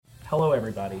Hello,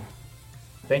 everybody.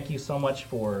 Thank you so much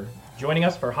for joining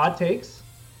us for Hot Takes.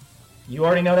 You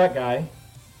already know that guy.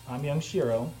 I'm Young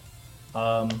Shiro.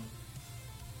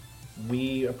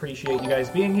 We appreciate you guys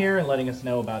being here and letting us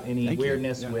know about any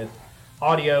weirdness with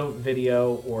audio,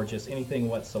 video, or just anything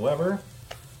whatsoever.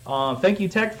 Thank you,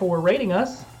 Tech, for rating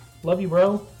us. Love you,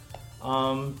 bro.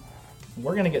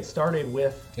 We're going to get started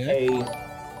with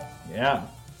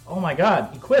Oh my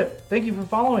God, Equip. Thank you for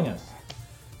following us.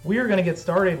 We are going to get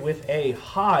started with a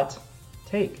hot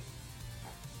take.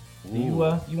 Do you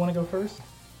want to go first?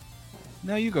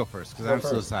 No, you go first, because I'm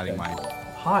still deciding mine.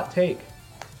 Hot take.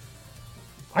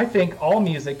 I think all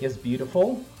music is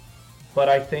beautiful, but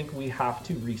I think we have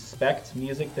to respect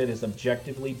music that is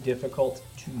objectively difficult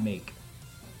to make.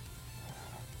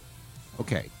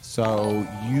 Okay, so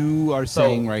you are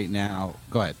saying right now...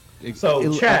 Go ahead.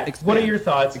 Chat, what are your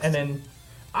thoughts? And then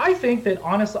I think that,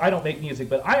 honestly, I don't make music,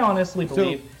 but I honestly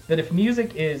believe that if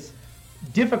music is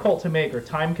difficult to make or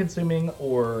time-consuming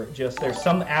or just there's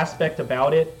some aspect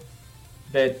about it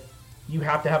that you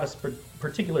have to have a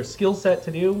particular skill set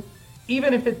to do,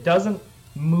 even if it doesn't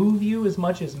move you as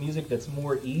much as music that's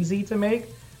more easy to make,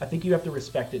 I think you have to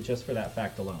respect it just for that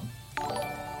fact alone.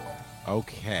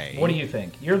 Okay. What do you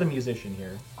think? You're the musician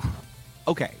here.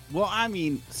 Okay. Well, I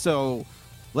mean, so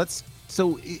it's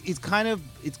kind of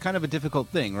a difficult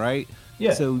thing, right?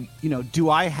 Yeah. So, do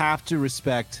I have to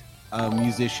respect a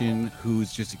musician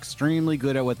who's just extremely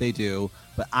good at what they do,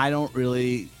 but I don't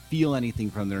really feel anything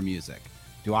from their music?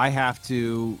 Do I have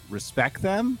to respect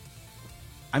them?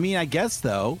 I mean, I guess,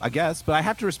 but I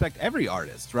have to respect every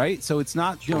artist, right? So it's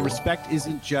not, respect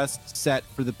isn't just set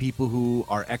for the people who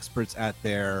are experts at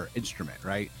their instrument,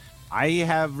 right? I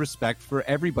have respect for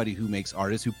everybody who makes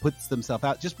artists, who puts themselves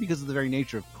out, just because of the very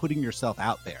nature of putting yourself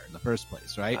out there in the first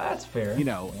place, right? That's fair.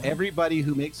 Everybody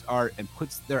who makes art and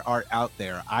puts their art out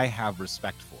there, I have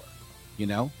respect for,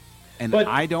 And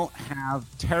I don't have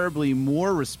terribly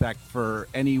more respect for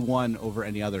any one over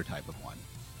any other type of one.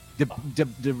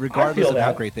 Regardless of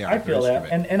how great they are. I feel that,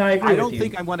 and I agree. I don't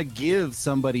think I want to give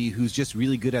somebody who's just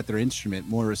really good at their instrument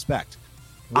more respect.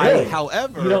 Really?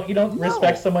 However, you don't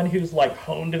respect someone who's like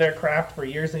honed their craft for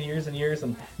years and years and years,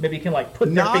 and maybe can like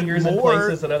put their fingers in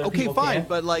places that other people can't. Okay,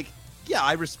 fine, but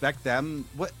I respect them.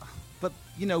 But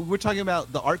we're talking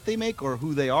about the art they make or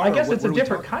who they are. I guess it's a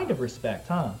different kind of respect,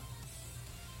 huh?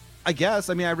 I guess.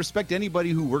 I mean, I respect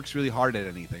anybody who works really hard at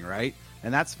anything, right?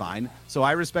 And that's fine. So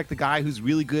I respect the guy who's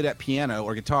really good at piano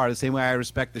or guitar the same way I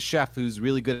respect the chef who's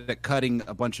really good at cutting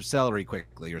a bunch of celery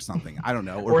quickly or something. I don't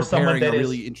know. Or someone that a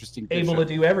really interesting able to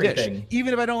do everything. Dish.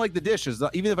 Even if I don't like the dishes,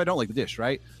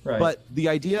 right? But the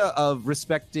idea of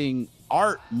respecting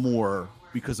art more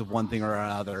because of one thing or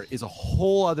another is a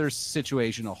whole other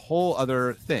situation, a whole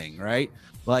other thing, right?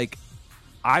 Like,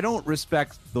 I don't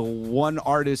respect the one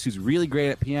artist who's really great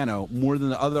at piano more than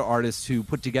the other artists who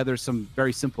put together some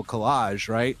very simple collage,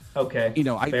 right? Okay.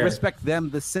 I respect them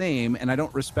the same, and I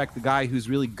don't respect the guy who's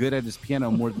really good at his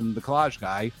piano more than the collage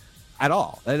guy at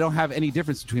all. I don't have any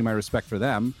difference between my respect for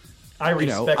them. I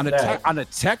respect that. On a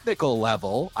technical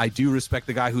level, I do respect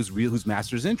the guy who's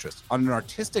masters interest. On an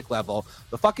artistic level,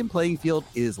 the fucking playing field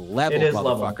is level,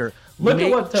 motherfucker. Look at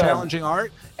what challenging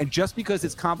art, and just because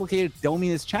it's complicated, don't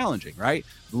mean it's challenging, right?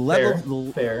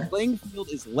 The playing field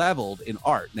is leveled in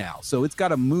art now, so it's got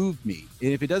to move me.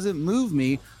 And if it doesn't move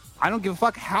me, I don't give a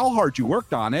fuck how hard you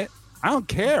worked on it. I don't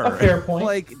care. A fair point.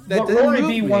 Rory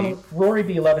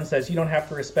B11 says you don't have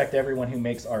to respect everyone who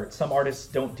makes art. Some artists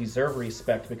don't deserve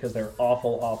respect because they're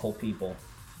awful, awful people.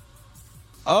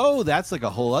 Oh, that's like a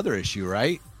whole other issue,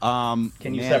 right?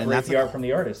 Can you separate the art from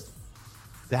the artist?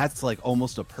 That's like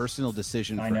almost a personal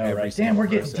decision. I know, right? Damn, we're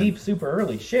getting deep super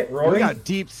early. Shit, Rory. We got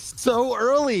deep so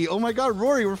early. Oh my God,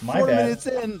 Rory, we're 4 minutes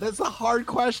in. That's a hard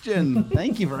question.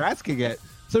 Thank you for asking it.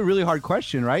 It's a really hard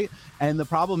question, right? And the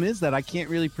problem is that I can't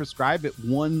really prescribe it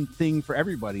one thing for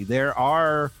everybody. There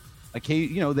are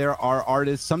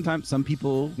artists. Sometimes some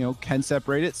people, can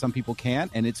separate it. Some people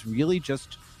can't, and it's really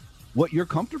just what you're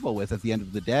comfortable with at the end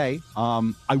of the day.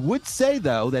 I would say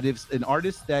though that if an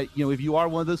artist that if you are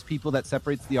one of those people that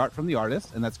separates the art from the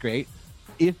artist, and that's great.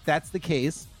 If that's the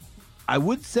case, I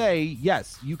would say,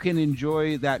 yes, you can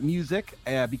enjoy that music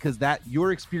because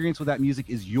your experience with that music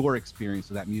is your experience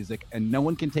with that music, and no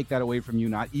one can take that away from you,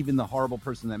 not even the horrible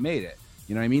person that made it.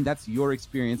 You know what I mean? That's your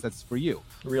experience. That's for you.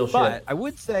 Real shit. But I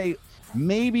would say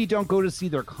maybe don't go to see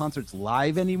their concerts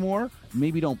live anymore.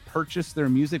 Maybe don't purchase their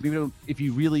music. Maybe don't,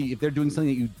 if they're doing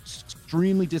something that you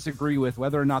extremely disagree with,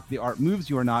 whether or not the art moves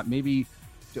you or not, maybe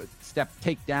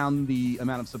take down the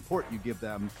amount of support you give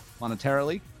them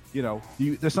monetarily.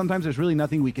 there's really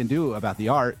nothing we can do about the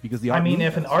art because the art. I mean,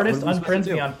 if an artist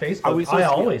unfriends me on Facebook, I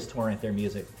always torrent their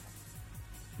music.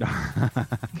 You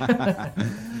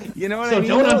know what I mean?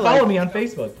 So don't unfollow me on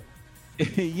Facebook.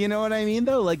 You know what I mean,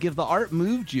 though? Like, if the art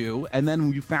moved you and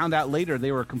then you found out later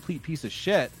they were a complete piece of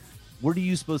shit, what are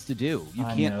you supposed to do? You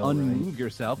can't unmove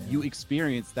yourself. Yeah. You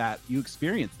experience that.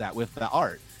 With the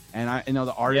art. And I know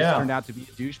the artist turned out to be a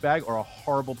douchebag or a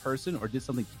horrible person or did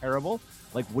something terrible.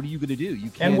 Like, what are you going to do? You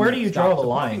can't. And where do you draw the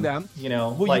line? Them.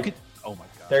 Well, like, you could, oh my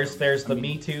God. There's the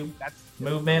Me Too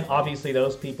movement. Obviously,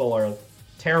 those people are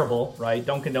terrible, right?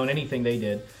 Don't condone anything they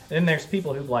did. And then there's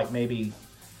people who like maybe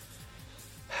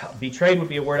betrayed would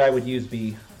be a word I would use.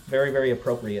 Be very, very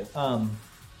appropriate. I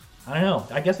don't know.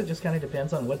 I guess it just kind of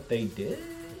depends on what they did.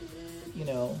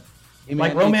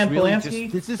 Like Roman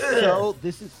Polanski. This is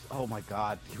oh my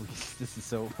God. This is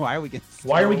so. Why are we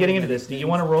getting into this? Do you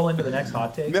want to roll into the next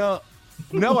hot take?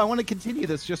 No, I want to continue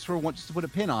this just to put a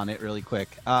pin on it really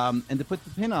quick. And to put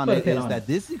the pin on it is that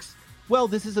this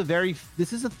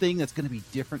is a thing that's going to be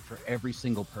different for every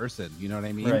single person. You know what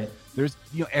I mean? Right. There's,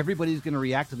 everybody's going to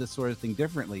react to this sort of thing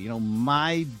differently.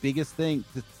 My biggest thing,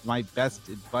 my best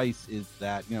advice is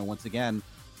that, once again,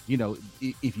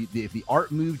 if the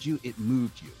art moved you, it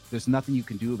moved you. There's nothing you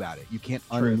can do about it. You can't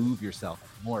unmove yourself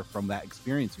more from that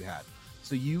experience you had.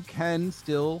 So you can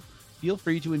still feel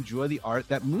free to enjoy the art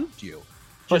that moved you.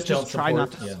 Just try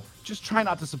not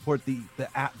to support the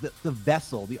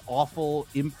vessel, the awful,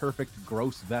 imperfect,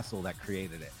 gross vessel that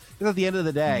created it. Because at the end of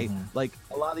the day, like,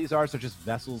 a lot of these arts are just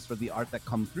vessels for the art that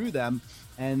come through them,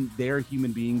 and they're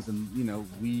human beings, and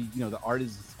the art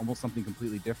is almost something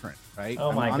completely different, right?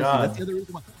 Oh my God!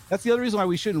 That's the other reason why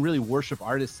we shouldn't really worship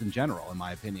artists in general, in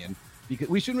my opinion. Because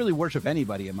we shouldn't really worship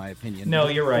anybody, in my opinion. No,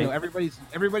 you're right.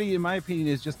 Everybody, in my opinion,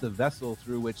 is just the vessel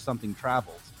through which something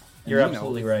travels. You're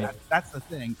absolutely right. That's the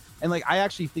thing. And like, I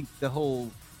actually think the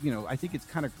whole, I think it's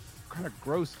kind of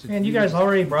gross to. And you guys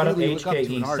already brought up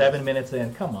HKE 7 minutes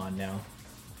in. Come on now.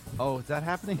 Oh, is that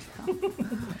happening?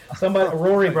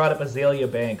 Rory brought up Azalea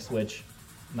Banks, which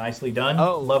nicely done.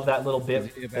 Oh, love that little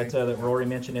bit that Rory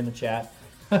mentioned in the chat.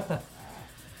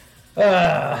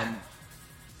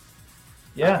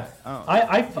 Yeah,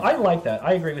 I like that.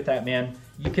 I agree with that, man.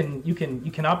 You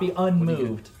cannot be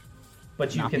unmoved,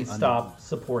 but you can stop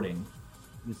supporting.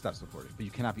 You can stop supporting, but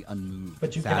you cannot be unmoved.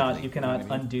 But you cannot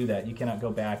undo that. You cannot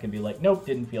go back and be like, nope,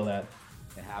 didn't feel that.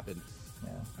 It happened. Yeah.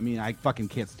 I mean, I fucking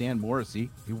can't stand Morrissey.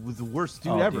 He was the worst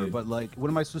dude ever. Dude. But like, what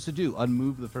am I supposed to do?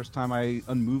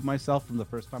 Unmove myself from the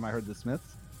first time I heard the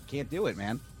Smiths? Can't do it,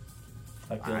 man.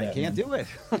 I can't do it.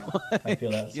 I feel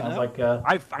that. Sounds like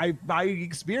I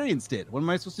experienced it. What am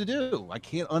I supposed to do? I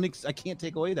can't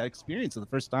take away that experience of the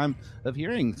first time of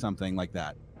hearing something like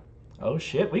that. Oh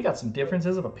shit, we got some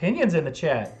differences of opinions in the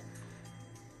chat.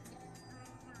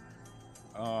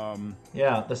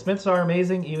 Yeah, the Smiths are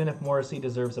amazing, even if Morrissey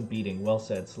deserves a beating. Well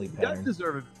said, Sleep Pattern. He does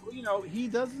deserve it. He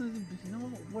does.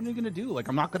 What are you gonna do? Like,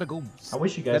 I'm not gonna go. I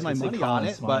wish you guys could see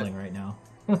Colin smiling right now.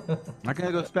 I'm not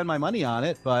gonna go spend my money on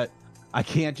it, but I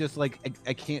can't just I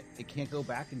can't go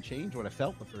back and change what I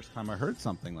felt the first time I heard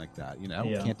something like that.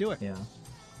 I can't do it. Yeah.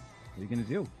 What are you gonna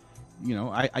do?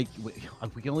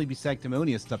 We can only be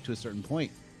sanctimonious up to a certain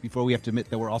point before we have to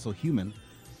admit that we're also human.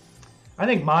 I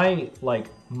think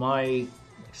my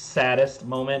saddest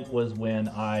moment was when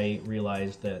I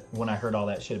realized that when I heard all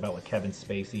that shit about what Kevin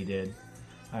Spacey did,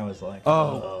 I was like,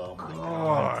 oh my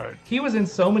God. He was in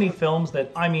so many films that,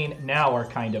 I mean, now are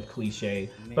kind of cliche,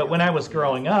 but when I was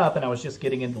growing up and I was just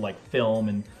getting into like film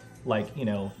and like,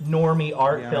 normie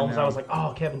art films, I was like,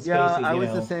 oh, Kevin Spacey. Yeah, I was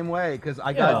the same way because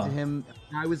I got to him.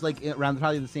 I was like around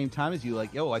probably the same time as you.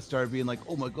 Like, I started being like,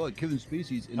 oh my God, Kevin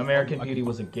Spacey's in American Beauty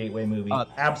was a gateway movie.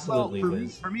 Absolutely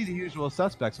was. For me, The Usual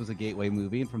Suspects was a gateway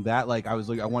movie, and from that, like, I was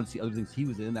like, I want to see other things he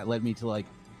was in. That led me to like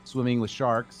Swimming with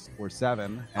Sharks or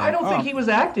Seven. And, I don't think he was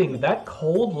acting. That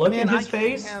cold look in his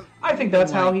face. I think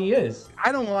that's how he is.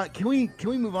 I don't want. Can we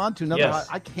move on to another? Yes.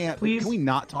 I can't. Please. Can we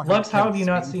not talk? Lux, how have you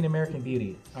not seen American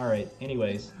Beauty? All right.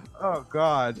 Anyways. Oh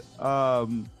God.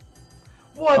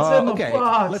 What's in the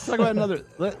box? Let's talk about another.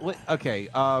 Okay.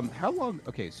 How long?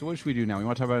 Okay. So what should we do now? We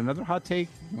want to talk about another hot take?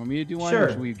 You want me to do one? Sure. Or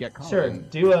should we get Colin?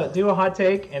 Sure. Do a hot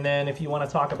take, and then if you want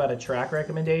to talk about a track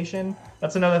recommendation,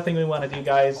 that's another thing we want to do,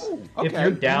 guys. Okay. If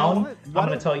you're down, I'm going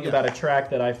to tell you about a track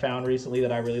that I found recently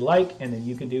that I really like, and then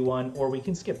you can do one, or we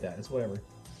can skip that. It's whatever.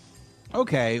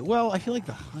 Okay, well, I feel like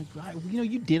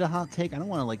you did a hot take. I don't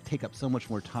want to like take up so much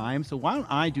more time. So why don't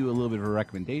I do a little bit of a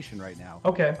recommendation right now?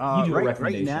 Okay, you do a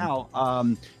recommendation. Right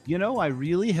now, I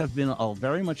really have been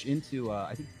very much into.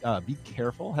 I think Be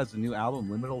Careful has a new album,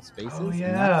 Liminal Spaces. Oh yeah,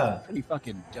 and that's pretty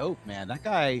fucking dope, man. That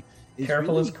guy is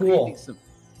Careful really is cool.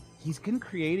 he's been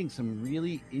creating some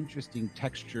really interesting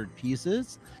textured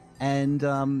pieces,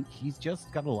 and he's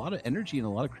just got a lot of energy and a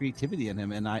lot of creativity in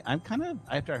him. And I'm kind of,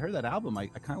 after I heard that album, I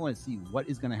kind of want to see what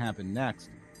is going to happen next,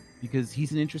 because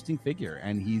he's an interesting figure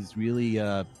and he's really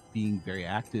being very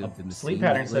active in the Sleep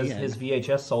Pattern says his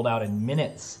VHS sold out in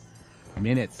minutes.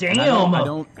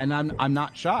 Damn. I'm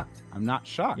not shocked.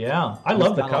 Yeah, I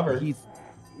love the cover.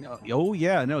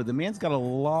 The man's got a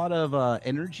lot of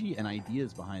energy and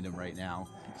ideas behind him right now.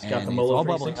 He's got the Molo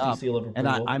 360 seal of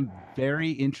approval. And I'm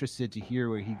very interested to hear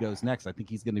where he goes next. I think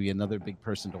he's going to be another big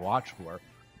person to watch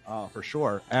for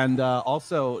sure. And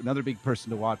also another big person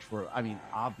to watch for, I mean,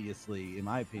 obviously, in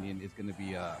my opinion, is going to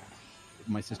be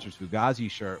My Sister's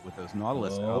Fugazi shirt with those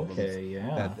Nautilus albums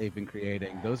that they've been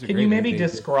creating. Those are Can great. you maybe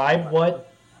describe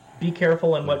what Be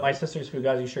Careful and what My Sister's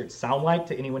Fugazi shirts sound like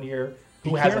to anyone here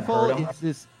who hasn't heard them?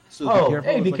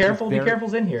 Be Careful. Be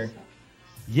Careful's in here.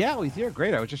 Yeah, he's here.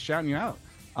 Great. I was just shouting you out.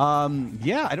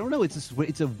 I don't know.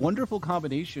 It's a wonderful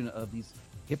combination of these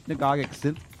hypnagogic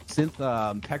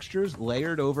synth textures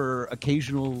layered over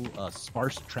occasional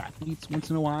sparse trap beats once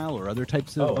in a while, or other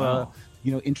types of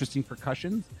interesting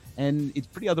percussions. And it's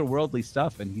pretty otherworldly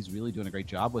stuff, and he's really doing a great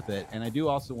job with it. And I do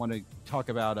also want to talk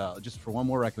about, just for one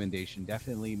more recommendation,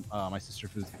 definitely My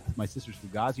Sister's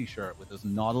Fugazi shirt with those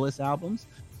Nautilus albums,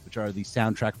 which are the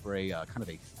soundtrack for a kind of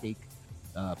a fake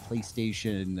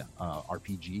PlayStation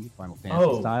RPG, Final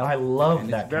Fantasy style. I love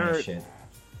that kind of shit.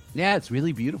 Yeah, it's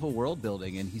really beautiful world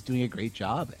building, and he's doing a great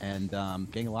job and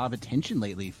getting a lot of attention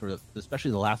lately for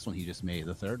especially the last one he just made,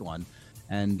 the third one.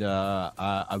 And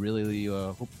I really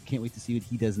can't wait to see what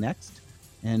he does next.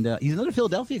 And he's another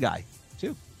Philadelphia guy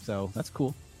too, so that's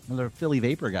cool. Another Philly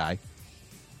Vapor guy.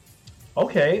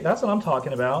 Okay, that's what I'm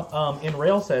talking about. In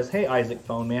Rail says, "Hey Isaac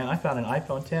Phone Man, I found an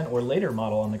iPhone 10 or later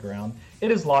model on the ground.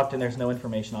 It is locked and there's no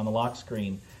information on the lock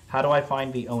screen. How do I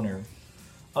find the owner?"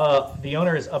 The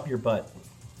owner is up your butt.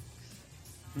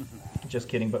 Just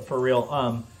kidding, but for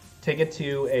real, take it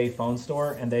to a phone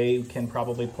store and they can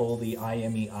probably pull the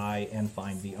IMEI and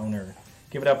find the owner.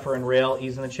 Give it up for Enrail.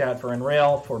 He's in the chat for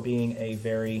Enrail for being a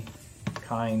very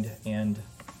kind and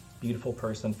beautiful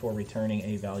person for returning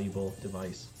a valuable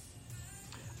device.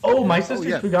 Oh, My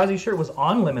Sister's Fugazi shirt was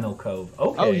on Liminal Cove.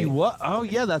 Okay. Oh, you what? Oh,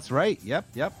 yeah, that's right. Yep.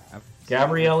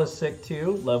 Gabrielle is sick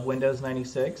too. Love Windows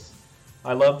 96.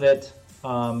 I love that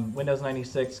Windows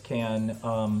 96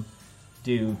 can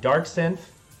do dark synth,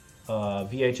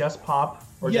 VHS pop,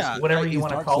 or just whatever you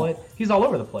want to call it. He's all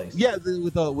over the place. Yeah,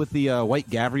 with the White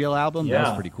Gabrielle album, that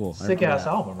was pretty cool. Sick ass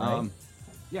album, right?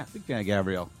 Yeah, big fan of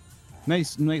Gabrielle.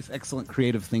 Nice, excellent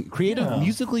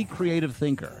musically creative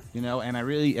thinker, and it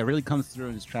really comes through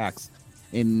in his tracks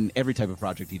in every type of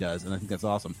project he does, and I think that's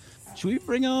awesome. Should we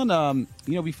bring on,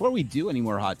 before we do any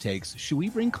more hot takes, should we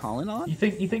bring Colin on? You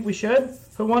think we should?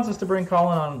 Who wants us to bring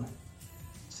Colin on?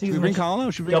 Should we bring Colin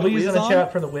on? Should we bring W's in the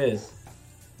chat for the Wiz.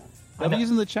 W's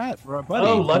in the chat for our buddy.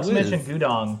 Oh, Lux mentioned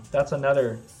Gudong. That's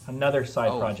another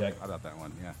side project. How about that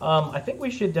one? Yeah. I think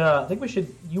we should.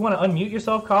 You want to unmute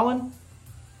yourself, Colin?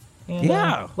 And,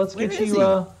 let's get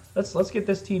you. Let's get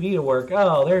this TV to work.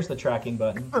 Oh, there's the tracking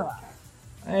button.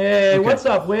 Hey, what's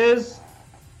up, Wiz?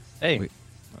 Hey,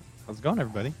 how's it going,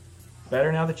 everybody?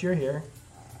 Better now that you're here.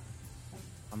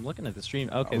 I'm looking at the stream.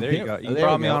 Okay, there you go. You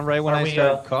brought me on right when I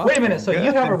started coughing. Wait a minute. So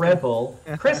you have a Red Bull.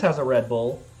 Chris has a Red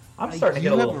Bull. I'm starting to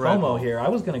get a little FOMO here. I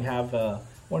was going to have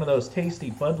one of those tasty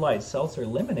Bud Light seltzer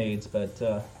lemonades, but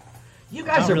you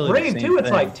guys are brave too. It's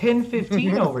like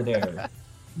 10:15 over there.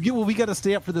 Yeah, well, we got to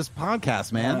stay up for this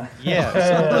podcast, man.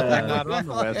 I'm not on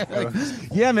the West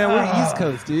Coast. Yeah, man, we're East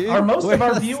Coast, dude. Are most of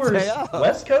our viewers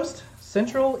West Coast,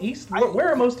 Central, East? Where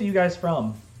are most of you guys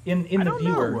from in the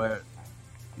viewer?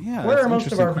 Where are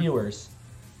most of our viewers?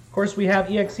 Of course, we have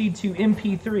EXE to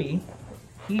MP3.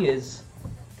 He is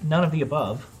none of the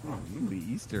above.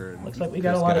 Looks like we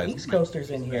got a lot of East Coasters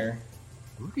in here.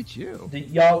 Look at you.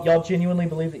 Y'all genuinely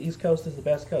believe the East Coast is the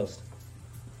best coast?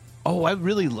 Oh, I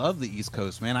really love the East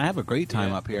Coast, man. I have a great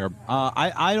time up here.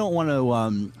 I don't want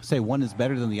to say one is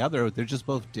better than the other. They're just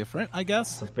both different, I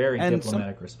guess. It's a very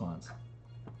diplomatic response.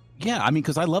 Yeah, I mean,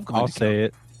 because I love going I'll say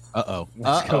it. Uh-oh.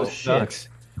 West Coast sucks.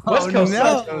 West Coast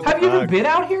sucks. Have you ever been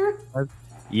out here?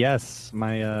 Yes,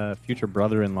 my future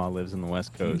brother-in-law lives in the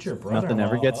West Coast. Nothing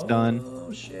ever gets done.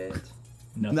 Oh, shit.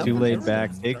 Too laid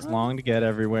back. Takes long to get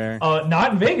everywhere.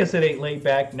 Not in Vegas. It ain't laid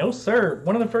back. No, sir.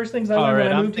 One of the first things I learned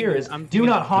when I moved here is do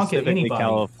not honk at anybody.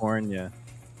 California.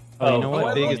 Oh, you know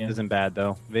what? Vegas isn't bad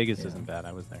though. Vegas isn't bad.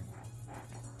 I was there.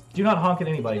 Do not honk at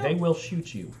anybody. They will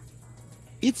shoot you.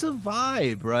 It's a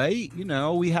vibe, right?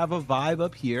 We have a vibe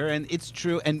up here, and it's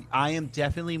true. And I am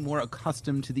definitely more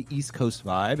accustomed to the East Coast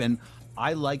vibe, and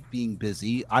I like being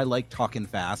busy. I like talking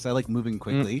fast. I like moving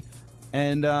quickly.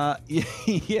 And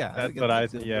yeah, that's what I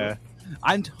think. Yeah,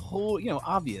 I'm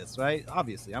obvious, right?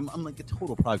 Obviously, I'm like a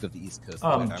total product of the East Coast.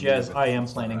 Jez, I am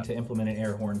planning to implement an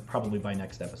air horn probably by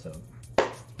next episode.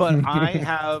 But I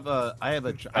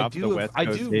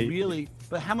do really.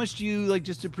 But how much do you like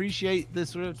just appreciate this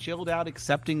sort of chilled out,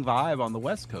 accepting vibe on the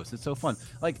West Coast? It's so fun.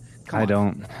 Like, I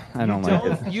don't like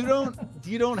it. You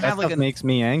don't have that makes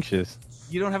me anxious.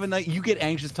 You don't have a night. You get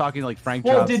anxious talking to like Frank.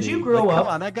 Well, did you grow up? Come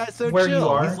on, that guy's so where chill. You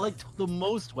are? He's like the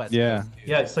most West Coast.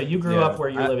 Yeah. So you grew up where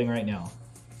you're living right now.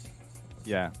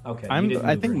 Yeah. Okay.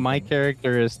 I think my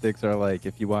characteristics are like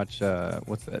if you watch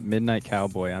what's that Midnight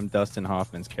Cowboy. I'm Dustin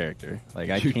Hoffman's character. Like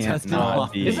I can't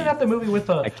not be. Isn't that the movie with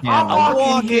the? I'm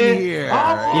walking here.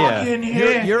 I'm walking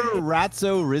here. You're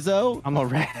Ratso Rizzo. I'm a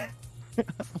rat. I'm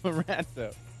a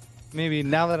Ratso. Maybe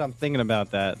now that I'm thinking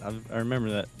about that, I remember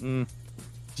that.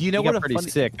 Do you know what? Pretty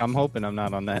sick. I'm hoping I'm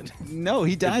not on that. No,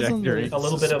 he dies on a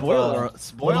little bit of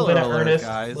spoiler alert, Ernest,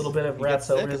 guys. A little bit of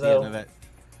Ratso Rizzo.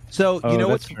 So you know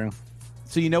what's true.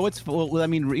 So you know what's well, I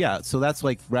mean, yeah. So that's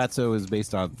like Ratso is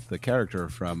based on the character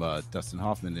from Dustin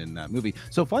Hoffman in that movie.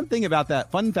 So fun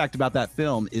fact about that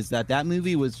film is that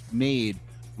movie was made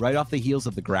right off the heels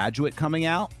of The Graduate coming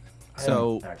out.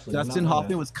 So Dustin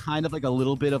Hoffman was kind of like a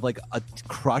little bit of like a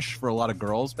crush for a lot of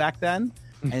girls back then.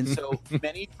 And so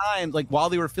many times, like while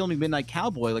they were filming Midnight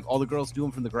Cowboy, like all the girls knew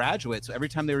him from The Graduate. So every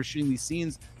time they were shooting these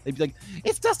scenes, they'd be like,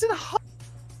 "It's Dustin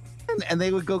Hoffman," and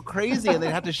they would go crazy, and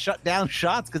they'd have to shut down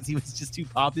shots because he was just too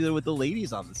popular with the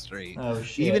ladies on the street. Oh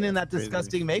shit! Even in that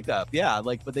disgusting makeup, yeah.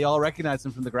 Like, but they all recognized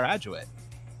him from The Graduate.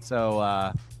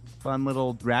 So fun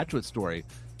little Graduate story.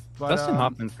 But, Dustin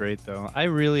Hoffman's great, though. I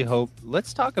really hope.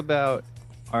 Let's talk about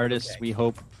artists we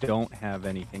hope don't have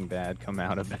anything bad come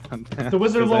out about them. The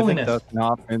Wizard of Loneliness. Dustin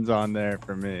Hoffman's on there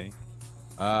for me.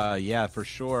 Yeah, for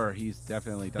sure. He's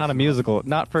definitely not a musical.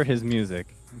 Not for his music.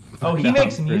 Oh, he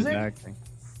makes music?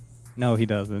 No, he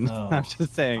doesn't. Oh. I'm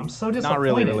just saying. I'm so disappointed. Not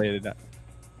really related.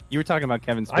 You were talking about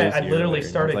Kevin Spacey. I literally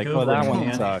started like, Googling. Oh, that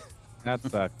one sucked. That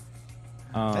sucked.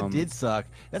 That did suck.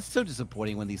 That's so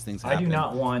disappointing when these things happen. I do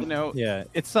not want. Yeah,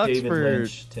 it sucks David for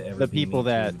Lynch to ever the people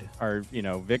that are,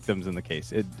 victims in the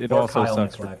case. It also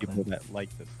sucks for people that like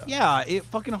this stuff. Yeah, it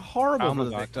fucking horrible for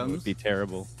the victims. It would be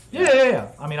terrible.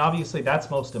 Yeah. I mean, obviously, that's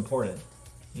most important.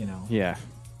 Yeah.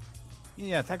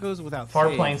 Yeah, that goes without saying.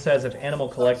 saying. Farplane says if Animal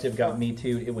Collective got Me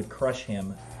Too, it would crush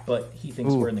him, but he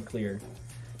thinks we're in the clear.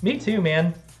 Me too,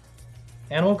 man.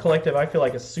 Animal Collective, I feel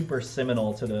like is super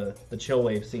seminal to the chill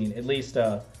wave scene. At least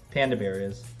Panda Bear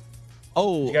is.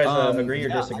 Oh, do you guys agree or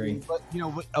disagree? I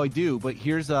mean, but, I do. But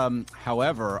here's,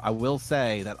 however, I will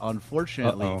say that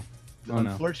unfortunately,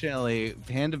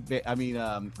 Panda Bear. I mean,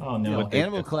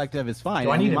 Animal Collective is fine.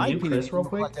 Do I need to mute Chris real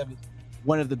quick?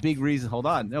 One of the big reasons. Hold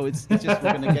on, no, it's just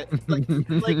we're gonna get like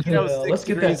 6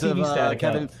 degrees of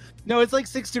Kevin. No, it's like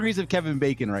 6 degrees of Kevin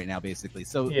Bacon right now, basically.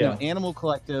 So Animal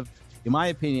Collective. In my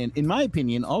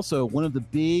opinion, also one of the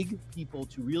big people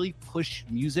to really push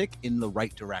music in the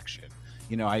right direction.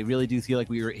 I really do feel like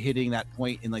we were hitting that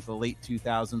point in like the late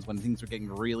 2000s when things were getting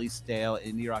really stale.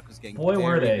 Indie rock was getting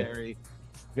very,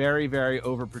 very, very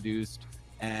overproduced.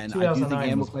 And I do think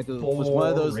Animal Collective was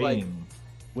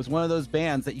one of those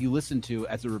bands that you listen to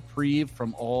as a reprieve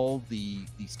from all the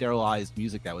sterilized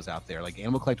music that was out there. Like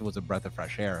Animal Collective was a breath of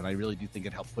fresh air, and I really do think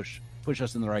it helped push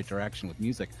us in the right direction with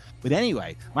music. But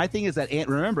anyway, my thing is that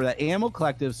remember that Animal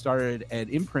Collective started an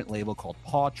imprint label called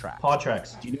Paw Tracks. Paw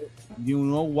Tracks. Do you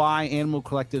know why Animal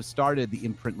Collective started the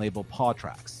imprint label Paw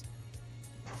Tracks?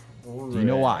 Do you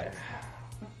know why?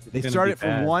 They started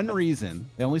for one reason.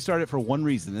 They only started for one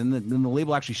reason, and then the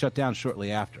label actually shut down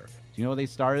shortly after. Do you know what they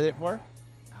started it for?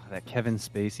 That Kevin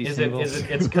Spacey It's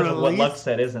because of what Lux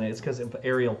said, isn't it? It's because of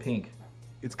Ariel Pink.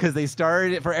 It's because they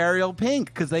started it for Ariel Pink,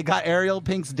 because they got Ariel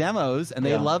Pink's demos, and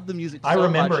they loved the music so much. I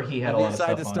remember he had a lot of stuff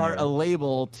on there. They decided to start a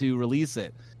label to release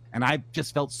it. And I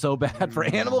just felt so bad for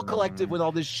Animal Collective when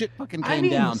all this shit fucking came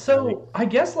down. So I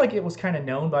guess like it was kind of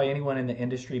known by anyone in the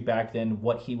industry back then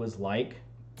what he was like.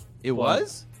 It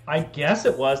was? I guess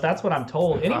it was. That's what I'm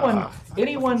told.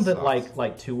 Anyone that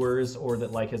like tours or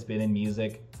that like has been in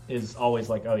music is always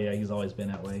like, oh yeah, he's always been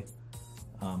that way.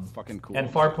 Fucking cool. And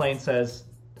Farplane says,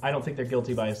 I don't think they're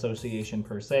guilty by association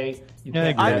per se.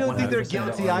 I don't think they're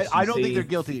guilty. I don't think they're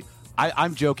guilty.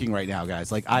 I'm joking right now,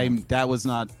 guys. Like that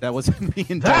wasn't me.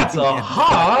 That's a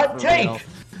hot take.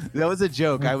 That was a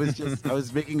joke. I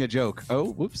was making a joke.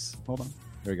 Oh, whoops. Hold on.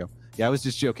 There we go. Yeah, I was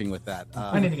just joking with that.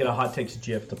 I need to get a hot takes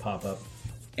GIF to pop up.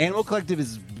 Animal Collective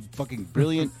is fucking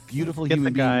brilliant, beautiful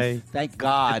human beings. Thank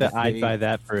God. I'd buy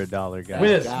that for $1, guys.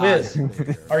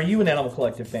 Wiz, are you an Animal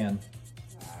Collective fan?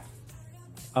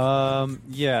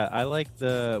 Yeah, I like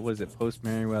the post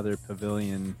Merryweather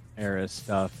Pavilion era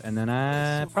stuff, and then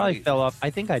I probably fell off. I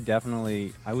think I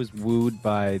was wooed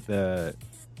by the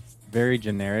very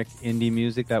generic indie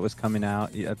music that was coming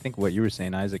out. I think what you were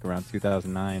saying, Isaac, around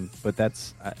 2009. But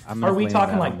I'm. Are we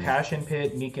talking like Passion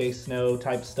Pit, Nikkei Snow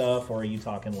type stuff, or are you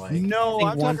talking like? No,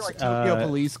 I'm talking like Tokyo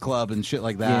Police Club and shit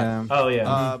like that. Yeah. Oh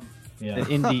yeah. Yeah. The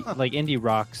indie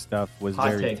rock stuff was Hot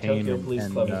very take. tame. Tokyo Police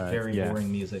Club is very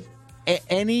boring music.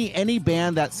 Any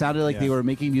band that sounded like they were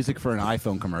making music for an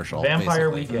iPhone commercial. Vampire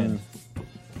basically. Weekend.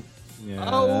 Yeah.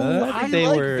 Oh, I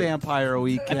like Vampire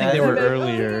Weekend. I think they were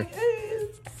earlier.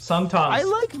 Sung Tongs. I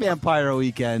like Vampire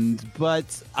Weekend,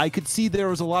 but I could see there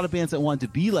was a lot of bands that wanted to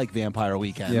be like Vampire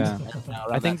Weekend. Yeah.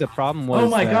 I think the problem was. Oh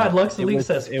my God, Lux Elite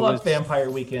says fuck Vampire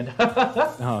Weekend.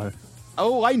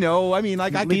 Oh, I know. I mean,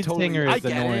 like, I lead could totally. singer is I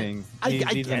get annoying. it. I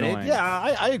get annoying. it.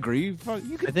 Yeah, I agree.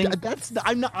 You could, I think that's.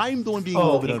 I'm the one being a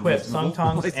little bit Equip. Sung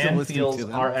Tongs and listening Feels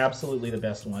are absolutely the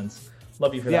best ones.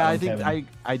 Love you for that. Yeah, one, I think Kevin.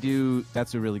 I do.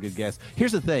 That's a really good guess.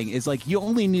 Here's the thing: is like you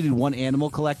only needed one Animal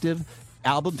Collective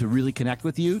album to really connect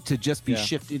with you to just be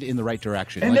shifted in the right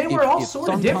direction. And like, they were all sort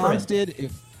of different.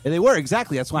 And they were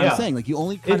exactly. That's why I'm saying like you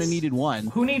only kind of needed one.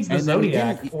 Who needs the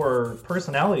Zodiac or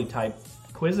personality type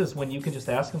quizzes when you can just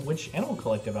ask them which Animal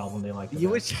Collective album they like? Yeah,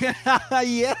 right.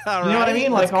 You know what I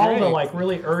mean? Like all the like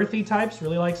really earthy types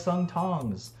really like Sung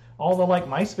Tongs. All the like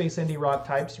MySpace indie rock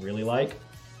types really like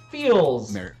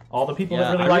Feels. All the people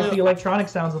that really like the electronic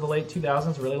sounds of the late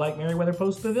 2000s really like Merryweather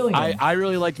Post Pavilion. I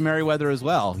really liked Merryweather as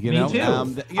well. You know?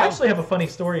 Me too. I actually have a funny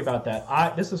story about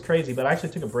that. This is crazy, but I actually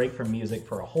took a break from music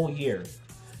for a whole year.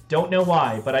 Don't know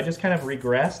why, but I just kind of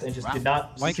regressed and just did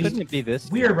not. Why couldn't it be this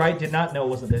year? Weird, right? Did not know it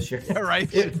wasn't this year.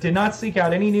 Right. It did not seek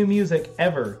out any new music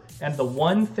ever, and the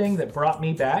one thing that brought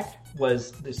me back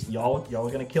was this. Y'all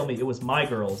are gonna kill me. It was My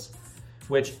Girls,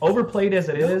 which, overplayed as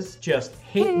it is, just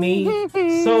hit me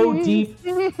so deep.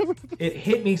 It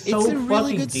hit me so it's a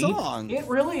really fucking good deep. Song. It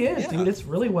really is, dude. It's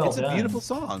really well done. It's a beautiful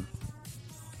song.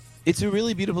 It's a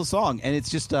really beautiful song, and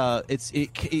it's just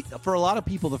for a lot of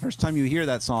people, the first time you hear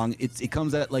that song, it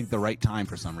comes at like the right time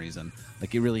for some reason.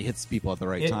 Like it really hits people at the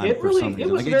right time for some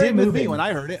reason. Was like very it did with moving. me when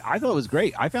I heard it. I thought it was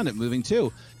great. I found it moving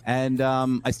too, and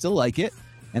I still like it.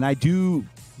 And I do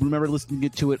remember listening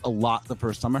to it a lot the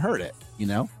first time I heard it. You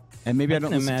know, and maybe I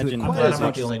don't listen to it quite as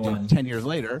much as I do 10 years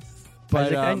later.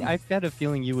 But I've got a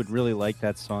feeling you would really like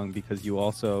that song because you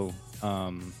also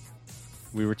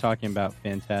we were talking about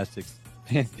Fantastic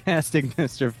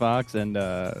Mr. Fox and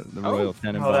the Royal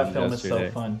Tenenbaums. Oh, that film yesterday.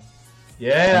 is so fun.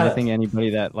 Yeah. And I think anybody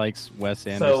that likes Wes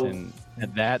Anderson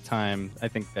at that time, I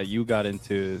think that you got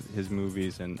into his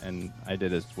movies and I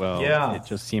did as well. Yeah. It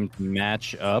just seemed to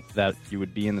match up that you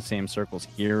would be in the same circles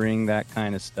hearing that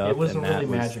kind of stuff. It was and a really that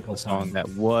was magical a song time. that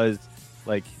was,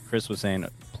 like Chris was saying,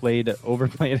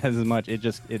 overplayed as much. It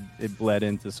just it bled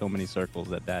into so many circles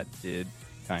that did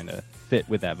kind of fit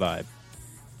with that vibe.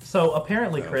 So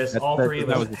apparently, Chris, all three of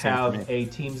us was have a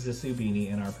Team Zissou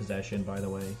beanie in our possession, by the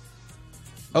way.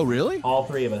 Oh, really? All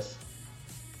three of us.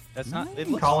 That's not.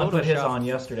 Colin put his on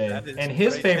yesterday. And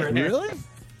his favorite... Really?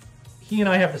 He and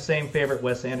I have the same favorite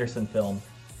Wes Anderson film.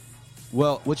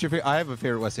 Well, what's your favorite? I have a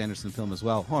favorite Wes Anderson film as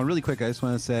well. Hold on, really quick. I just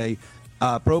want to say,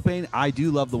 Propane. I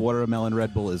do love the Watermelon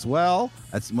Red Bull as well.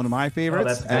 That's one of my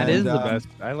favorites. That is the best.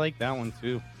 I like that one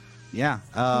too. Yeah.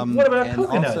 What about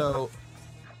Coconut? Also,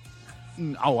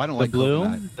 I don't like blue,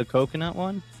 Coconut. the coconut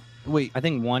one. Wait, I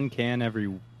think one can every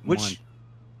which? one.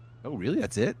 Oh, really?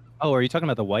 That's it? Oh, are you talking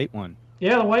about the white one?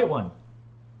 Yeah, the white one.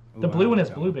 The Ooh, blue one is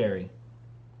that blueberry.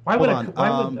 Why would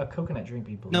a coconut drink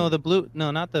be blue? No, the blue. No,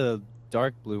 not the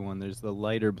dark blue one. There's the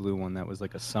lighter blue one that was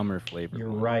like a summer flavor. You're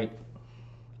one. right.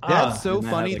 That's so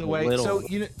funny like the way. So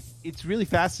it's really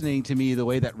fascinating to me the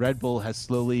way that Red Bull has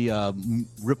slowly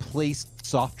replaced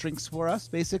soft drinks for us.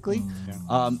 Basically,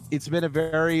 it's been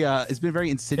very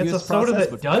insidious. It's a soda process,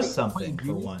 that does something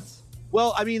for once.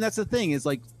 Well, I mean, that's the thing is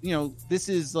like, this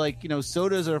is like,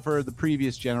 sodas are for the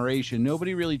previous generation.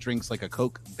 Nobody really drinks like a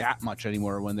Coke that much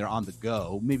anymore when they're on the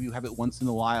go. Maybe you have it once in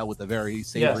a while with a very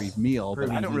savory meal,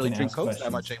 but I don't really drink Coke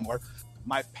that much anymore.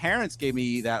 My parents gave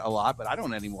me that a lot, but I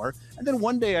don't anymore. And then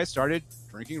one day I started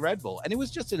drinking Red Bull, and it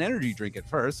was just an energy drink at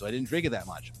first, so I didn't drink it that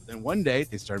much. But then one day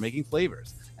they started making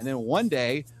flavors. And then one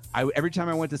day, every time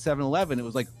I went to 7-Eleven, it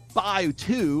was like, buy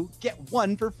 2, get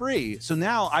 1 for free. So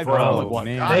now I've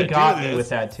they got me with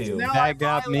that too. So that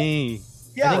got me.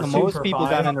 Yeah, I think most people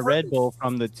got into Red Bull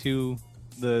from the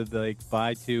like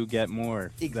buy 2 get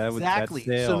more. Exactly.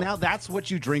 So now that's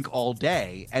what you drink all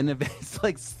day, and if it's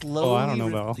like slowly. Oh, I don't know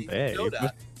about all day.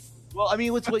 Well, I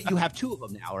mean, it's what you have two of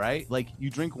them now, right? Like you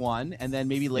drink one, and then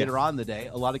maybe later on in the day,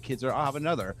 a lot of kids I'll have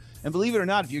another. And believe it or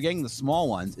not, if you're getting the small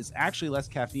ones, it's actually less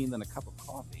caffeine than a cup of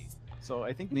coffee. So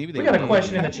I think maybe we got a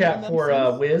question in the chat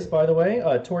for Wiz, by the way.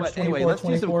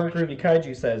 Torch2424 Groovy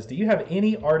Kaiju says, "Do you have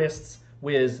any artists,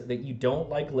 Wiz, that you don't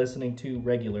like listening to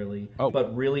regularly,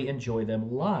 but really enjoy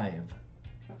them live?"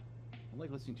 I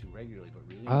like listening to regularly, but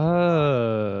really.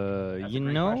 You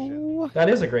know, that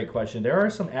is a great question. There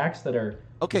are some acts that are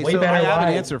okay. way So better I have live.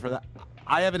 an answer for that.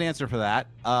 I have an answer for that.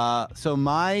 So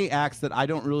my acts that I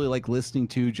don't really like listening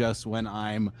to just when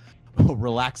I'm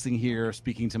relaxing here,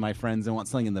 speaking to my friends and want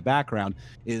something in the background,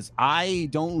 is I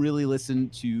don't really listen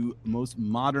to most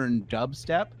modern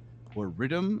dubstep or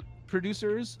rhythm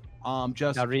producers.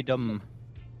 Just rhythm.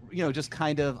 Just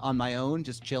kind of on my own,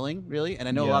 just chilling, really. And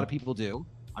I know a lot of people do.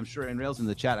 I'm sure Rails in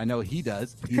the chat, I know he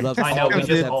does. He loves. I know. We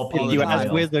just all you ask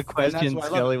Wiz a question,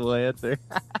 Skelly will answer.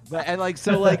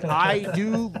 I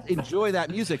do enjoy that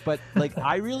music, but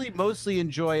I really mostly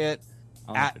enjoy it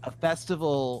at a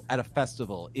festival,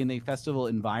 in a festival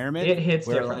environment. It hits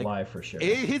different live for sure.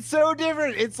 It hits so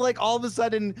different. It's like all of a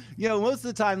sudden, most of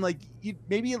the time, when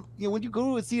you go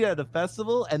to a seat at a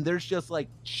festival and there's just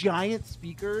giant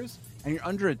speakers and you're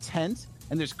under a tent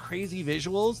and there's crazy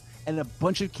visuals and a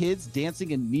bunch of kids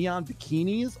dancing in neon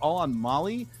bikinis all on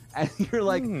Molly, and you're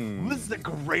like, this is the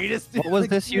greatest. What was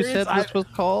this you said this was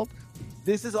called?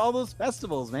 This is all those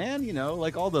festivals, man.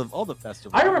 All the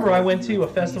festivals. I remember I went to a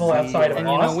festival outside of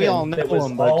Austin we all know that was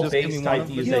them, all bass type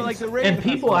music, and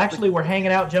people actually were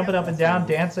hanging out, jumping up and down,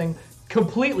 dancing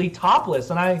completely topless,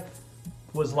 and I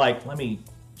was like, let me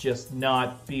just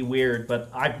not be weird, but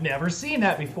I've never seen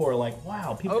that before.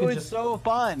 Wow, people could it's so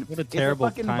fun. What a terrible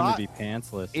time to be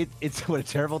pantsless. It's what a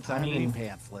terrible time to be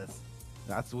pantsless.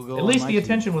 That's what at least the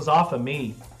attention was off of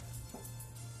me.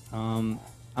 I'm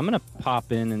gonna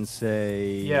pop in and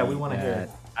say, we want to hear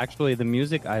it. Actually, the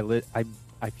music I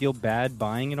feel bad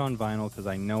buying it on vinyl because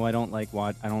I know I don't like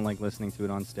listening to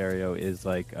it on stereo. Is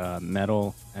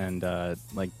metal and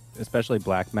especially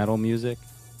black metal music.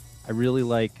 I really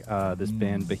like this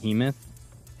band Behemoth,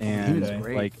 and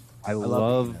I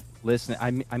love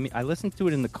listening. I listen to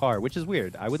it in the car, which is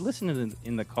weird. I would listen to it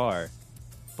in the car,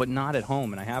 but not at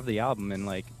home. And I have the album, and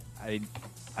I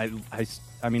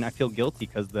feel guilty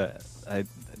because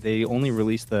they only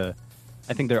released the.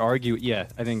 I think they're I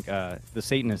think The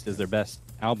Satanist is their best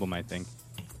album. I think.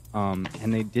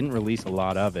 And they didn't release a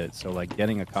lot of it, so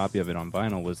getting a copy of it on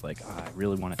vinyl was I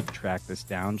really wanted to track this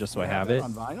down just so I have it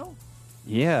on vinyl.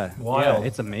 Yeah, wild. Yeah,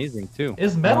 it's amazing too.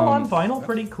 Is metal on vinyl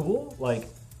pretty cool?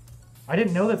 I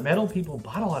didn't know that metal people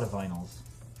bought a lot of vinyls.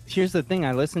 Here's the thing: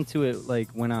 I listen to it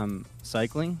when I'm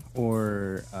cycling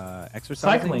or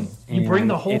exercising. Cycling? You bring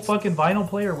the whole fucking vinyl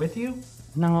player with you?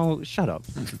 No, shut up.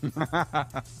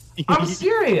 I'm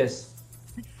serious.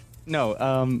 No,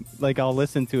 I'll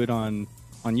listen to it on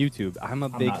YouTube. I'm a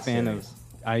big fan of.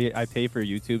 I pay for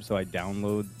YouTube, so I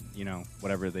download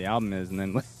whatever the album is and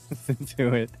then listen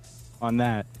to it on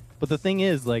that. But the thing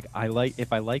is,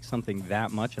 if I like something that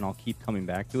much and I'll keep coming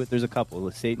back to it. There's a couple.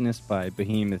 The Satanist by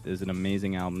Behemoth is an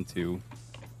amazing album to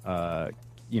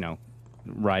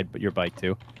ride your bike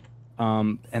to.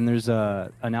 And there's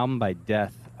an album by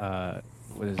Death.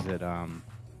 What is it?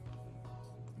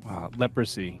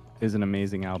 Leprosy is an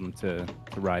amazing album to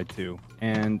ride to.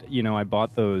 And, I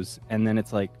bought those, and then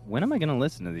it's when am I going to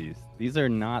listen to these? These are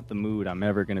not the mood I'm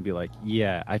ever going to be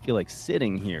I feel like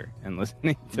sitting here and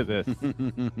listening to this.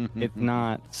 It's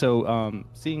not. So,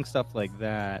 seeing stuff like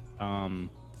that.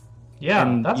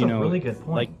 That's a really good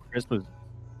point.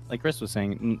 Like Chris was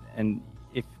saying, and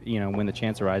if, when the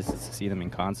chance arises to see them in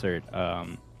concert,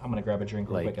 I'm going to grab a drink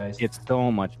real quick, guys. It's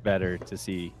so much better to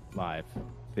see live.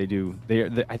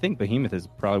 I think Behemoth is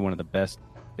probably one of the best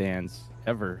bands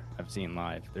ever I've seen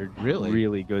live. They're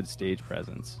really good stage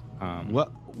presence.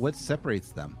 What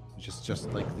separates them? Just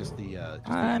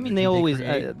the. They always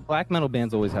black metal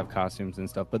bands always have costumes and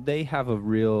stuff, but they have a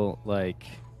real I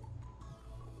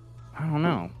don't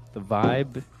know, the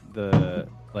vibe,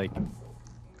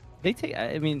 they take.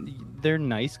 They're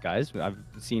nice guys. I've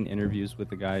seen interviews with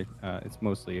the guy. It's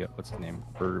mostly what's his name,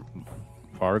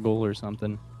 Vargel or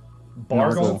something.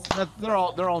 Bargle? They're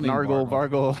all named Nargle,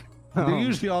 Vargel. They're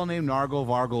usually all named Nargle,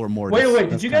 Vargel, or Mortis. Wait.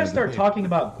 Did you guys start talking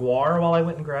about Guar while I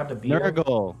went and grabbed a beer?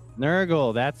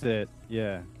 Nurgle. That's it.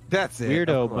 Yeah. That's it.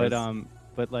 Weirdo,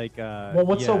 but well,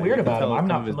 what's so weird about him? I'm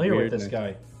not familiar with this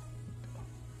guy.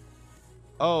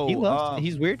 Oh,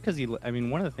 he's weird because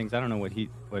one of the things, I don't know what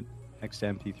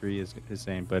XMP3 is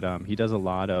saying, but he does a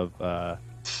lot of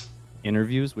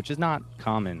interviews, which is not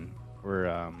common.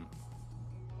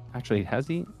 Actually, has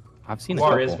he? I've seen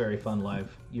Guar is very fun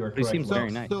live. You are correct. He seems very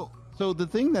nice. So the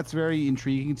thing that's very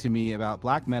intriguing to me about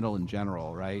black metal in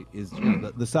general, right, is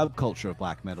the subculture of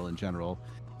black metal in general,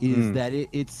 is that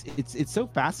it's so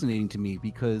fascinating to me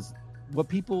because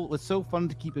what's so fun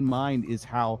to keep in mind is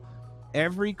how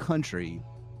every country,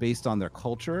 based on their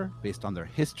culture, based on their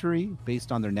history,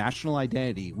 based on their national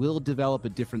identity, will develop a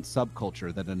different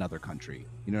subculture than another country.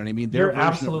 You know what I mean? You're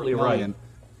absolutely right.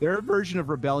 Their version of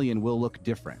rebellion will look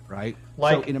different, right?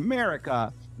 So in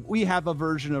America, we have a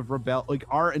version of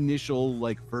our initial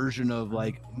version of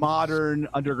modern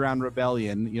underground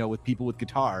rebellion, with people with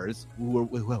guitars who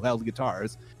held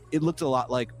guitars. It looked a lot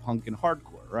like punk and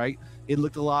hardcore, right? It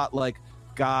looked a lot like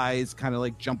guys kind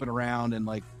of jumping around and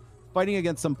fighting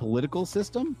against some political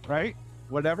system, right?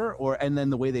 Whatever. And then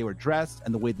the way they were dressed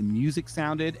and the way the music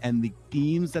sounded and the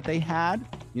themes that they had,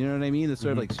 you know what I mean? The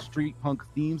sort of street punk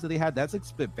themes that they had. That's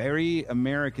very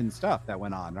American stuff that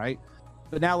went on, right?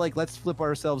 But now let's flip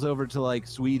ourselves over to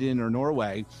Sweden or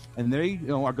Norway, and they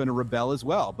are going to rebel as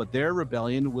well. But their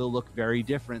rebellion will look very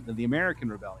different than the American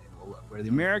rebellion will look, where the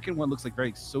American one looks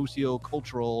very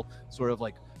socio-cultural, sort of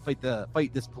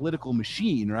fight this political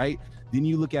machine, right? Then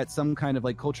you look at some kind of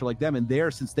culture like them, and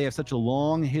since they have such a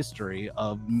long history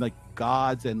of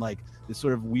gods and this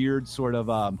sort of weird sort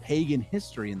of pagan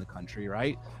history in the country,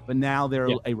 right? But now they're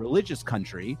a religious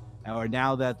country, or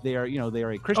now that they're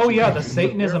a Christian. Oh yeah, country, the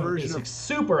Satanism is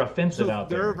super offensive out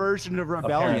there. Their version of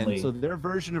rebellion. Apparently. So their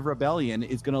version of rebellion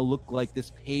is going to look like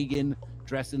this pagan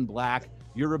dress in black.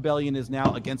 Your rebellion is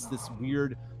now against this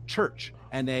weird church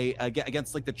and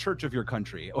against the church of your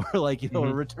country, or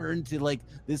a return to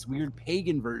this weird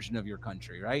pagan version of your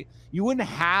country, right? You wouldn't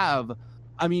have,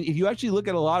 if you actually look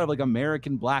at a lot of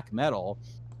American black metal,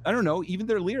 I don't know, even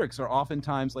their lyrics are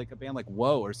oftentimes a band like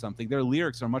Woe or something. Their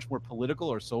lyrics are much more political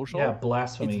or social. Yeah,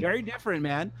 blasphemy. It's very different,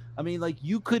 man.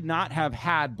 You could not have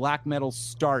had black metal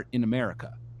start in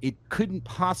America. It couldn't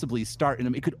possibly start in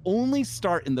them. It could only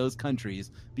start in those countries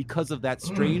because of that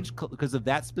because of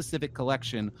that specific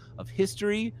collection of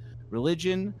history,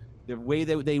 religion, the way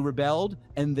that they rebelled,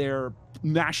 and their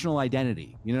national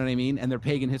identity. You know what I mean? And their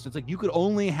pagan history. It's you could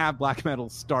only have black metal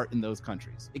start in those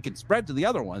countries. It can spread to the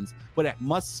other ones, but it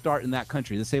must start in that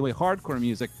country. The same way hardcore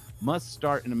music must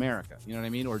start in America. You know what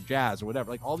I mean? Or jazz or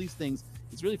whatever. All these things.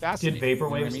 It's really fascinating. Did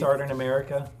Vaporwave start in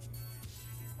America?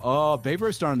 Oh,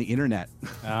 Vaporwave started on the internet.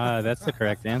 That's the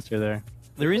correct answer there.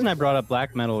 The reason I brought up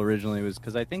black metal originally was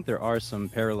because I think there are some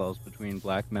parallels between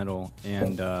black metal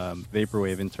and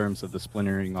Vaporwave in terms of the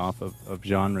splintering off of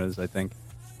genres, I think.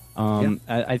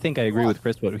 I think I agree with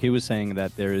Chris, what he was saying,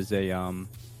 that there is a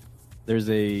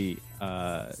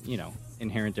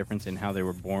inherent difference in how they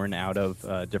were born out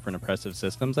of different oppressive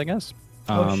systems, I guess.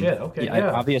 Okay,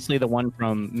 yeah. Obviously, the one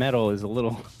from metal is a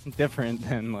little different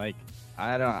than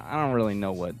I don't really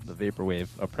know what the Vaporwave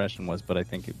oppression was, but I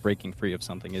think breaking free of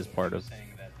something is part of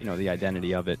the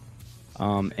identity of it.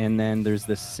 And then there's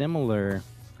this similar.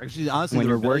 Actually, honestly,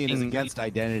 the rebellion is against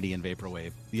identity in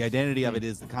Vaporwave. The identity of it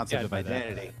is the concept of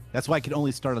identity. That's why it can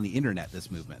only start on the internet, this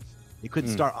movement. It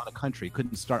couldn't start on a country. It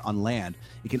couldn't start on land.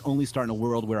 It can only start in a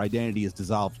world where identity is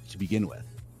dissolved to begin with.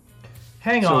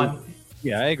 Hang on.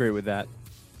 Yeah, I agree with that.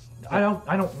 I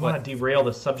don't want to derail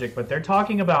the subject, but they're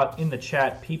talking about in the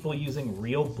chat people using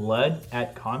real blood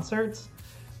at concerts.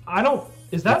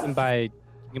 Is that...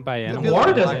 You can buy animals.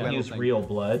 Noir doesn't use real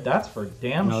blood. That's for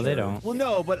damn sure. No, they don't. Well,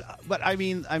 no, but I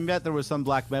bet there were some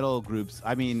black metal groups.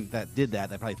 That did that.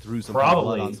 They probably threw some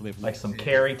probably blood on somebody from some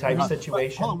Carrie type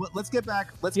situation. Hold on, let's get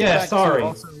back. Sorry.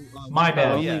 Also, my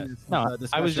bad. Yeah. No,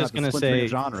 I was just going to say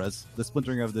the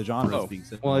splintering of the genres being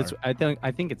similar. Well,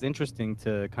 I think it's interesting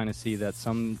to kind of see that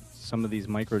some of these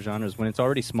micro genres, when it's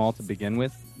already small to begin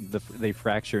with, they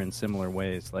fracture in similar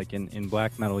ways. Like in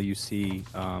black metal, you see.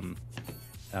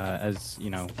 As you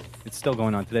know, it's still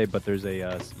going on today, but there's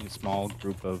a small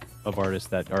group of artists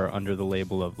that are under the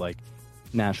label of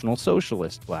National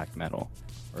Socialist Black Metal,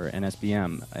 or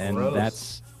NSBM, and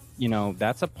Gross.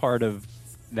 that's a part of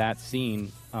that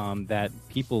scene that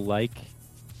people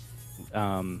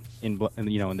in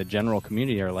the general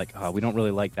community are we don't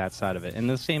really like that side of it. And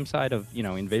the same side of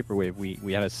in Vaporwave,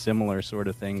 we had a similar sort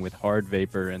of thing with hard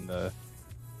vapor and the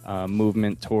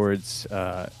movement towards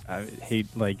I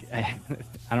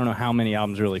don't know how many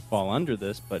albums really fall under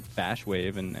this, but Fash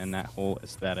Wave and that whole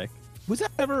aesthetic. Was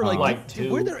that ever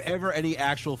were there ever any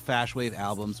actual Fash Wave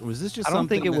albums, or was this just? I don't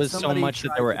think it was so much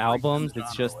that there were albums.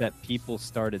 It's just that people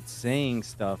started saying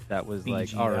stuff that was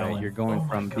BG all right, Allen. you're going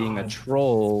from being a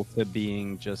troll to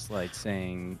being just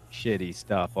saying shitty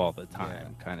stuff all the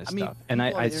time, kind of stuff. And I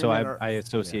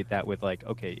associate that with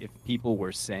okay, if people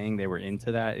were saying they were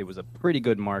into that, it was a pretty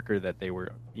good marker that they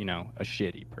were a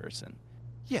shitty person.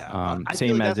 Yeah,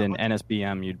 same as in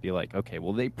NSBM, you'd be like, okay,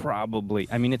 well, they probably.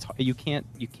 I mean, you can't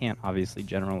obviously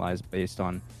generalize based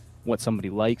on what somebody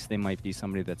likes. They might be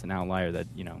somebody that's an outlier that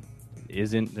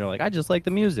isn't. They're like, I just like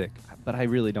the music, but I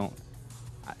really don't.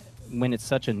 When it's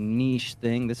such a niche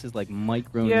thing, this is like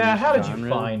micro. Yeah, how did you genre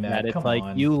find that? It's Come like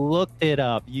on. you looked it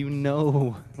up,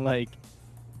 like.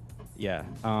 Yeah,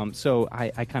 so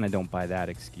I kind of don't buy that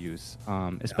excuse,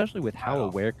 especially with how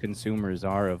aware consumers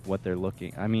are of what they're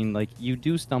looking. I mean, like, you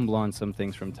do stumble on some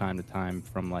things from time to time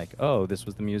from like, oh, this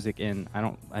was the music in, I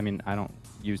don't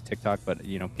use TikTok, but,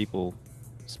 people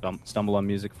stumble on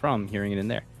music from hearing it in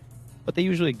there. But they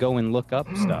usually go and look up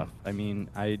stuff. I mean,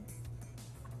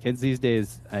 kids these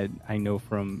days, I know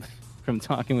from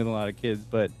talking with a lot of kids,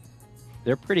 but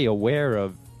they're pretty aware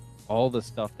of all the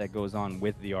stuff that goes on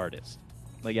with the artist.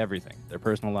 Like everything, their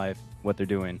personal life, what they're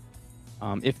doing,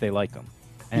 if they like them.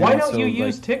 And why don't you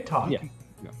use TikTok? Yeah.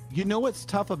 You know what's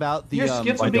tough about the your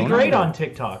skits would be great on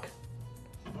TikTok.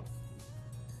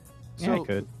 Yeah, I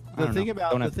could. The thing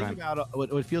about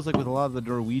what feels like with a lot of the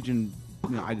Norwegian,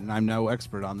 I'm no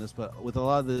expert on this, but with a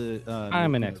lot of the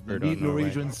I'm an expert on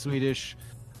Norwegian, Swedish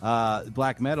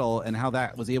black metal, and how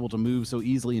that was able to move so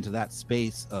easily into that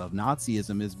space of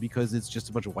Nazism is because it's just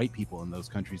a bunch of white people in those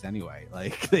countries anyway.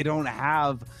 Like, they don't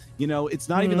have, it's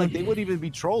not even like they would even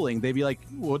be trolling. They'd be like,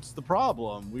 what's the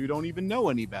problem? We don't even know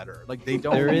any better. Like, they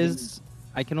don't.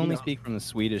 I can only speak from the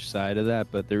Swedish side of that,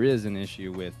 but there is an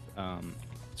issue with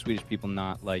Swedish people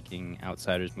not liking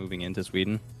outsiders moving into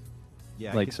Sweden.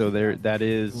 Yeah. Like, so that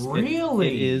is.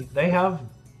 Really? It is. They have,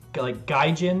 like,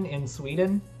 Gaijin in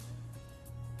Sweden?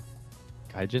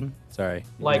 Gaijin? Sorry.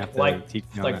 Like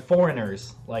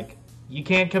foreigners. Like, you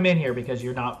can't come in here because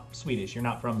you're not Swedish. You're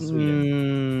not from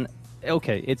Sweden.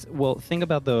 Okay. Think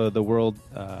about the world.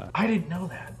 I didn't know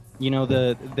that.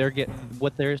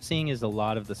 What they're seeing is a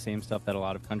lot of the same stuff that a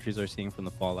lot of countries are seeing from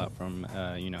the fallout from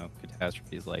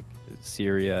catastrophes like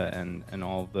Syria and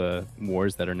all the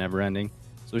wars that are never ending.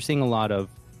 So they're seeing a lot of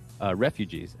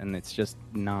refugees, and it's just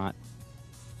not.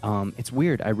 It's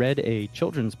weird. I read a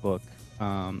children's book.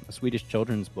 A Swedish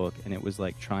children's book, and it was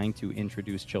like trying to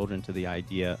introduce children to the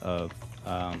idea of,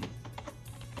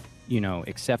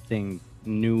 accepting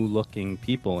new-looking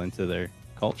people into their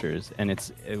cultures. And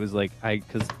it was like,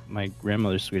 because my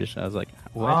grandmother's Swedish, I was like,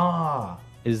 what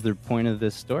is the point of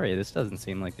this story? This doesn't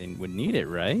seem like they would need it,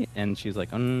 right? And she's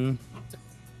like,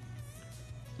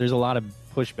 there's a lot of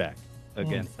pushback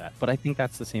against that. But I think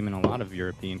that's the same in a lot of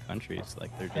European countries.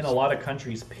 Like, they're just, in a lot of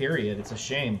countries, period. It's a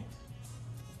shame.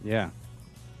 Yeah.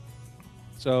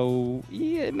 So,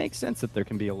 yeah, it makes sense that there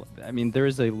can be there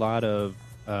is a lot of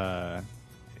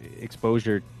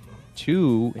exposure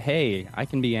to, hey, I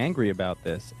can be angry about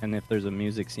this. And if there's a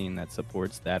music scene that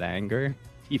supports that anger,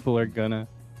 people are going to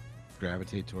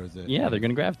gravitate towards it. Yeah, they're going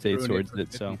to gravitate towards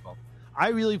it. So, I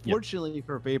really, fortunately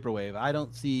for Vaporwave, I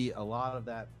don't see a lot of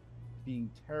that being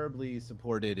terribly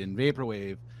supported in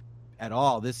Vaporwave at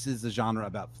all. This is a genre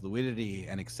about fluidity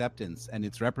and acceptance, and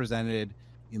it's represented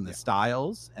in the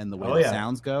styles and the way the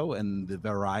sounds go and the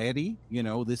variety.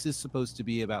 This is supposed to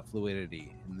be about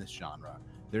fluidity in this genre.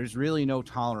 There's really no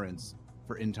tolerance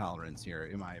for intolerance here,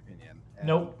 in my opinion.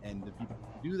 Nope. And the people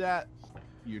who do that,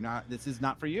 this is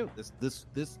not for you. This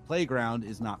playground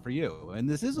is not for you. And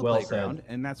this is a playground,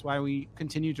 and that's why we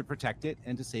continue to protect it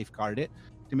and to safeguard it,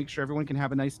 to make sure everyone can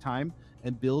have a nice time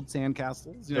and build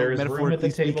sandcastles. There's room at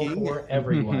the table for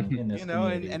everyone in this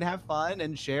community. And have fun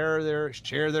and share their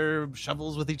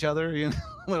shovels with each other,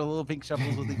 little pink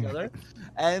shovels with each other.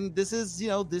 And this is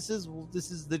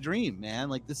the dream, man.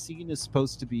 Like, this scene is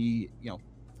supposed to be,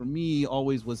 for me,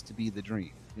 always was to be the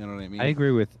dream. You know what I mean? I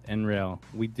agree with Enrail.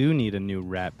 We do need a new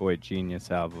Rat Boy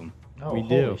Genius album. Oh, we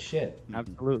holy do. Shit.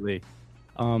 Absolutely.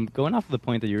 Going off of the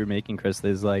point that you were making, Chris,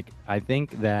 is like, I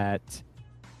think that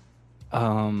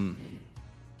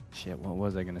what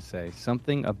was I gonna say?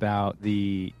 Something about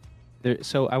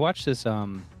so I watched this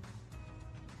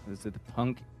is it the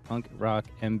punk rock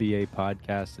MBA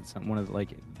podcast? It's one of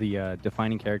the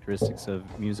defining characteristics of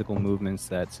musical movements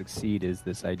that succeed is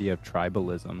this idea of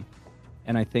tribalism.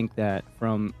 And I think that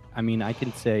I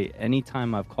can say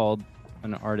anytime I've called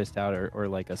an artist out or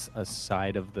like a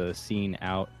side of the scene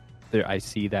out, I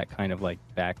see that kind of like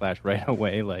backlash right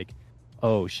away. Like,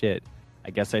 oh shit,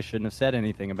 I guess I shouldn't have said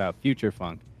anything about future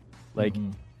funk. Like,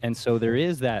 and so there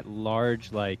is that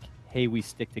large, like, hey, we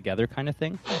stick together kind of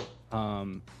thing.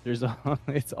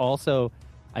 It's also,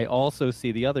 I also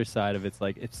see the other side of it's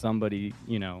like, if somebody,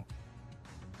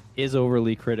 is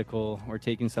overly critical or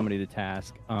taking somebody to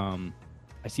task,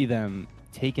 I see them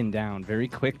taken down very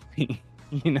quickly,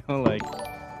 like,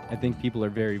 I think people are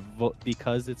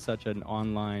because it's such an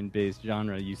online-based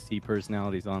genre. You see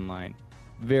personalities online,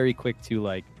 very quick to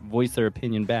like voice their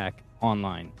opinion back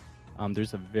online.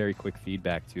 There's a very quick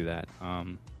feedback to that.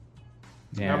 And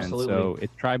Absolutely. so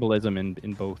it's tribalism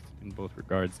in both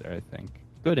regards there, I think.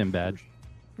 Good and bad.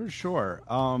 For sure.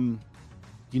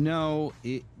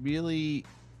 It really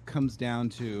comes down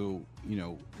to,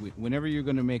 whenever you're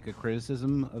going to make a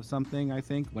criticism of something, I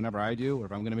think, whenever I do, or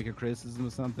if I'm going to make a criticism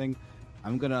of something,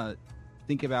 I'm going to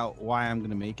think about why I'm going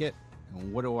to make it,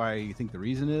 and what do I think the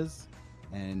reason is,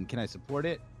 and can I support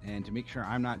it, and to make sure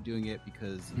I'm not doing it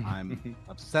because I'm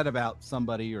upset about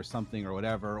somebody or something or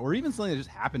whatever, or even something that just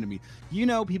happened to me.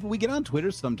 People, we get on Twitter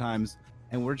sometimes,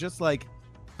 and we're just like,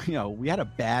 we had a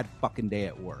bad fucking day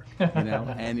at work, and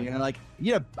I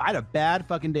had a bad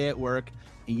fucking day at work,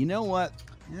 and you know what?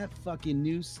 That fucking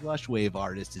new Slush Wave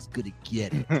artist is gonna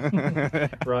get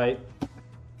it. Right.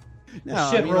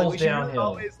 No, shit rolls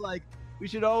downhill. We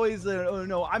should always,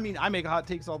 no, I mean, I make hot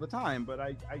takes all the time, but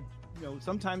I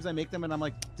sometimes I make them and I'm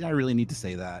like, did I really need to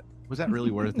say that? Was that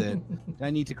really worth it? Did I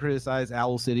need to criticize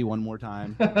Owl City one more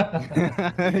time?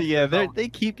 Yeah, they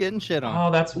keep getting shit on.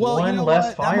 Oh, that's one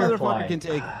less Firefly. That motherfucker can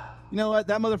take. You know what?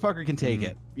 That motherfucker can take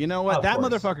it. You know what? Of that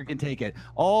course. motherfucker can take it.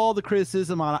 All the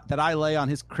criticism that I lay on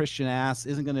his Christian ass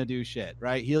isn't going to do shit,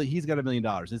 right? He's got $1 million.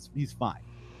 He's fine.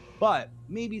 But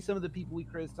maybe some of the people we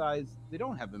criticize, they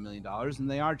don't have $1 million, and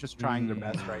they are just trying their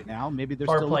best right now. Maybe they're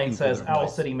still looking Farplane says for their Owl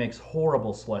voice. City makes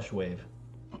horrible Slush Wave.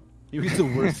 He was the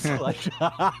worst Slush.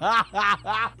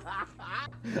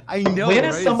 I know. When right?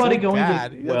 is It's somebody so going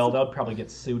bad. to? Well, they'll probably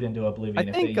get sued into oblivion I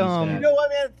if think, they use that. You know what,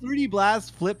 man? 3D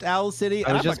Blast flipped Owl City.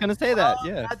 I was just gonna say that. Oh,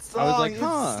 Yeah, that song I was like, is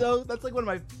huh. that's like one of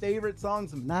my favorite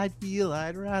songs. And I feel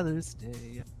I'd rather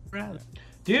stay.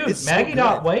 Dude, It's so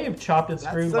Maggie.wave chopped it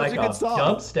That's through such like a a good song.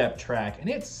 dubstep track, and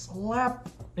it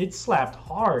slapped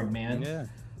hard, man. Yeah.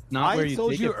 Not I where you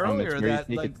told take you it from, it's earlier where you that,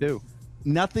 take like, it to.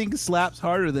 Nothing slaps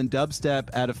harder than dubstep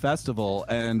at a festival,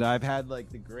 and I've had like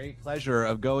the great pleasure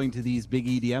of going to these big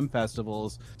EDM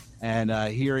festivals and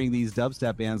hearing these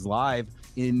dubstep bands live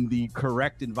in the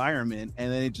correct environment,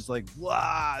 and then it's just like,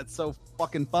 wow, it's so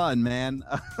fucking fun, man.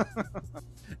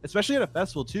 Especially at a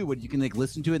festival too, when you can like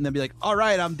listen to it and then be like, all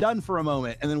right, I'm done for a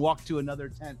moment, and then walk to another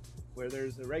tent where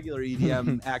there's a regular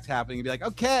EDM act happening and be like,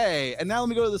 okay, and now let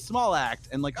me go to the small act,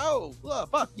 and like, oh, look,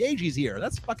 fuck, Yeji's here.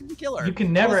 That's fucking killer. You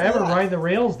can never What's ever that? ride the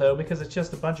rails though, because it's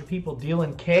just a bunch of people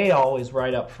dealing K always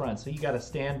right up front. So you got to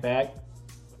stand back,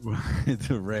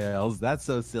 the rails. That's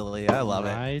so silly. I love it.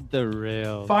 Ride the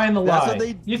rail. find the That's line.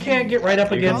 what You can't get right up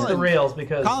Hey, against the Colin. rails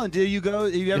because Colin,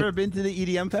 have you ever been to the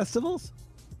EDM festivals?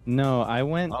 No, I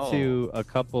went Oh. to a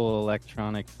couple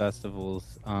electronic festivals.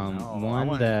 I One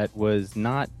went- that was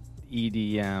not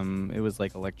EDM. It was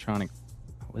like electronic.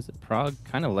 Was it Prague?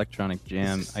 Kind of electronic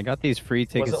jam. I got these free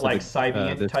tickets. was it to like the,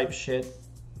 Siberian this- type shit?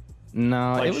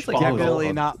 No, Like it was like Schwager?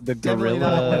 Definitely not. the Definitely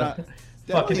gorilla. not.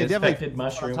 Fucking Definitely infected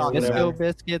mushroom or talking about. Disco whatever.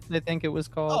 Biscuits, I think it was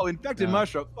called. Oh, infected No.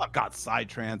 mushroom. Fuck, God,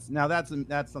 Psytrance. Now that's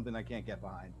something I can't get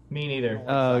behind. Me neither.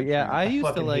 Oh yeah, I used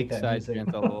to fucking like hate that music.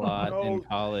 Psytrance a lot No. in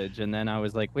college, and then I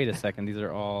was like, wait a second, these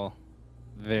are all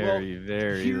very,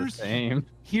 very the here's- same.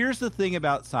 Here's the thing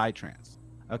about Psytrance.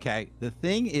 Okay, the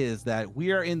thing is that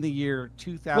we are in the year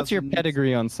 2000. What's your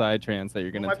pedigree on Psytrance that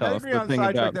you're going My to tell us pedigree the on thing Psytrance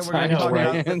about that we're going to talk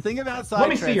Psytrance. about. The thing about Psytrance. Let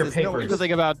me see your is no, papers. The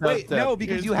thing about Wait, dubstep. no,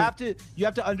 because Here's you have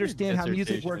to understand how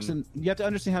music dissertation. works, and you have to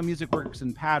understand how music works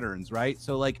in patterns, right?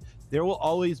 So like there will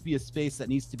always be a space that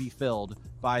needs to be filled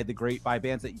by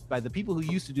the people who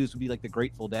used to do this would be like the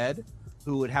Grateful Dead,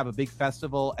 who would have a big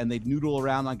festival and they'd noodle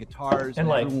around on guitars And, and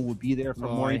like, everyone would be there from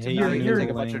Oh, morning I to hate night and you're take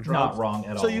a bunch of noodling. drugs. Not wrong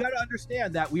at all. So you got to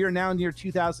understand that we are now near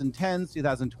 2010s,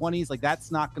 2020s. Like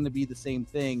that's not going to be the same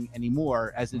thing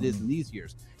anymore as it is in these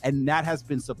years, and that has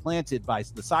been supplanted by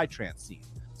the Psytrance scene.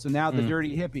 So now the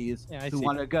dirty hippies Yeah, I who see.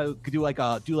 want to go do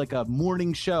like a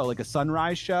morning show, like a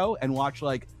sunrise show, and watch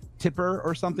like Tipper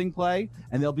or something play,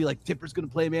 and they'll be like, Tipper's gonna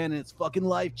play, man, and it's fucking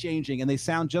life changing, and they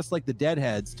sound just like the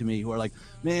Deadheads to me, who are like,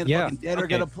 man, Yeah, fucking Dead are okay.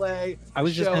 gonna play. I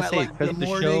was just show gonna at, say, like, because in the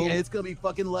morning, show- and it's gonna be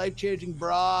fucking life changing,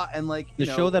 brah, and like The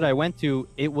show that I went to,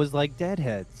 it was like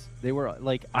Deadheads. They were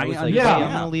like, I was like, yeah. hey,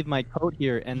 I'm gonna leave my coat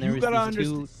here, and there You was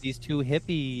gotta these two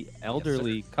hippie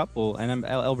elderly couple, and I'm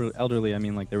elderly. I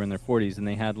mean, like they were in their 40s, and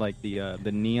they had like the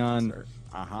neon,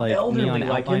 like Elderly, neon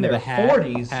like, outline in of their a hat,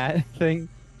 40s. hat thing.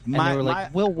 And My- they were like, my-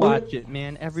 "We'll watch it,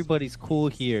 man. Everybody's cool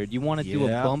here. Do you want to do a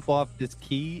Yeah. bump off this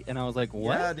key?" And I was like,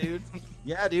 "What? Yeah, dude.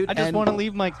 Yeah, dude. I just And, want to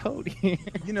leave my coat here."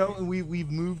 You know, and we've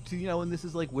moved to, and this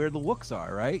is like where the Wooks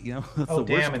are, right? You know, that's Oh,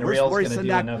 the damn, and worst Rail's Maurice gonna do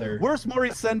Sendak, another- worst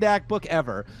Maurice Sendak book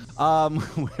ever.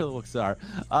 Where the Wooks are.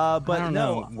 But I don't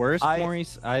no, know. Worst, I-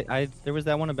 Maurice. I there was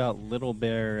that one about Little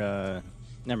Bear.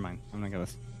 Never mind. I'm not gonna.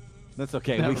 That's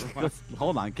okay.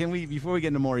 Hold on. Can we, before we get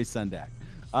into Maurice Sendak?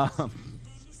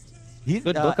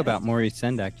 Good book about Maurice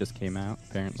Sendak just came out,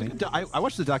 apparently. I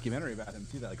watched the documentary about him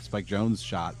too, that like Spike Jonze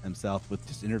shot himself with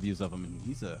just interviews of him, and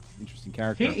he's an interesting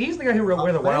character. He's the guy who wrote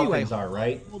Where the Wild Things Are,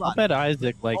 right? I bet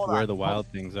Isaac liked Where the Wild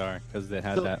Things Are because they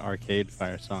had that Arcade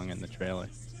Fire song in the trailer.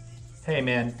 Hey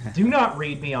man, do not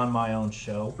read me on my own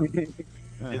show.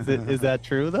 Is that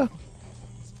true though?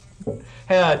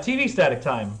 Hey, TV static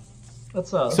time.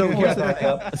 Let's so here's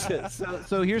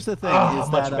the thing. Oh,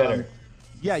 much better.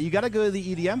 Yeah, you got to go to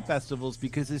the EDM festivals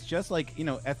because it's just like,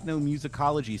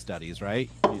 ethnomusicology studies, right?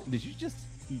 Did you just...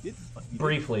 You did.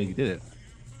 Briefly. You did it.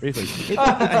 Briefly.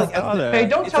 Hey,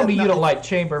 don't tell me you don't like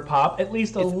chamber pop, at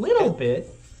least a little bit.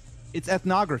 It's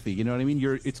ethnography, you know what I mean?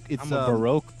 It's I'm a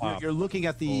Baroque pop. You're looking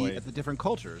at the different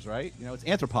cultures, right? It's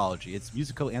anthropology. It's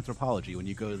musical anthropology. When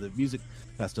you go to the music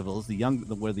festivals,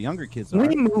 where the younger kids are.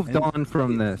 We moved on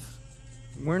from this.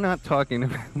 We're not talking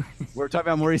about... We're talking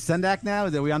about Maurice Sendak now?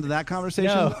 Are we on to that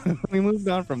conversation? No, we moved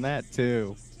on from that,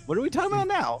 too. What are we talking about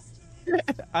now?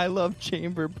 I love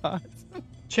chamber pots.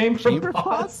 Chamber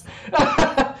pots?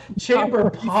 Chamber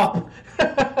pop.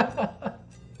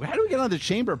 How do we get on to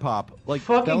chamber pop? Like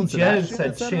fucking Jez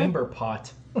said chamber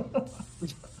pot.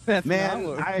 That's man,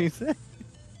 not what I said.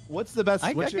 What's the best?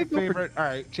 What's your favorite? All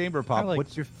right, chamber pop.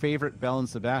 What's your favorite Belle and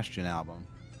Sebastian album?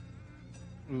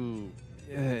 Ooh.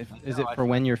 Is it for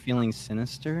when you're feeling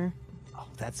sinister? Oh,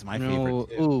 that's my favorite.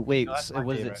 Too. Ooh, wait, was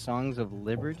it Songs of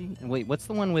Liberty? Wait, what's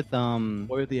the one with Boy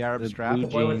with the Arab Strap? The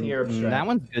Boy with the Arab Strap. That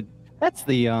one's good. That's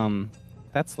the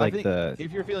that's like the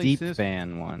if you're feeling deep sinister,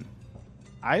 fan one.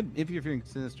 If you're feeling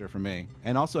sinister for me,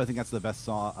 and also I think that's the best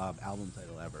album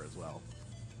title ever as well.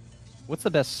 What's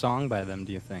the best song by them?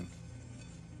 Do you think?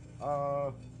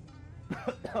 What's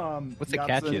the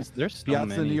catchiest? There's so Piazza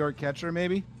many. New York Catcher,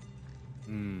 maybe.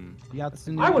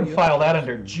 I would file that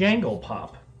under Jangle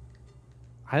Pop.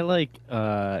 I like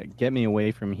Get Me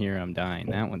Away From Here, I'm Dying.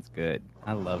 That one's good.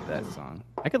 I love that song.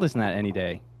 I could listen to that any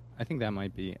day. I think that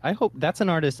might be. I hope that's an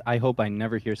artist I hope I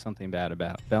never hear something bad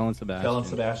about. Belle and Sebastian. Belle and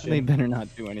Sebastian. They better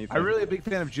not do anything. I'm really a big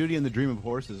fan of Judy and the Dream of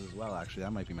Horses as well, actually.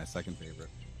 That might be my second favorite.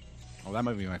 Oh, that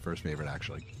might be my first favorite,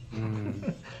 actually.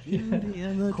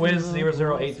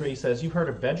 Quiz0083 says, you've heard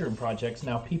of bedroom projects,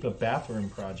 now peep a bathroom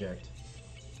project.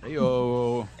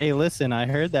 Heyo. Hey, listen, I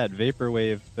heard that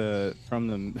vaporwave from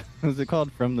the was it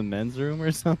called From the Men's Room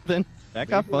or something? That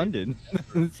got funded.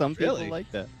 Some people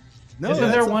like that. No, isn't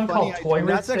there one called Toilet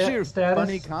That's actually a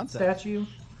funny statue?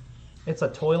 It's a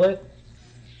toilet.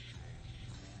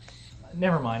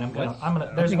 Never mind. I'm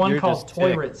gonna. There's one called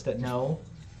Toilet. No,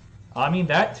 I mean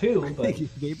that too. But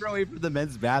vaporwave for the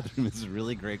men's bathroom is a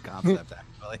really great concept.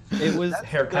 Actually, it was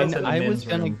haircuts in the men's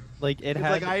room.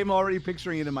 I am already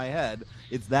picturing it in my head.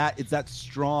 It's that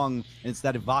strong and it's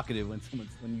that evocative when you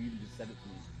just said it to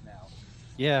me now.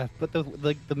 Yeah, but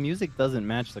the music doesn't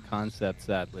match the concept,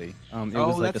 sadly. It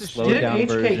was like a slowed down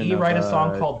version. Didn't HKE write a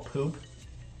song called Poop?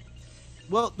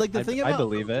 Well, like the thing about I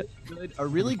believe it. A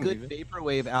really good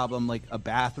vaporwave album, like a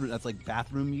bathroom that's like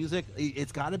bathroom music.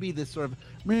 It's got to be this sort of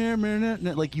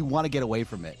like you want to get away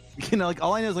from it. Like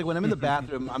all I know is like when I'm in the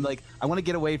bathroom, I'm like I want to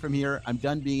get away from here. I'm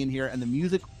done being in here, and the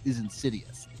music is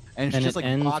insidious. And it's just it like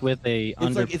ends with a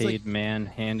underpaid man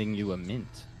handing you a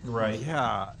mint. Right.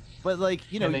 Yeah, but like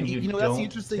that's the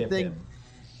interesting thing.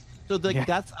 So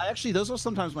those are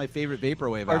sometimes my favorite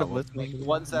vaporwave albums. Like, the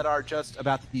ones that are just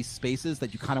about these spaces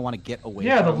that you kind of want to get away from.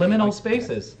 Yeah, the liminal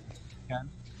spaces.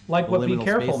 Like what Be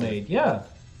Careful made. Yeah.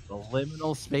 The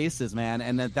liminal spaces, man,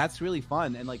 and that's really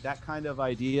fun. And like that kind of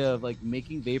idea of like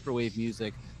making vaporwave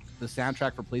music the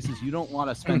soundtrack for places you don't want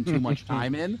to spend too much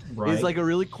time in is like a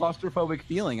really claustrophobic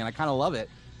feeling, and I kind of love it.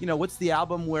 What's the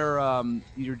album where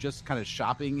you're just kind of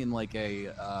shopping in like a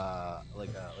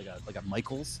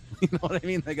Michaels? You know what I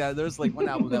mean? There's like one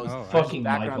album that was fucking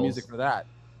background Michaels. music for that.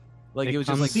 Like it was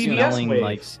just like CBS Wave.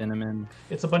 Like cinnamon.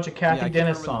 It's a bunch of Kathy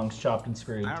Dennis songs chopped and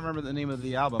screwed. I don't remember the name of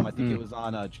the album. I think it was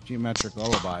on Geometric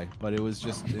Lullaby, but it was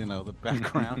just the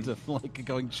background of like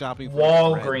going shopping. For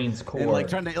Walgreens core. And like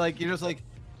trying to you're just like,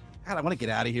 God, I want to get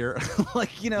out of here.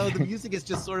 The music is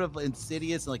just sort of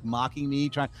insidious and like mocking me.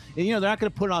 And they're not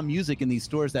going to put on music in these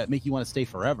stores that make you want to stay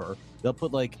forever. They'll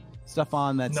put like stuff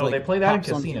on that's they play that in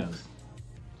casinos.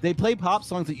 They play pop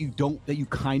songs that you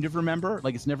kind of remember.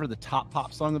 Like it's never the top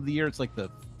pop song of the year. It's like the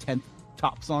 10th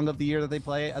top song of the year that they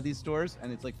play at these stores,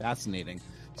 and it's like fascinating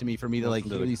to me to like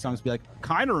hear these songs be like,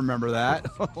 kind of remember that.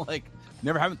 Like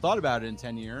haven't thought about it in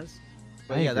 10 years.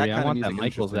 But yeah, that I kind want of that music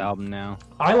Michaels interesting. album now.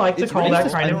 I like to It's call that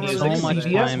released- kind I of don't music really so much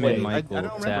CBS time in wave. my- I don't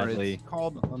remember. sadly. It's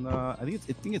called on the. I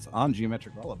think it's on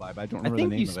Geometric Lullaby, but I don't I remember think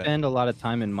the you name of it. spend a lot of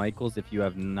time in Michaels if you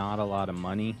have not a lot of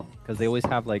money, because they always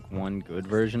have like one good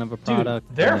version of a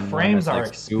product. their and then one frames that's, are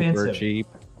like, super expensive. cheap.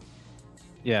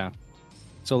 Yeah.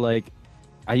 So like,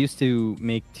 I used to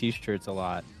make T-shirts a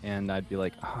lot, and I'd be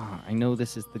like, I know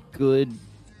this is the good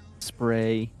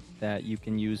spray that you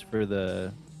can use for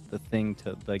the thing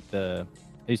to like the.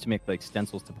 I used to make like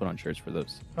stencils to put on shirts for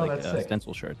those, Oh, like that's sick.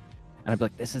 stencil shirts. And I'd be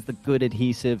like, this is the good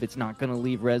adhesive. It's not gonna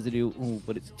leave residue. Ooh,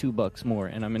 but it's $2 more,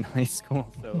 and I'm in high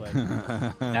school, so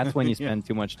like, that's when you spend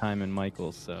too much time in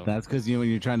Michaels. So That's because when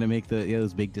you're trying to make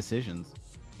those big decisions.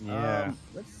 yeah.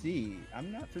 Let's see.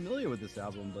 I'm not familiar with this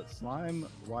album, but Slime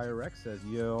YRX says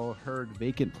you heard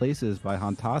 "Vacant Places" by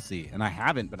Hantasi, and I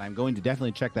haven't, but I'm going to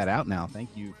definitely check that out now. Thank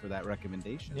you for that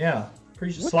recommendation. Yeah.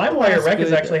 What's Slimewire the Rec has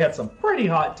good- actually had some pretty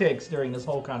hot takes during this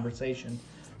whole conversation.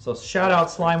 So shout out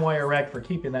Slimewire Rec for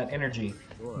keeping that energy,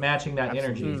 matching that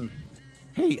energy.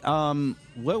 Hey,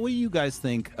 what do you guys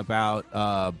think about?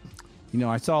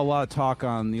 I saw a lot of talk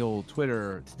on the old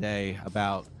Twitter today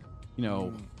about,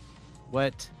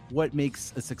 what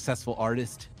makes a successful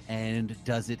artist, and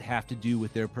does it have to do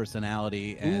with their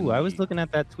personality? And Ooh, I was looking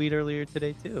at that tweet earlier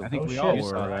today too. I think Oh, we shit. all You were.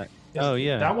 saw that. Right? Oh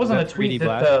yeah, That wasn't a Is tweet 3D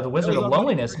that Blast? the Wizard of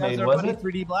Loneliness made, was it?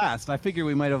 3D Blast. I figured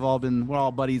we might have all we're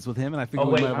all buddies with him, and I figured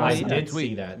Oh we wait, might have all I seen did that tweet.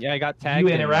 see that. Yeah, I got You tagged.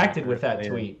 in interacted with that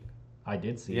later. tweet. I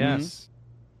did see that. Yes.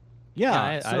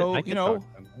 Yeah. So I could talk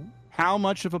to him. how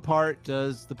much of a part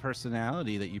does the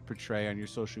personality that you portray on your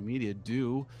social media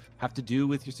have to do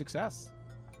with your success?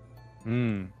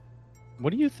 What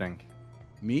do you think?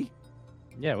 Me?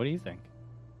 Yeah, what do you think?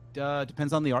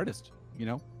 Depends on the artist.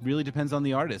 Really depends on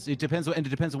the artist. It depends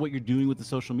on what you're doing with the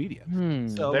social media.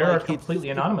 So There are like, completely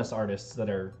anonymous artists that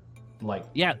are like,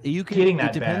 yeah, you can. getting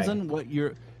that it depends bag. on what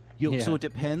you're. Yeah. So it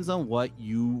depends on what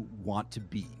you want to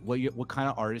be, what kind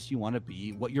of artist you want to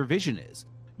be, what your vision is.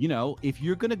 If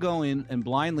you're going to go in and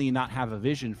blindly not have a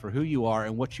vision for who you are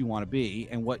and what you want to be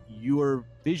and what your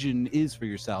vision is for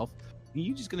yourself,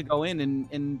 you're just going to go in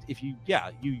and if you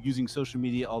using social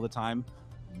media all the time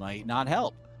might not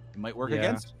help. It might work Yeah.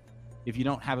 against. If you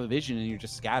don't have a vision and you're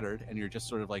just scattered and you're just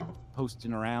sort of like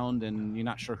posting around and you're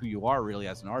not sure who you are really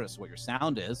as an artist, what your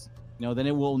sound is, then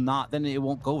it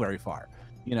won't go very far.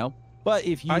 But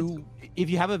if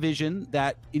you have a vision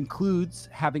that includes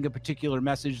having a particular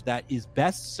message that is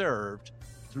best served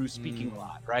through speaking a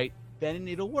lot, right? Then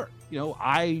it'll work.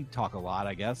 I talk a lot,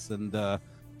 I guess, and I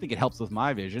think it helps with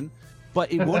my vision,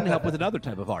 but it wouldn't help with another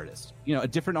type of artist. A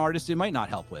different artist it might not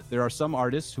help with. There are some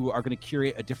artists who are going to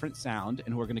curate a different sound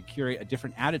and who are going to curate a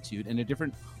different attitude and a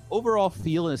different overall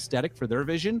feel and aesthetic for their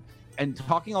vision, and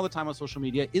talking all the time on social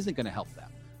media isn't going to help them.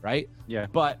 Right? Yeah.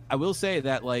 But I will say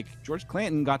that like George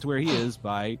Clanton got to where he is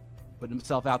by putting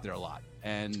himself out there a lot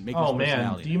and making oh his man,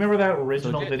 personality. do you remember that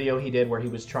original So video he did where he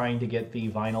was trying to get the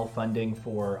vinyl funding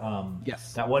for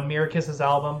Yes. that one Mirror Kisses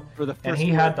album? For the And first he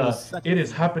year, had for the the second "It is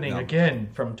year. happening No. again"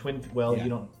 from Twin. Well,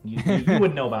 Yeah. you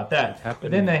wouldn't know about that. But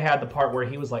happening. then they had the part where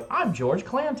he was like, "I'm George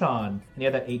Clanton," and he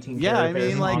had that 18. Yeah, I karat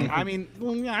mean, like, song.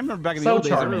 I remember back in the So old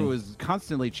days, charming. everyone was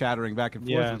constantly chattering back and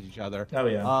forth Yeah. with each other. Oh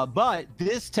yeah. But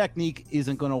this technique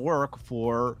isn't going to work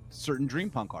for certain dream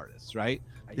punk artists, right?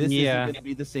 This Yeah. isn't going to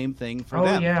be the same thing for oh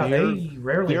them. yeah, They're- they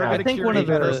rarely they're have gonna think one of curate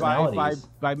the better personalities.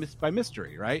 by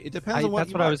mystery, right? It depends on what That's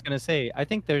you what I want. was gonna say. I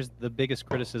think there's the biggest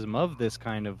criticism of this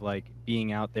kind of like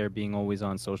being out there, being always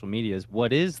on social media is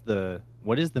what is the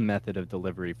method of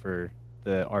delivery for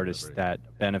the artists that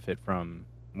benefit from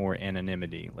more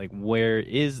anonymity? Like, where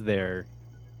is their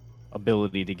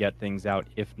ability to get things out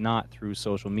if not through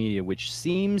social media, which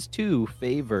seems to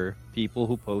favor people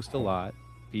who post a lot,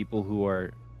 people who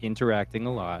are interacting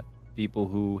a lot, people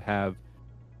who have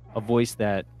a voice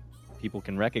that people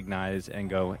can recognize and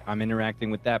go, I'm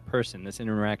interacting with that person. This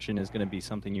interaction is going to be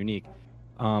something unique.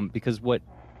 Because what,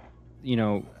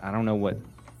 I don't know what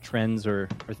trends or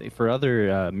for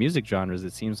other music genres,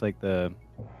 it seems like the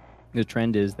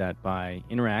trend is that by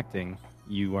interacting,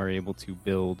 you are able to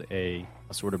build a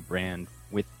sort of brand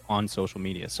on social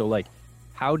media. So like,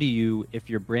 how do you, if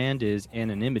your brand is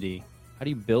anonymity, how do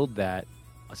you build that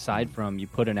aside from you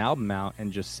put an album out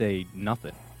and just say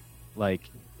nothing? Like,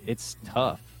 it's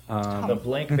tough. the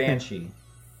Blank Banshee.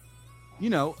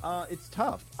 It's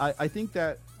tough. I think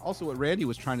that also what Randy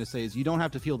was trying to say is you don't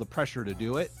have to feel the pressure to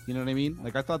do it. You know what I mean?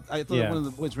 Like I thought Yeah. one of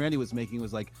the points Randy was making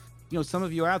was like, some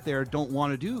of you out there don't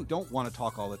want to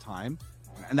talk all the time,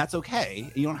 and that's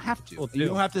okay. You don't have to. Well, you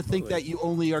don't have to think Absolutely. that you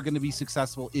only are going to be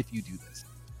successful if you do this.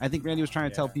 I think Randy was trying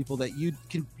to tell people that you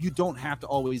don't have to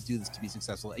always do this to be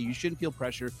successful. You shouldn't feel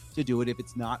pressure to do it if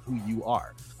it's not who you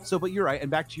are. So, but you're right. And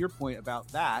back to your point about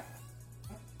that.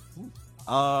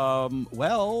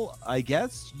 Well, I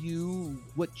guess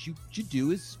what you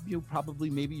do is probably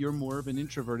maybe you're more of an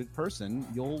introverted person.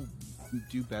 You'll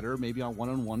do better maybe on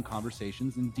one-on-one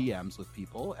conversations and DMs with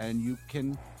people, and you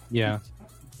can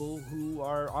people who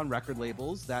are on record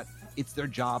labels that it's their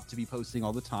job to be posting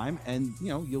all the time, and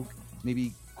you'll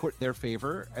maybe court their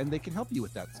favor and they can help you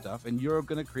with that stuff, and you're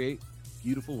going to create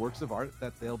beautiful works of art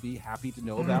that they'll be happy to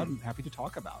know about and happy to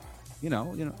talk about.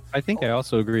 I think I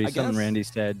also agree. Something Randy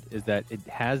said is that it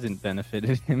hasn't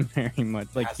benefited him very much.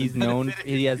 Like he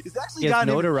has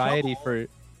notoriety for.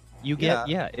 You get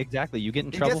exactly. You get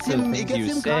in trouble for the things you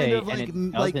say, and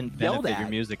it doesn't benefit your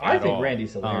music at all. I think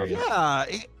Randy's hilarious.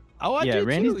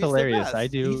 Randy's hilarious. I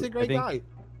do. He's a great guy.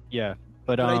 Yeah,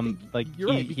 but like you're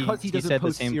right, because he doesn't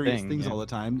post serious things thing all the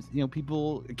time.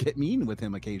 People get mean with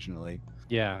him occasionally.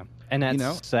 Yeah, and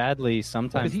that's sadly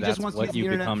sometimes that's what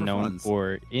you become known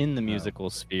for in the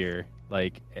musical sphere.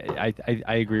 Like I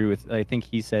agree with. I think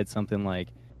he said something like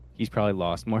he's probably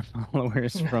lost more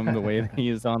followers from the way that he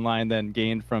is online than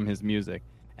gained from his music.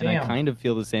 And I kind of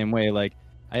feel the same way. Like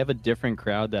I have a different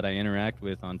crowd that I interact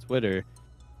with on Twitter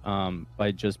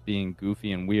by just being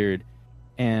goofy and weird,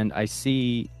 and I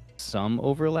see some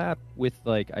overlap with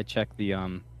I check the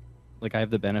I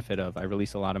have the benefit of I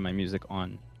release a lot of my music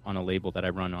on a label that I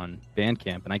run on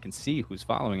Bandcamp, and I can see who's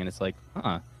following, and it's like,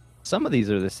 some of these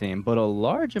are the same, but a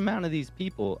large amount of these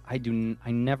people I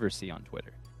never see on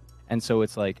Twitter. And so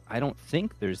it's like, I don't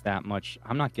think there's that much,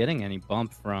 I'm not getting any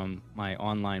bump from my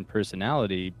online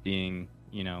personality being,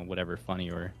 whatever, funny,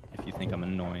 or if you think I'm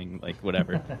annoying,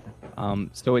 whatever.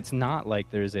 So it's not like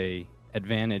there's a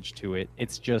advantage to it.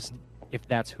 It's just, if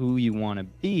that's who you want to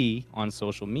be on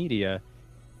social media,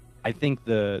 I think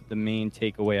the main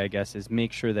takeaway, I guess, is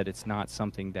make sure that it's not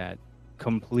something that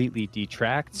completely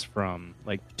detracts from,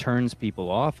 turns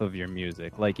people off of your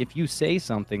music. Like, if you say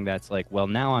something that's like, well,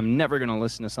 now I'm never going to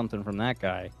listen to something from that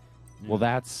guy, well,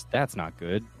 that's not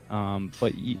good.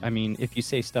 But, if you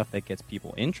say stuff that gets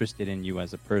people interested in you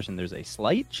as a person, there's a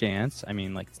slight chance.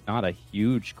 It's not a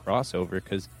huge crossover,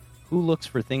 because who looks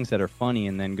for things that are funny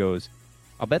and then goes,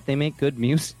 I'll bet they make good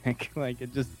music.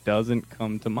 It just doesn't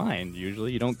come to mind.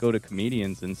 Usually you don't go to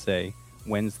comedians and say,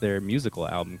 when's their musical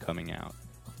album coming out?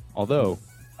 Although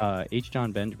H.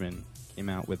 John Benjamin came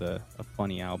out with a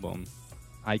funny album.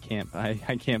 I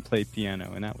can't play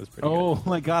piano, and that was pretty good. Oh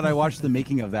my God, I watched the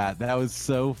making of that. That was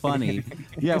so funny.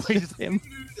 Yeah, we just him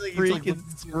freaking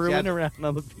screwing around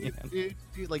on the piano. Dude,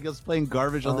 he was playing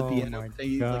garbage on the piano.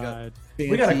 My God.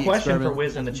 We got a question for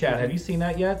Wiz in the chat. Have you seen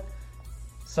that yet?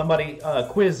 Somebody,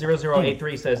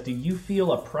 Quiz0083 says, do you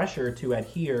feel a pressure to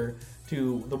adhere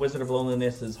to the Wizard of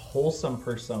Loneliness's wholesome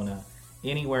persona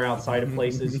anywhere outside of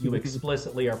places you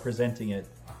explicitly are presenting it?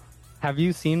 Have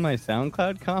you seen my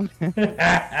SoundCloud comment?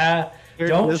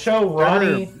 Don't show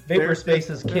Ronnie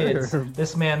Vaporspace's kids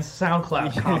this man's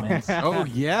SoundCloud comments. Oh,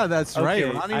 yeah, that's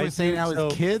right. Ronnie was saying how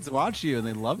his kids watch you and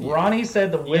they love you. Ronnie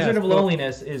said the Wizard of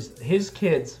Loneliness is his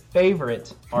kid's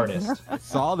favorite artist. I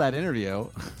saw that interview.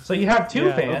 So you have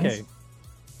two fans.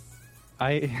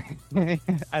 Okay.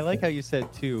 I like how you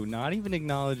said two, not even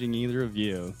acknowledging either of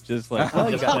you. Just like,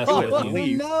 you got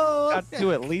to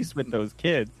do at least with those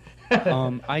kids.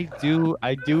 I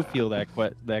do feel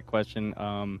that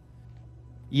question.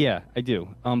 Yeah, I do.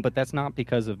 But that's not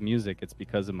because of music. It's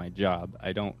because of my job.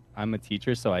 I'm a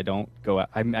teacher, so I don't go out.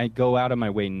 I go out of my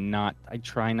way I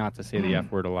try not to say the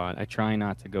F word a lot. I try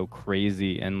not to go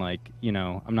crazy and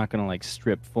I'm not going to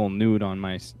strip full nude on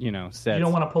my, sets. You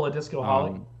don't want to pull a Disco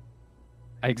Holly?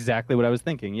 Exactly what I was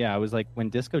thinking. Yeah, I was like, when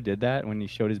Disco did that, when he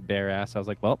showed his bare ass, I was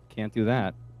like, well, can't do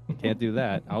that. Can't do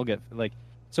that. I'll get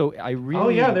so I really. Oh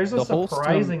yeah, there's a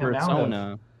surprising amount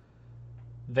of.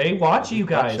 They watch you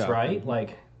guys, right?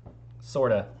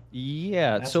 Sorta.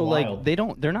 Yeah. That's so wild.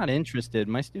 they're not interested.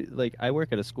 My I work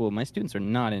at a school. My students are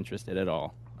not interested at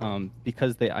all.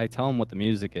 Because I tell them what the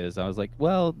music is. I was like,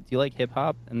 well, do you like hip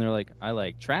hop? And they're like, I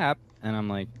like trap. And I'm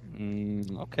like,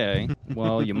 okay,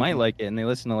 well, you might like it. And they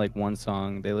listen to one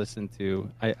song. They listen to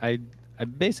I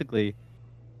basically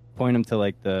point them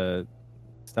to the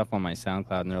stuff on my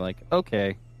SoundCloud, and they're like,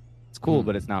 okay, it's cool,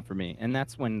 but it's not for me. And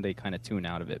that's when they kind of tune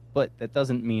out of it. But that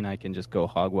doesn't mean I can just go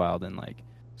hog wild and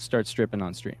start stripping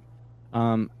on stream.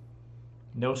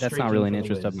 That's not really an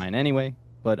interest of mine anyway.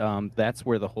 But that's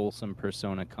where the wholesome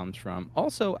persona comes from.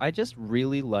 Also, I just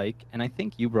really like, and I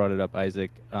think you brought it up,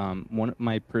 Isaac.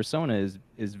 My persona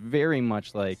is very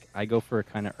much I go for a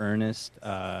kind of earnest,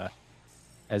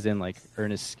 as in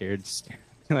earnest, scared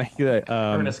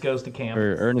Ernest Goes to Camp,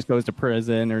 or Ernest Goes to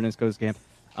Prison, Ernest Goes to Camp,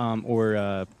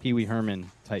 or Pee Wee Herman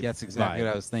type. That's exactly vibe.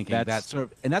 what I was thinking.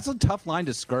 And that's a tough line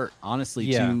to skirt, honestly.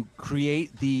 Yeah. To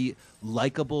create the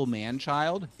likable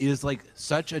man-child is like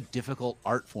such a difficult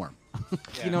art form.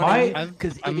 You know what I mean?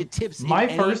 Because it tips my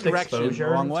in first any direction exposure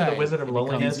the wrong way, to the Wizard of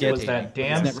Loneliness was that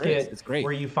damn skit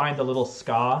where you find the little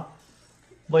ska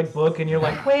like book and you're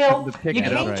like, well, you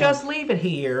can't just leave it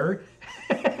here.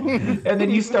 And then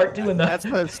you start doing That's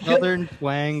the southern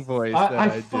twang voice.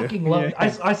 I fucking love it.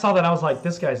 I saw that and I was like,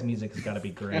 this guy's music has got to be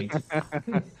great.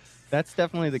 That's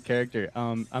definitely the character.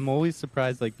 I'm always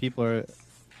surprised, like, people are,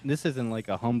 this isn't like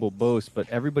a humble boast, but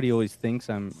everybody always thinks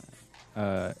I'm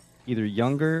either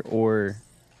younger or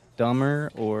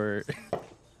dumber or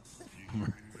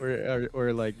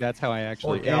or like that's how I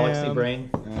actually or galaxy am.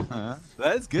 brain.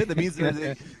 That's good. That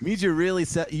means you're really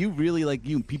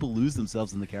people lose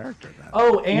themselves in the character.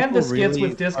 Oh, and the skits really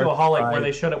with Discoholic where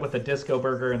they showed up with the disco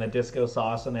burger and the disco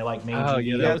sauce and they like made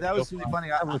you eat it. That was really funny.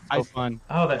 That was so fun.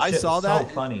 Oh, that shit was so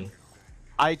funny.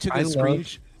 I took a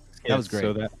screenshot. That was great.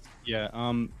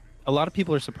 So a lot of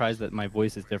people are surprised that my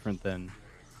voice is different than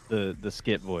the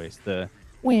skit voice.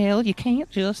 Well, you can't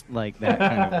just like that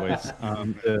kind of voice.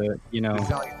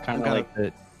 Kind of like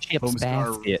the Chips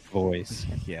Basket voice.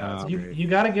 Yeah, you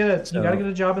gotta get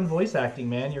a job in voice acting,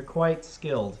 man. You're quite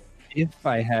skilled. If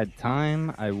I had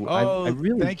time, I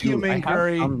really thank you, Ming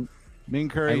Curry. Ming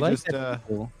Curry just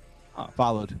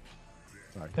followed.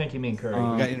 Sorry. Thank you, Ming Curry.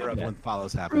 We got to interrupt when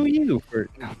follows happen. Screw you for.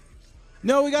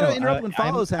 No, we got to interrupt when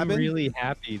follows happen. I'm really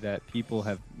happy that people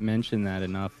have mentioned that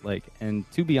enough. Like, and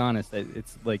to be honest,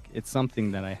 it's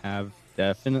something that I have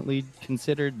definitely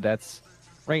considered. That's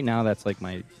right now. That's like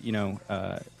my,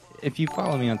 if you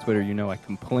follow me on Twitter, I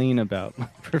complain about my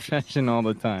profession all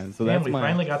the time. So we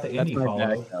finally got the indie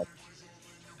follow.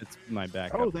 It's my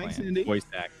backup. Oh, thanks, plan. Indy. Voice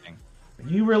acting.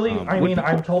 You really,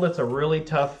 I'm told it's a really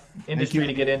tough industry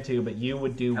to get into, but you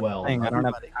would do well. I don't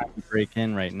have time to break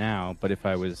in right now, but if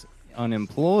I was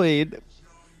unemployed,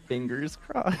 fingers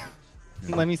crossed.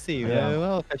 Let me see.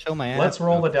 Well, if I show my ass, let's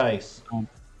roll the dice.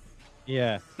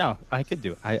 No, I could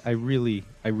do it. I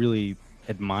really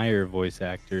admire voice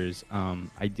actors.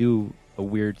 I do a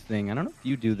weird thing. I don't know if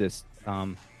you do this.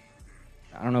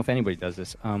 I don't know if anybody does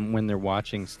this. When they're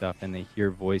watching stuff and they hear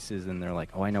voices and they're like,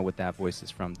 "Oh, I know what that voice is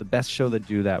from." The best show to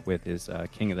do that with is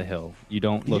King of the Hill. You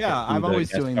don't look at who I'm always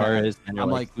the guest doing star that. is, and you're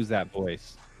I'm like, "Who's that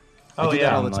voice?" Oh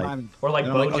yeah, all the time. Or like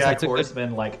BoJack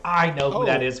Horseman, like I know who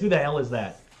that is. Who the hell is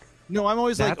that? No, I'm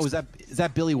always like, is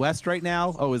that Billy West right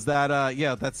now? Oh, is that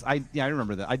that's I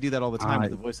remember that. I do that all the time with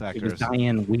the voice actors. It was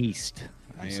Diane Wiest.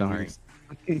 I'm sorry.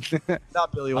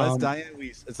 Not Billy West, Diane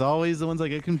Wiest. It's always the ones I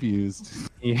get confused.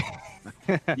 Yeah.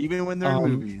 Even when they're in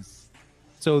movies.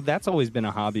 So that's always been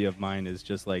a hobby of mine, is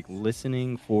just like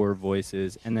listening for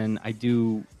voices, and then I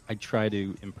try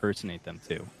to impersonate them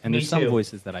too. And there's some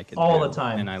voices that I can all do, the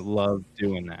time, and I love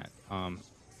doing that.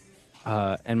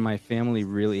 And my family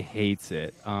really hates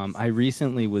it. I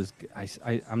recently was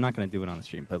I'm not going to do it on the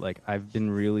stream, but like I've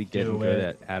been really getting good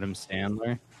at Adam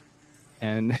Sandler.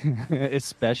 And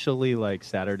especially like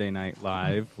Saturday Night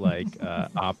Live, like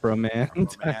Opera Man.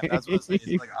 That's what it's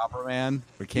like, Opera Man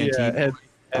or Canteen.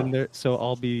 And so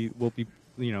we'll be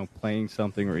playing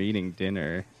something or eating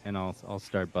dinner, and I'll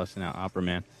start busting out Opera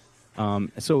Man.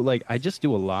 So like I just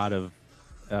do a lot of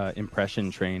impression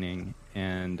training,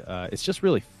 and it's just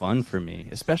really fun for me,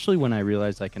 especially when I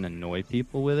realized I can annoy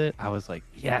people with it. I was like,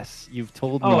 yes, you've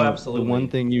told me the one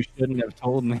thing you shouldn't have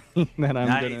told me that I'm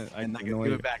gonna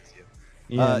give it back to you.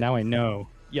 Yeah, now I know.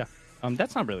 Yeah,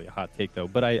 that's not really a hot take though,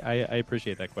 but I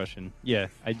appreciate that question. Yeah,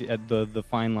 the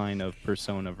fine line of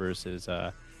persona versus.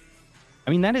 I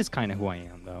mean, that is kind of who I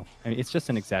am, though. I mean, it's just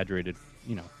an exaggerated,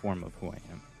 form of who I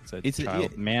am. It's a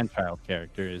man-child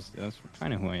character. That's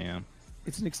kind of who I am.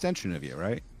 It's an extension of you,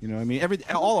 right? You know, I mean,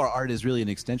 all our art is really an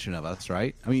extension of us,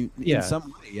 right? I mean, in some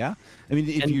way, yeah. I mean,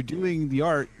 if you're doing the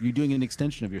art, you're doing an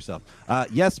extension of yourself.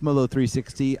 Yes,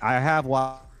 Molo360. I have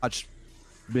watched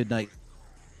Midnight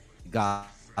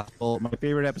Gospel. My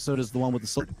favorite episode is the one with the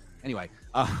sword. Anyway,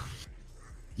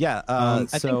 yeah. I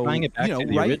think buying it back to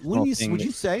the original thing. Would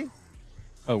you say?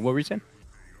 Oh, what were you saying?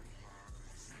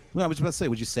 Well, I was about to say,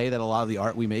 would you say that a lot of the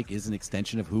art we make is an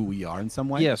extension of who we are in some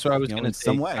way? Yeah, so I was going to say,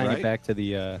 some way, tying right? it back to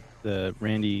the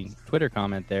Randy Twitter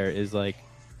comment there, is like,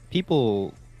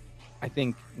 people, I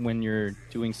think when you're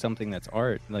doing something that's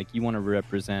art, like you want to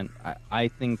represent, I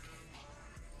think,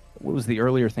 what was the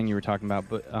earlier thing you were talking about,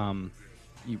 but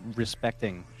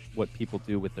respecting what people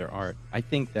do with their art. I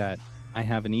think that I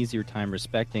have an easier time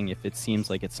respecting if it seems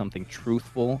like it's something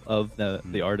truthful of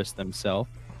the artist themselves.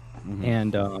 Mm-hmm.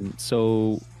 And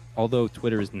so although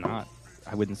Twitter is not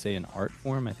I wouldn't say an art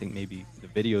form. I think maybe the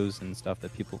videos and stuff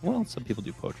that some people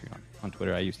do poetry on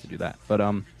Twitter. I used to do that. But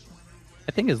I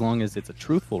think as long as it's a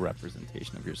truthful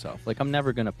representation of yourself, like I'm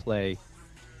never going to play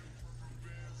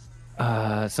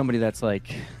somebody that's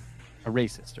like a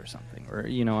racist or something, or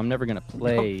I'm never going to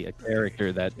play a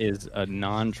character that is a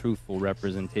non-truthful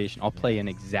representation. I'll play an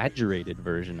exaggerated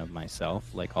version of myself.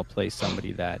 Like I'll play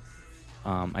somebody that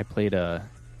I play a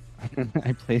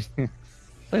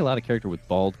lot of character with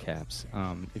bald caps.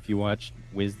 If you watched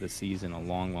Wiz the Season a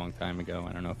long time ago,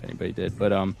 I don't know if anybody did,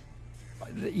 but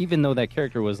even though that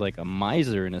character was like a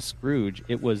miser and a Scrooge,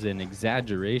 it was an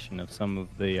exaggeration of some of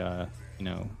the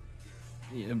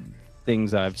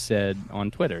things I've said on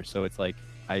Twitter. So it's like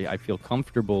I feel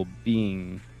comfortable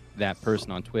being that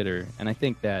person on Twitter. And I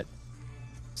think that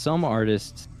some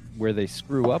artists, where they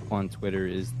screw up on Twitter,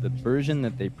 is the version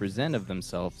that they present of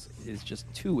themselves is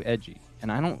just too edgy.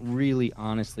 And I don't really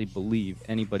honestly believe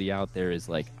anybody out there is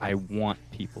like, I want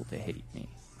people to hate me.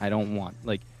 I don't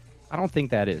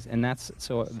think that is. And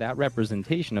that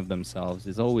representation of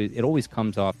themselves always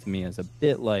comes off to me as a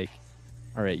bit like,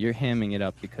 all right, you're hamming it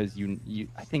up because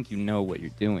I think you know what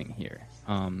you're doing here.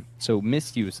 So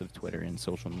misuse of Twitter and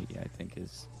social media,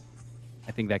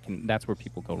 that's where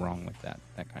people go wrong with that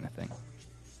kind of thing.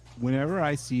 Whenever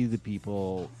I see the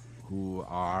people who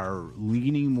are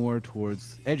leaning more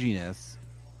towards edginess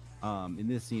in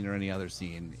this scene or any other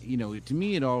scene, to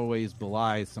me it always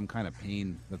belies some kind of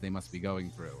pain that they must be going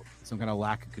through, some kind of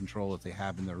lack of control that they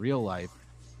have in their real life,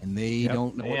 and they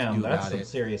don't know what to do about that's some it.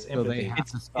 serious So they have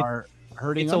to start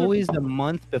hurting. It's always the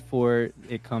month before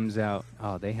it comes out.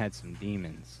 Oh, they had some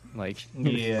demons. Like,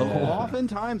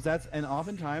 oftentimes that's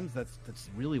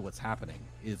really what's happening,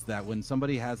 is that when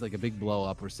somebody has like a big blow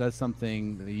up or says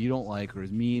something that you don't like, or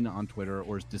is mean on Twitter,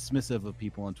 or is dismissive of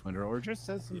people on Twitter, or just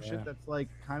says some shit that's like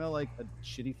kind of like a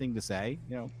shitty thing to say,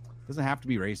 doesn't have to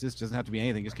be racist, doesn't have to be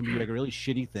anything, just can be like a really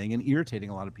shitty thing and irritating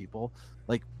a lot of people.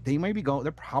 Like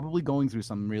they're probably going through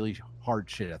some really hard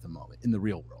shit at the moment in the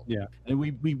real world. Yeah. And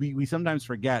we sometimes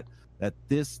forget that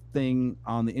this thing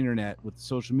on the internet with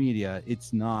social media,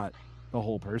 it's not the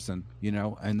whole person,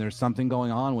 and there's something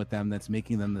going on with them that's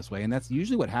making them this way. And that's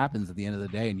usually what happens at the end of the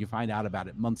day. And you find out about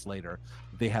it months later,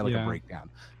 that they had like a breakdown,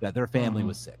 that their family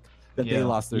was sick, that they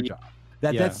lost their job,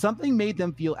 that something made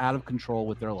them feel out of control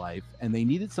with their life, and they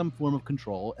needed some form of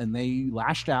control, and they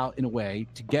lashed out in a way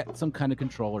to get some kind of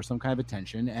control or some kind of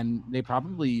attention, and they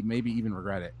probably maybe even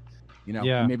regret it.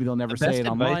 Maybe they'll never say it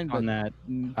online, but that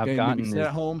I've gotten sit at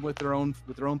home with their own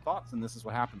thoughts, and this is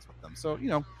what happens with them. So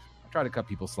I try to cut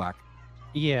people slack.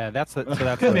 Yeah, that's good,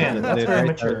 man. That's very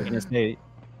mature.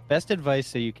 Best advice,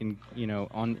 so you can,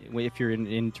 if you're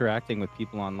interacting with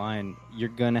people online, you're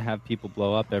gonna have people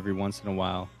blow up every once in a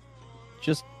while.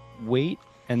 Just wait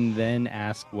and then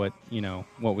ask what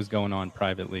was going on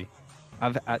privately.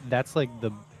 That's like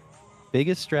the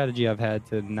biggest strategy I've had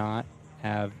to not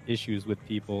have issues with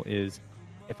people, is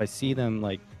if I see them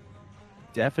like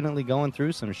definitely going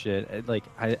through some shit, like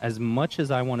as much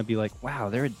as I want to be like, wow,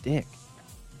 they're a dick,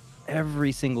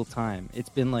 every single time, it's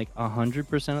been like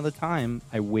 100% of the time,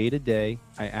 I wait a day,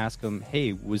 I ask them,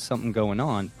 hey, was something going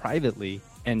on privately?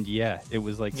 And it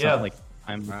was like something like,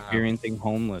 I'm experiencing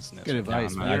homelessness. Good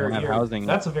advice, man. I don't have housing.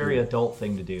 That's a very adult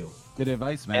thing to do. Good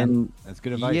advice, man. And that's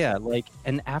good advice. Yeah,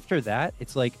 and after that,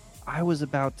 it's like, I was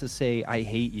about to say I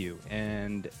hate you,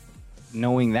 and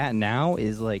knowing that now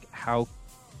is like how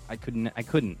I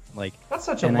couldn't like. That's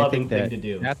such a loving thing to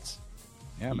do.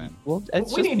 Man. Well,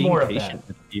 it's we just need being more patient of that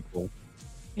with people.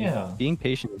 Yeah, being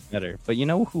patient is better. But you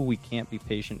know who we can't be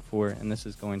patient for, and this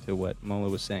is going to what Mola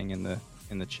was saying in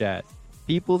the chat.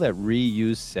 People that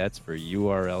reuse sets for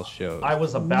URL shows. I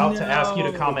was about to ask you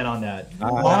to comment on that.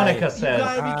 Monica says, "You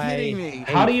gotta be kidding me!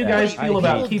 How do you guys feel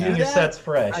about keeping your sets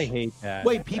fresh?" I hate that.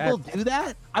 Wait, people do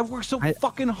that? I work so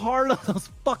fucking hard on those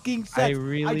fucking sets. I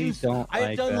really don't.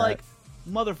 I've done like,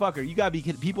 motherfucker, you gotta be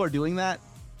kidding. People are doing that.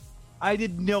 I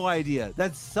did no idea.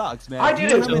 That sucks, man. I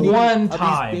did it one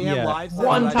time.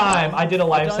 One live time I did a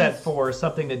live set for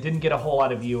something that didn't get a whole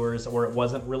lot of viewers, or it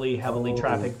wasn't really heavily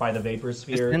trafficked by the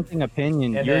Vaporsphere. Dissenting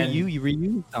opinion. And you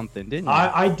reused something, didn't you?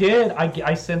 I did.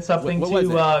 I sent something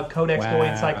to Codex Boy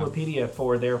Wow. Encyclopedia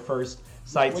for their first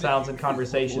Sight, Sounds, and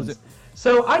Conversations.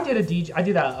 So I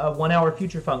did a 1 hour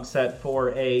Future Funk set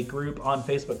for a group on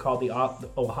Facebook called the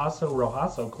Ohaso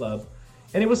Rojaso Club,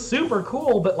 and it was super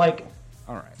cool. But like,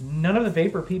 all right, none of the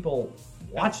Vapor people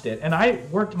watched it, and I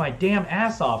worked my damn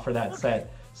ass off for that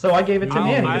set. So I gave it to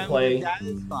Manny to play.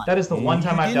 That is the one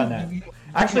time I've done that.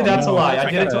 Actually, that's a lie. I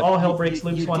did it to All Hell Breaks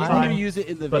Loose one time,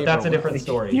 but that's a different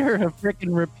story. You're a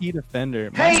freaking repeat offender.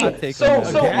 Hey, so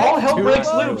All Hell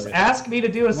Breaks Loose asked me to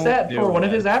do a set for one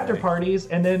of his after parties,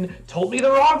 and then told me the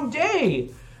wrong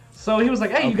day. So he was like,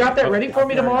 "Hey, you got that ready for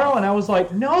me tomorrow?" And I was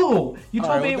like, "No, you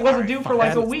told me it wasn't due for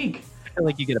like a week." I feel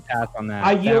like you get a pass on that.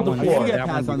 I yield the floor. You get a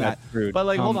pass on that. But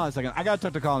like, hold on a second. I gotta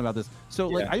talk to Colin about this. So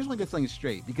like, I just want to get something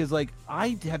straight because like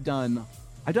I've done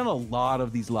a lot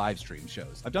of these live stream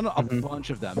shows. I've done a bunch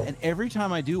of them, and every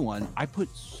time I do one, I put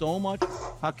so much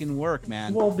fucking work,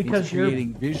 man. Well, because you're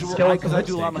creating visuals, because I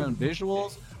do a lot of my own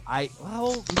visuals. I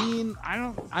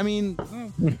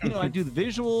do the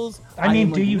visuals. I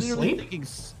mean, do you sleep?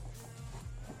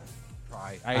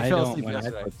 I fell asleep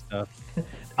yesterday.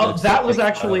 Oh, that was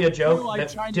actually a joke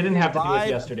that didn't have to do with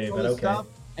yesterday, but okay.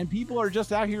 And people are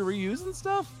just out here reusing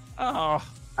stuff? Oh.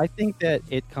 I think that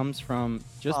it comes from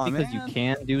because you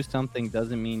can do something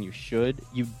doesn't mean you should.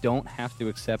 You don't have to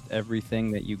accept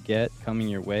everything that you get coming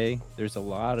your way. There's a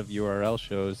lot of URL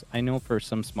shows. I know for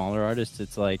some smaller artists,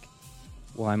 it's like,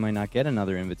 well, I might not get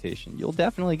another invitation. You'll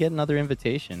definitely get another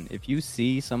invitation. If you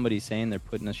see somebody saying they're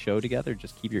putting a show together,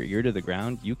 just keep your ear to the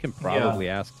ground. You can probably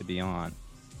ask to be on.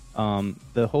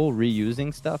 The whole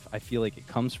reusing stuff, I feel like it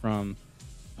comes from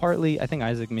partly, I think,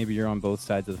 Isaac, maybe you're on both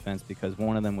sides of the fence because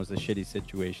one of them was a shitty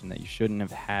situation that you shouldn't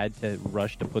have had to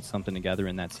rush to put something together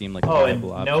and that seemed like a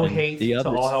viable option. No hate to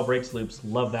All Hell Breaks Loops.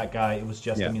 Love that guy. It was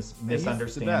just a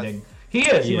misunderstanding. He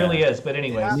is. He really is. But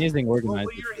anyways. Amazing organizer.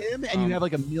 When you're him and you have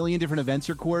like a million different events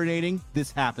you're coordinating,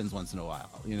 this happens once in a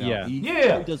while. You know? He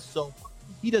does so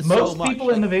much. Most people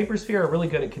in the Vaporsphere are really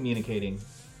good at communicating.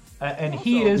 And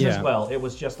he is as well. It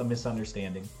was just a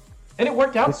misunderstanding. And it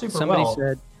worked out super well. Somebody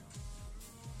said...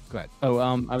 Go ahead.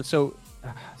 Oh,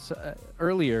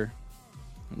 earlier,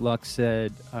 Lux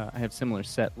said, I have similar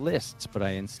set lists, but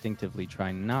I instinctively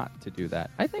try not to do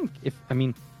that. I think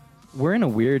we're in a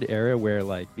weird era where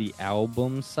like the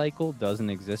album cycle doesn't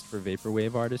exist for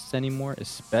vaporwave artists anymore,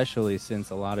 especially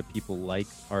since a lot of people like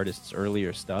artists'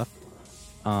 earlier stuff.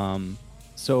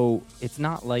 So it's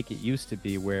not like it used to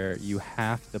be where you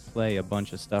have to play a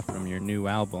bunch of stuff from your new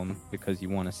album because you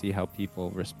want to see how people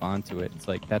respond to it. It's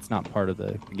like that's not part of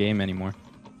the game anymore.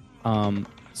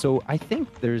 So I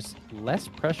think there's less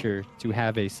pressure to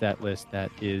have a set list that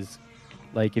is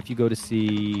like if you go to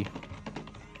see,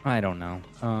 I don't know,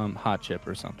 Hot Chip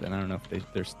or something. I don't know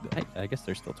if I guess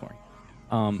they're still touring.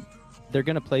 They're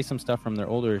going to play some stuff from their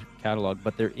older catalog,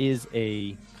 but there is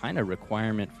a kind of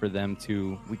requirement for them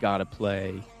we got to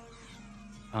play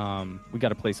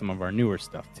some of our newer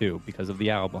stuff too because of the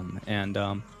album. And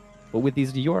but with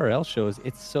these URL shows,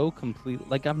 it's so complete.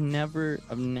 Like I've never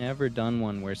done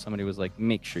one where somebody was like,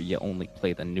 make sure you only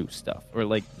play the new stuff, or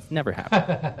like it's never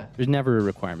happened. There's never a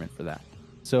requirement for that.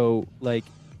 So like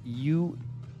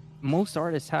most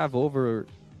artists have over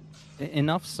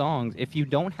enough songs. If you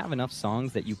don't have enough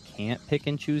songs that you can't pick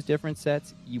and choose different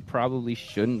sets, you probably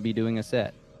shouldn't be doing a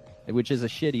set, which is a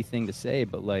shitty thing to say,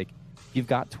 but like you've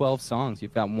got 12 songs,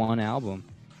 you've got one album,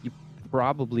 you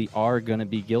probably are going to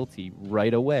be guilty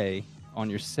right away on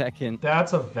your second.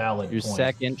 That's a valid point.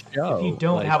 Second show. If you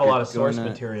don't have a lot of source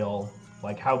material,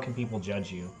 like how can people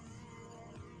judge you?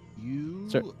 You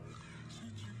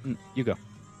go.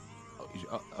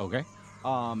 Okay.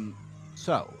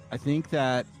 So I think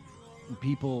that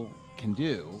people can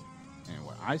do, and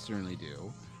what I certainly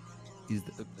do, is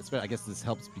I guess this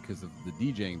helps because of the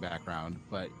DJing background,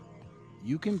 but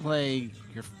you can play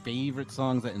your favorite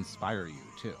songs that inspire you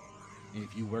too, and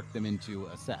if you work them into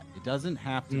a set, it doesn't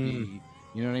have to be,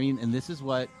 you know what I mean? And this is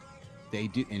what they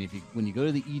do. And when you go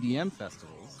to the EDM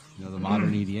festivals, the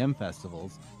modern EDM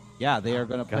festivals, they are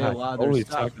going to play a lot of their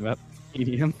stuff. Talking about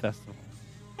EDM festival.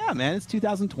 Yeah, man, it's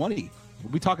 2020.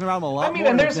 We'll be talking about them a lot. I mean,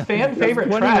 and there's fan favorite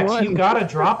tracks. You gotta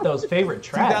drop those favorite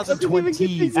tracks.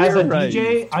 2020. As a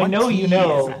DJ, I know you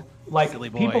know. Like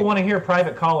people want to hear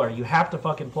Private Caller. You have to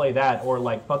fucking play that, or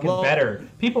like fucking Better.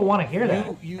 People want to hear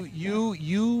that.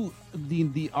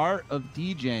 The art of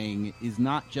DJing is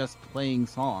not just playing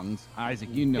songs. Isaac,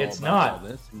 you know it's about all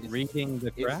this. It's reading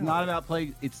the crowd. It's not about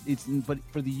playing. But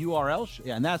for the URL,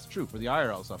 and that's true for the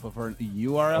IRL stuff. But for the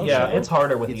URL, it's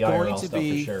harder with the IRL stuff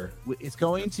for sure. It's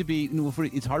going to be.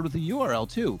 It's hard with the URL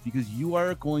too because you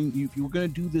are going. If you're going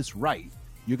to do this right,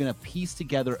 you're going to piece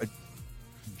together a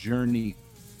journey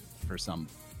for some.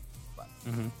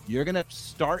 You're going to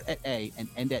start at A and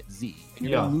end at Z, and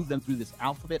you're going to move them through this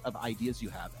alphabet of ideas you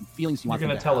have and feelings you want. You're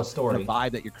going to tell a story, the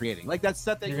vibe that you're creating, like that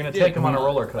set that you're going to take them on a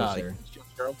roller coaster,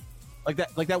 like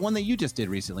that one that you just did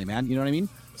recently, man. You know what I mean?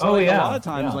 So a lot of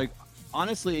times, like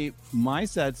honestly, my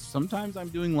sets, sometimes I'm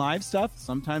doing live stuff,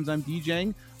 sometimes I'm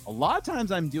DJing. A lot of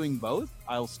times I'm doing both.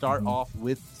 I'll start off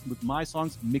with my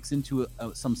songs, mix into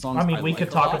some songs. I mean, we could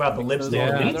talk about the Lipstick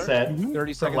Elite set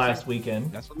 30 from last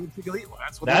weekend. That's what Lipstick Elite.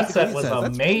 That set was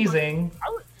amazing.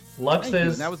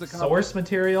 Lux's source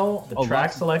material, the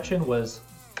track selection was.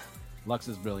 Lux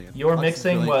is brilliant. Your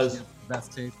mixing was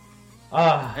best tape.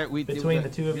 Between the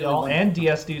two of y'all and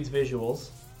DS Dude's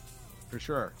visuals, for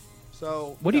sure.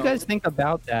 So, what do you guys think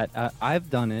about that?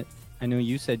 I've done it. I know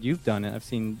you said you've done it. I've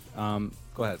seen.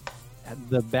 Go ahead.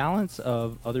 The balance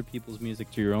of other people's music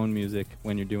to your own music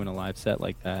when you're doing a live set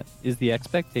like that, is the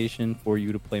expectation for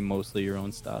you to play mostly your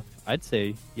own stuff? I'd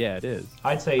say, yeah, it is.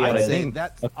 I'd say, yeah, I'd it say is.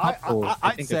 that.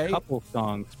 I think a couple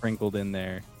songs sprinkled in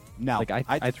there. No, like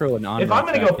I throw an on. If I'm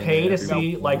gonna go pay to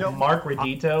see Mark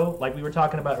Redito, like we were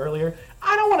talking about earlier,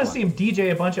 I don't want to see him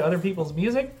DJ a bunch of other people's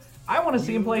music. I want to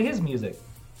see him play his music.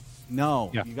 No,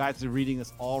 you guys are reading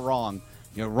this all wrong.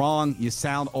 You're wrong. You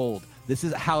sound old. This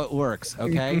is how it works,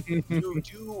 okay? You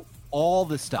do all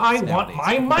the stuff. I want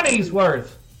my money's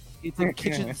worth. It's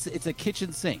a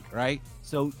kitchen sink, right?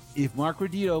 So if Mark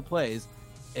Redito plays,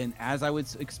 and as I would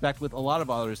expect with a lot of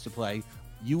others to play,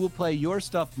 you will play your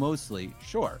stuff mostly,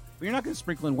 sure. But you're not going to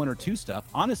sprinkle in one or two stuff.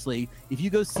 Honestly, if you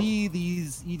go see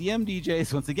these EDM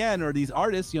DJs once again, or these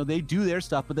artists, they do their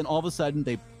stuff, but then all of a sudden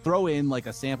they throw in like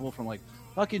a sample from like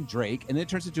fucking Drake, and then it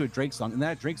turns into a Drake song, and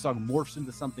that Drake song morphs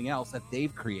into something else that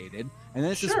they've created, and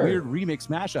then it's this weird remix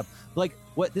mashup. Like,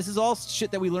 what? This is all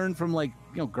shit that we learned from like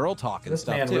Girl Talk and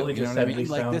stuff too. Really, just said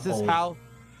like this is how.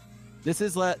 This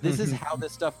is how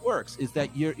this stuff works. Is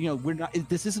that we're not.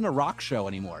 This isn't a rock show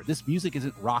anymore. This music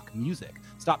isn't rock music.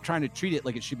 Stop trying to treat it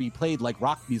like it should be played like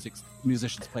rock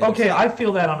musicians play. Okay, I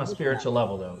feel that on a spiritual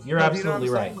level, though. You're absolutely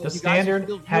right. The standard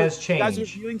has changed. You guys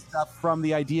are viewing stuff from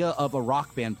the idea of a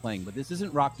rock band playing, but this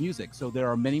isn't rock music. So there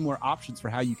are many more options for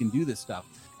how you can do this stuff.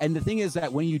 And the thing is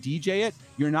that when you DJ it,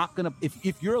 you're not gonna.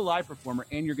 If you're a live performer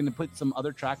and you're gonna put some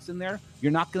other tracks in there,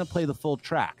 you're not gonna play the full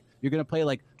track. You're gonna play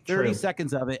like 30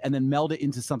 seconds of it and then meld it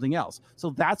into something else.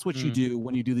 So that's what you do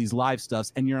when you do these live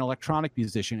stuffs, and you're an electronic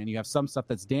musician and you have some stuff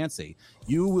that's dancey.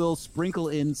 You will sprinkle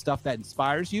in stuff that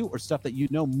inspires you or stuff that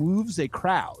moves a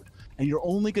crowd, and you're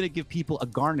only going to give people a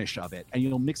garnish of it, and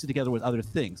you'll mix it together with other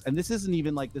things. And this isn't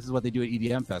even like this is what they do at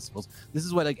EDM festivals. This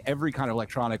is what like every kind of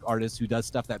electronic artist who does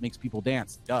stuff that makes people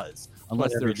dance does,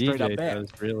 unless they're a straight up band.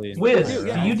 Really Wiz, do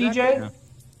you DJ?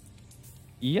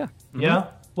 Yeah. Yeah.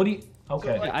 What do you?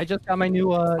 Okay. So, I just got my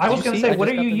new. I was gonna say, what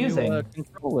are you using?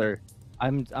 Controller.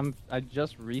 I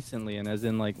just recently, and as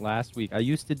in like last week, I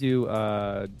used to do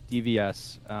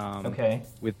DVS.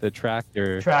 With the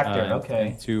tractor.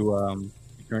 Okay. To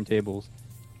turntables.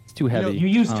 It's too heavy. You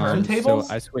use turntables?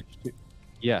 So I switched to.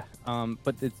 Yeah.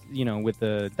 But it's with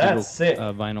the sick.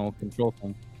 Vinyl control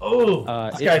thing.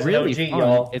 Oh, this guy's really an OG,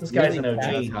 y'all. This guy's really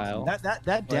an OG.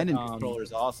 That Denon controller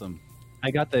is awesome.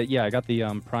 I got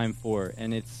the Prime 4,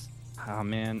 and it's. Oh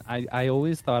man, I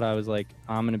always thought I was like,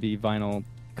 I'm gonna be vinyl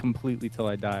completely till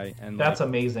I die, and that's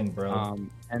amazing, bro.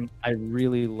 And I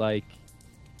really like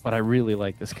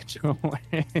this controller.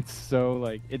 It's so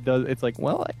like it's like,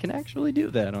 well, I can actually do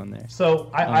that on there.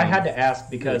 So I had to ask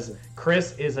because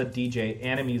Chris is a DJ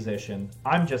and a musician.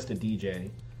 I'm just a DJ,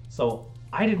 so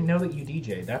I didn't know that you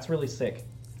DJ. That's really sick.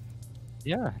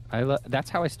 Yeah,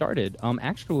 that's how I started.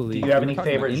 Actually, do you have any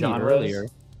favorite genres? Earlier.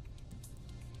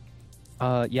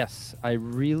 Yes, I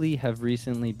really have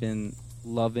recently been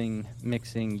loving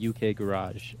mixing UK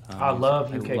Garage. I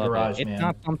love UK Garage, man. It's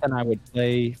not something I would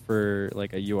play for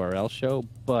like a URL show,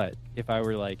 but if I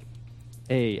were like,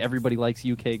 hey, everybody likes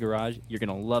UK Garage, you're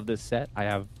gonna love this set. I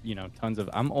have tons of.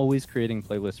 I'm always creating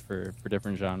playlists for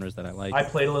different genres that I like. I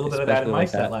played a little bit of that in my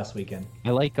set last weekend.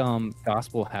 I like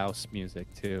gospel house music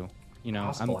too.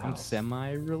 I'm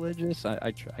semi-religious.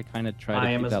 I kind of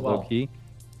try to keep that low key,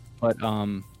 but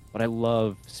I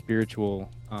love spiritual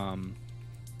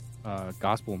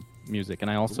gospel music, and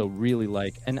I also really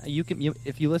like. And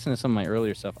if you listen to some of my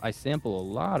earlier stuff, I sample a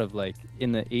lot of like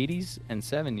in the 80s and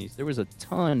 70s. There was a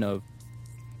ton of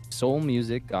soul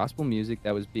music, gospel music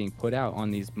that was being put out on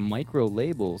these micro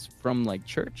labels from like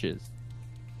churches.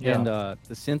 Yeah. And the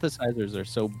synthesizers are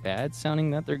so bad sounding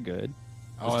that they're good.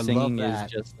 The singing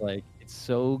is just like it's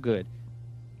so good.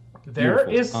 There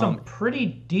is some pretty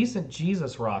decent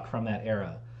Jesus rock from that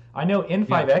era. I know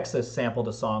N5X's sampled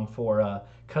a song for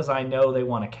 "Cause I Know They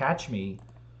Want to Catch Me,"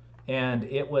 and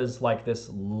it was like this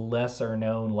lesser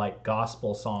known like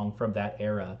gospel song from that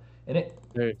era, and it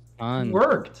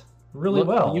worked really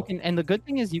well. You can, and the good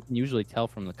thing is you can usually tell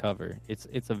from the cover.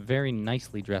 It's a very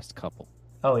nicely dressed couple.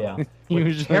 Oh yeah,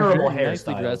 usually terrible hairstyles.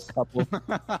 Nicely dressed couple,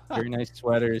 very nice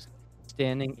sweaters.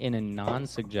 standing in a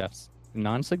non-suggestive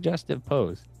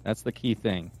pose. That's the key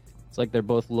thing. It's like they're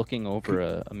both looking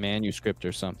over a manuscript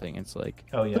or something. It's like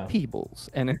the Peebles,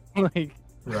 and it's like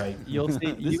right. You'll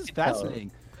see. This is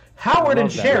fascinating. Howard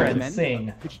and Sharon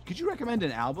sing. Could you recommend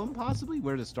an album possibly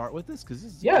where to start with this? Because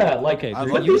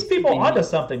put these people onto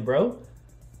something, bro.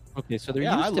 Okay, so there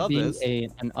used to be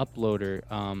an uploader.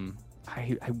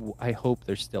 I hope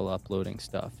they're still uploading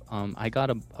stuff. I got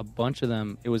a bunch of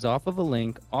them. It was off of a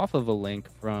link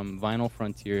from Vinyl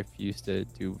Frontier. If you used to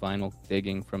do vinyl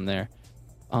digging from there.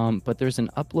 But there's an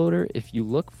uploader. If you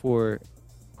look for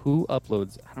who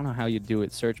uploads, I don't know how you do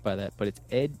it, search by that, but it's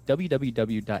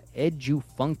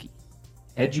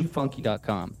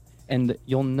www.edufunky.com. And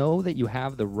you'll know that you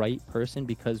have the right person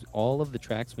because all of the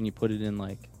tracks, when you put it in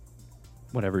like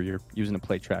whatever you're using to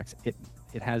play tracks, it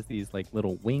has these like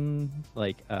little wing,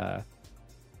 like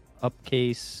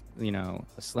upcase, a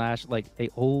slash, like they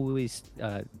always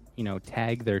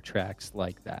tag their tracks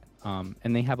like that.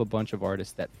 And they have a bunch of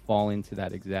artists that fall into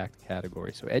that exact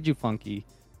category. So Edufunky,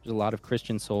 there's a lot of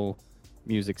Christian soul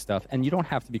music stuff, and you don't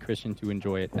have to be Christian to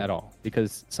enjoy it at all,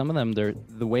 because some of them,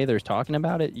 the way they're talking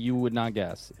about it, you would not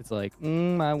guess. It's like,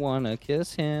 I want to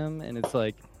kiss him, and it's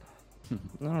like,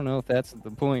 I don't know if that's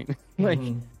the point. But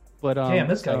damn,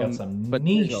 this guy got some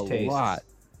niche taste.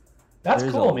 That's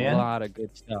cool, man. There's a lot of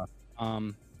good stuff.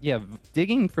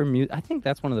 Digging for music. I think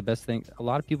that's one of the best things. A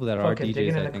lot of people that are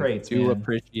DJs, I think, do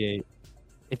appreciate.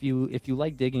 If you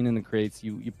like digging in the crates,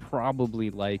 you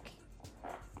probably like.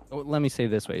 Let me say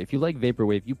this way: if you like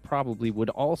vaporwave, you probably would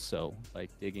also like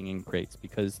digging in crates,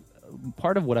 because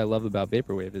part of what I love about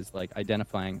vaporwave is like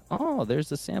identifying. Oh, there's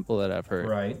a sample that I've heard.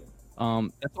 Right.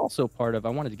 That's also part of. I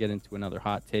wanted to get into another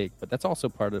hot take, but that's also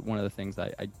part of one of the things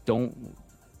I don't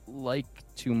like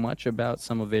too much about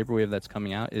some of vaporwave that's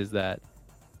coming out is that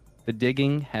the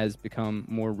digging has become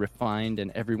more refined, and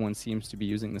everyone seems to be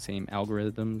using the same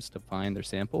algorithms to find their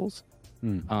samples.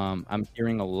 I'm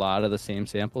hearing a lot of the same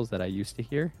samples that I used to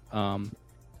hear.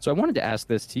 So I wanted to ask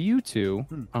this to you two.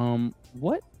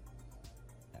 What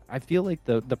I feel like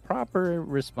the proper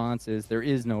response is there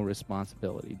is no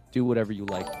responsibility. Do whatever you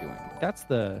like doing. That's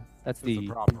the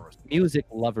music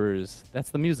lovers.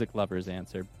 That's the music lovers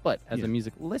answer. But as a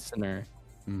music listener,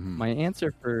 my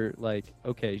answer for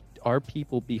okay, are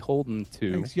people beholden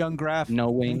to? Thanks, Young Graph.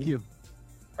 Knowing. Thank you.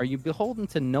 Are you beholden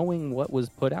to knowing what was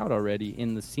put out already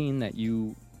in the scene that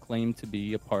you claim to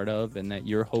be a part of and that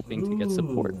you're hoping to get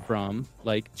support from?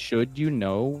 Like, should you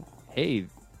know, hey,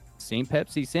 St.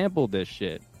 Pepsi sampled this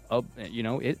shit.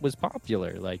 It was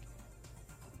popular. Like,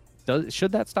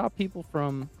 should that stop people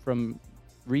from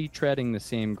retreading the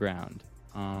same ground?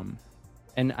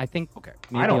 And I think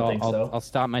maybe I don't think so. I'll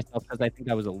stop myself because I think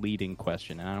that was a leading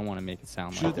question, and I don't want to make it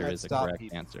sound like there is a correct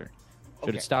answer.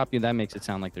 Should it stop you? That makes it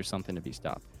sound like there's something to be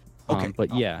stopped.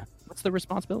 But what's the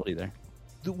responsibility there?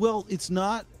 Well, it's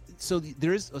not. So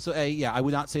there is. So I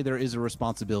would not say there is a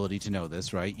responsibility to know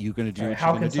this, right? You're going to do.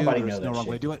 How can somebody know that? There's no wrong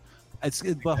way to do it.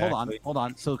 But hold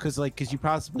on. So because you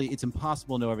possibly, it's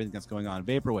impossible to know everything that's going on in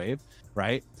vaporwave,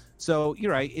 right? So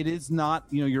you're right. It is not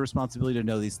your responsibility to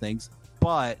know these things,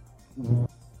 but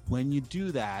when you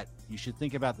do that, you should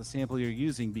think about the sample you're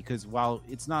using, because while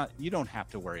it's not, you don't have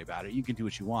to worry about it. You can do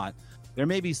what you want. There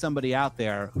may be somebody out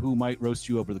there who might roast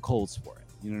you over the coals for it.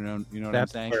 You know what I'm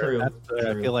saying? True. I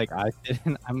feel like I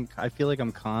feel like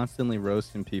I'm constantly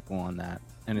roasting people on that,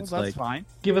 and it's that's fine.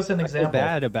 Give us an example. I feel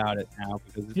bad about it now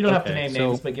because you don't have to name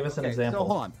names, but give us an example. So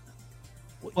hold on.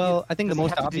 Well, I think the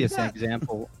most obvious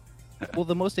example. Well,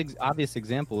 the most obvious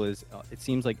example is it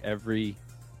seems like every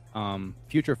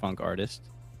future funk artist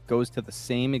goes to the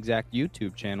same exact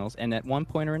YouTube channels and at one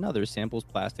point or another samples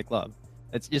Plastic Love.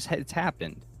 It's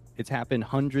happened. It's happened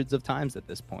hundreds of times at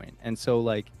this point. And so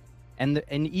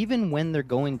and even when they're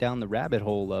going down the rabbit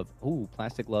hole of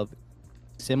Plastic Love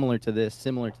similar to this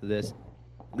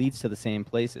leads to the same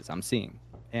places I'm seeing.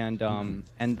 And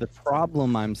and the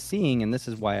problem I'm seeing, and this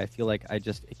is why I feel like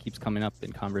it keeps coming up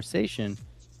in conversation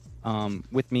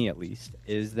with me at least,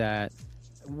 is that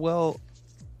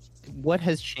what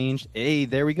has changed? Hey,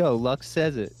 there we go. Lux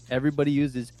says it. Everybody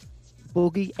uses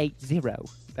Boogie 80.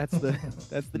 That's the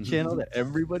channel that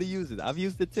everybody uses. I've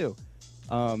used it too.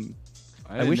 I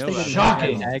wish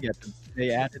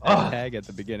they added that tag at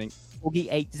the beginning. Boogie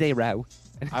 80.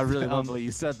 I really love the way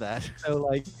you said that.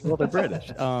 So they're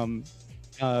British.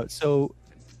 So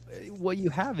what you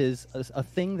have is a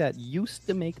thing that used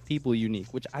to make people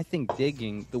unique, which I think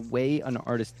digging, the way an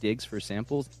artist digs for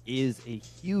samples, is a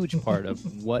huge part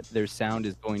of what their sound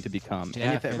is going to become. Definitely.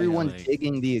 And if everyone's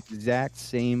digging the exact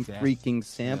same freaking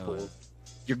samples,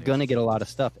 you're gonna get a lot of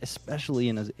stuff, especially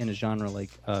in a genre like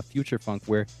future funk,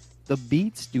 where the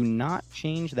beats do not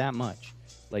change that much.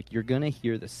 Like, you're gonna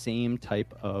hear the same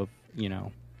type of,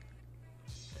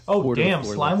 Oh, damn,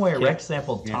 four, Slimeware like, Rex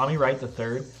sampled Tommy Wright the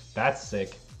Third. That's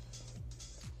sick.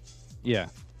 Yeah.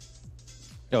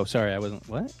 Oh, sorry, I wasn't.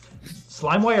 What?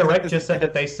 Slimewire Rex just said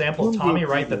that they sampled Tommy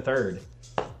Wright the Third.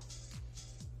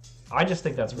 I just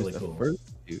think that's really cool.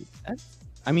 Dude,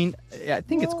 I mean, I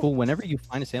think it's cool whenever you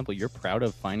find a sample, you're proud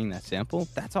of finding that sample.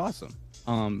 That's awesome.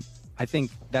 I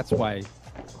think that's why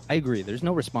I agree. There's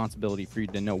no responsibility for you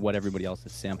to know what everybody else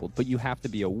has sampled, but you have to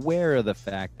be aware of the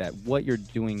fact that what you're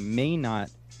doing may not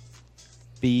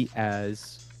be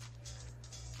as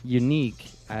unique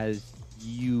as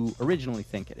you originally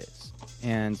think it is.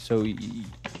 And so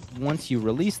once you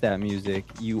release that music,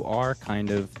 you are kind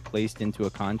of placed into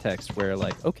a context where,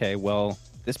 like, okay, well,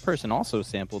 this person also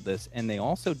sampled this and they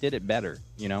also did it better,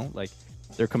 like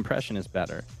their compression is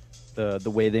better.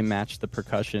 The way they match the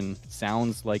percussion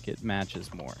sounds like it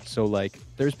matches more. So, like,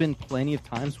 there's been plenty of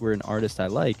times where an artist I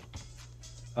like,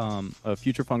 a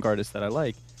future funk artist that I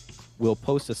like, will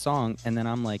post a song and then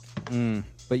I'm like,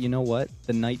 but you know what?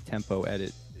 The night tempo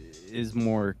edit is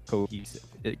more cohesive.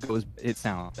 It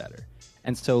sounds better.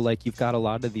 And so, like, you've got a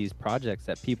lot of these projects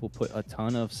that people put a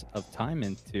ton of time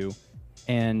into,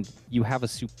 and you have a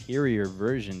superior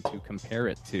version to compare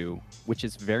it to, which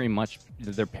is very much,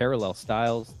 they're parallel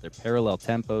styles, they're parallel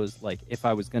tempos. Like, if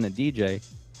I was going to DJ,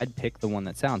 I'd pick the one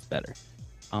that sounds better.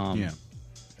 Yeah.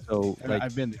 So, like,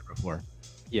 I've been there before.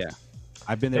 Yeah.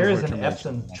 I've been there. There is an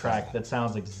Epson track that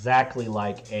sounds exactly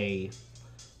like a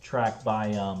track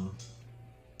by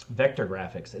Vector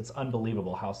Graphics. It's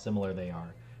unbelievable how similar they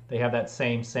are. They have that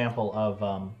same sample of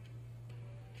I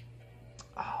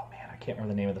can't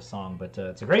remember the name of the song, but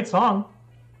it's a great song,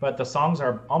 but the songs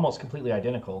are almost completely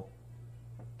identical.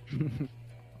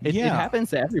 It happens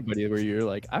to everybody where you're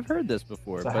like, I've heard this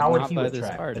before, it's a but Howard not Hewitt by this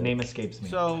track. artist. The name escapes me.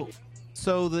 So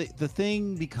the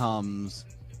thing becomes,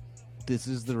 this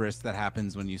is the risk that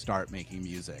happens when you start making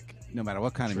music. No matter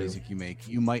what kind of music you make,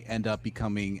 you might end up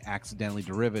becoming accidentally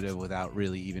derivative without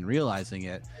really even realizing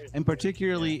it. And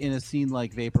particularly in a scene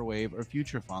like Vaporwave or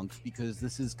Future Funk, because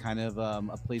this is kind of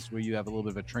a place where you have a little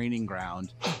bit of a training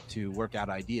ground to work out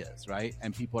ideas, right?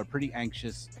 And people are pretty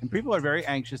anxious, and people are very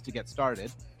anxious to get started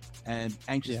and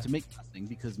anxious to make something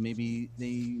because maybe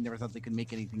they never thought they could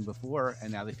make anything before,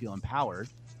 and now they feel empowered,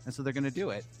 and so they're going to do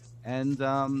it. And,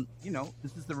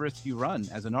 this is the risk you run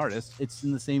as an artist. It's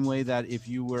in the same way that if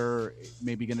you were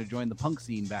maybe going to join the punk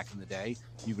scene back in the day,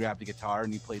 you grabbed a guitar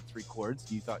and you played 3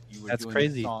 chords. You thought you were doing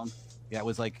a song. Yeah, it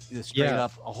was like straight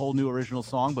up a whole new original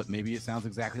song, but maybe it sounds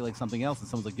exactly like something else. And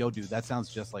someone's like, yo, dude, that sounds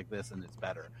just like this and it's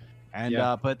better. And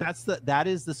but that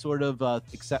is the sort of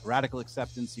radical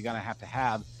acceptance you're going to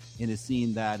have in a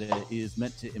scene that is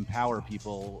meant to empower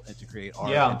people and to create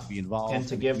art and to be involved and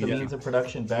to give the means of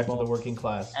production back to the working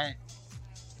class. And,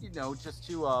 just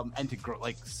to and to grow,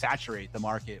 saturate the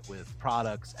market with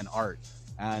products and art.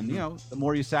 And the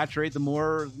more you saturate, the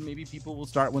more maybe people will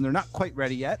start when they're not quite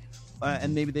ready yet,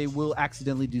 and maybe they will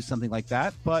accidentally do something like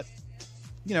that. But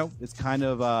it's kind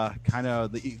of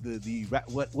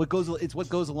what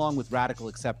goes along with radical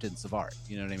acceptance of art.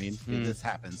 You know what I mean? This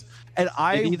happens. And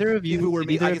did either of you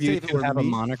have a me,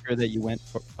 moniker that you went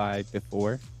by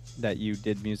before that you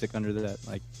did music under that?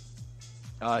 Like,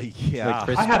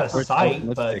 Chris, I had a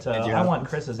site, but I want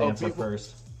Chris's answer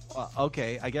first.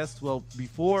 Okay, I guess. Well,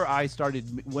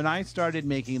 when I started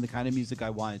making the kind of music I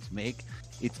wanted to make,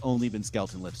 it's only been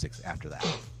Skeleton Lipsticks after that.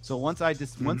 So once I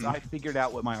figured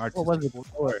out what my artistic what was it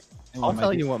before? I'll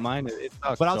tell you what mine is. It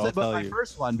sucks, but my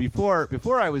first one before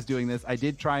I was doing this, I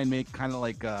did try and make kind of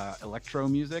like electro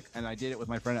music, and I did it with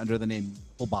my friend under the name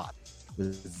Killbot.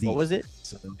 What was it?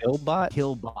 Killbot.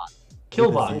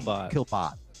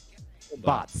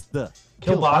 Bots.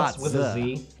 Killbots with a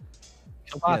Z.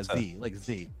 Yeah, Z, like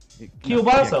Z.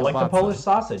 Kielbasa, like the Polish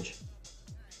sausage.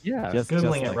 Yeah. Just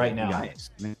Googling it right now. Nice.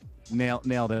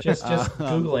 Nailed it. Just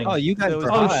Googling. Oh, you guys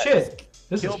Oh, shit.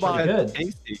 This is pretty good.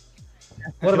 Tasty.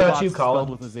 What about you, Colin?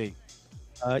 With a Z.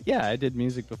 Yeah, I did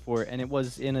music before, and it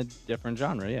was in a different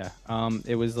genre,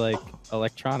 it was like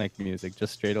electronic music,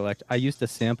 just straight I used to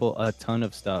sample a ton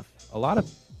of stuff. A lot of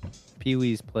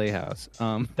Pee-wee's Playhouse.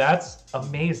 That's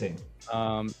amazing.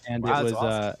 And it was...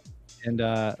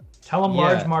 Awesome. Tell them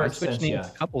Large March I switched names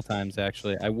a couple times,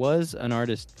 actually. I was an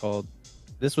artist called...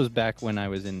 This was back when I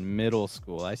was in middle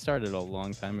school. I started a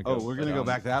long time ago. Oh, we're going to go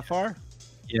back that far?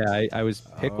 Yeah, I was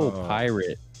Pickle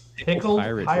Pirate. Pickle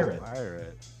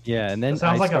Pirate. Yeah, and then that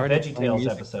sounds like a VeggieTales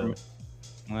episode.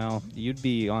 Well, you'd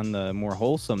be on the more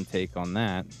wholesome take on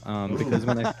that, because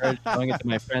when I started showing it to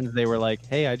my friends, they were like,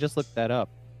 "Hey, I just looked that up,"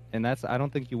 and I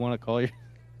don't think you want to call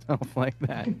yourself like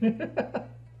that.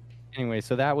 Anyway,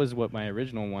 so that was what my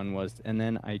original one was, and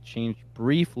then I changed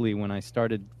briefly when I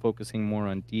started focusing more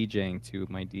on DJing to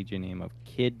my DJ name of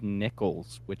Kid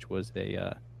Nichols, which was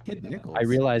a. Kid Nichols. I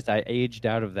realized I aged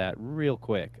out of that real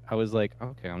quick. I was like,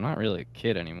 okay, I'm not really a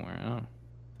kid anymore. I don't.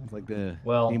 It's like the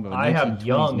Well, name of a I have 1920s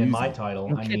young in my music.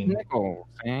 title. I Kid mean, Nichols,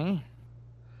 eh?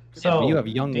 so you have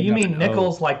young. do you mean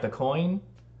Nichols like the coin?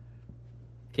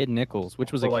 Kid Nichols,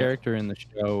 which was Or a like- character in the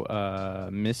show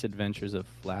Misadventures of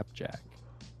Flapjack,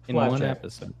 in one Flapjack.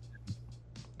 episode.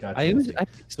 Gotcha. I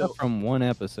picked stuff from one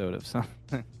episode of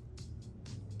something.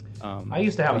 I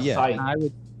used to have but a yeah, site. I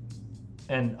would.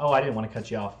 And I didn't want to cut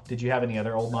you off. Did you have any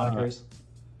other old monikers?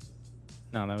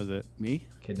 No, that was it. Me?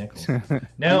 Kid Nichols.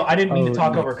 No, I didn't mean to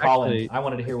talk no, over Colin. actually, I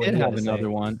wanted to hear what I he did had have to another say.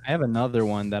 one. I have another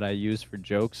one that I use for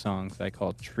joke songs. I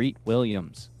call Treat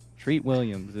Williams. Treat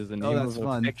Williams is the name that's of a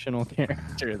fun. fictional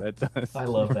character that does. I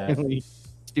love that. Really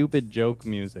stupid joke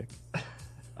music.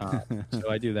 So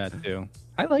I do that too.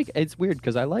 I like. It's weird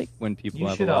because I like when people You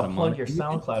have should a lot of plug money. your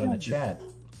SoundCloud in the chat.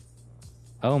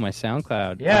 Oh, my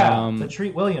SoundCloud. Yeah, the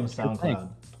Treat Williams sure thing. SoundCloud.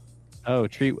 Oh,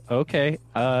 treat. Okay.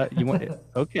 You want?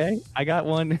 Okay, I got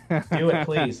one. Do it,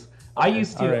 please. I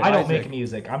used to. All right, I don't Isaac, make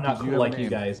music. I'm not did you cool have a like you name?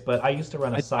 guys, but I used to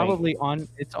run a It's site. probably on.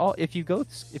 It's all. If you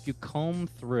comb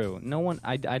through, no one.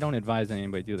 I don't advise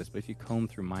anybody to do this, but if you comb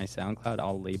through my SoundCloud,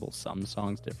 I'll label some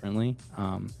songs differently.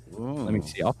 Let me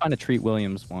see. I'll find a Treat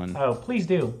Williams one. Oh, please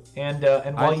do. And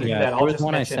while you do Yeah, that, there I'll was just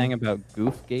one mention I sang about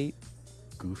Goofgate.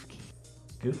 Goofy.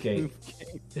 Goofgate.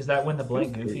 Goofgate. Is that when the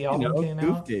Blank Goofy You album know, came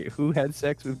out? Goofgate. Who had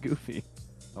sex with Goofy?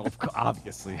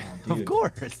 Obviously. Dude. Of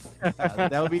course.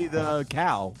 That would be the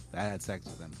cow that had sex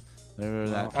with him. Whatever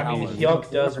that I cow mean, was.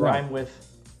 Yuck does rhyme with.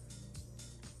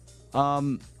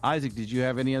 Isaac, did you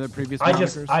have any other previous I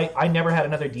monikers? never had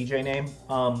another DJ name.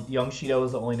 Young Shido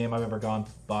is the only name I've ever gone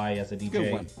by as a DJ.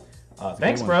 Good one.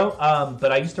 Thanks, good bro.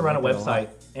 But I used to run a like it a lot. website,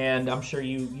 and I'm sure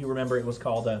you remember it was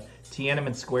called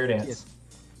Tiananmen Square Dance. Yes.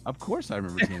 Of course I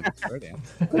remember Tiananmen Square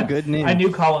Dance. Good name. I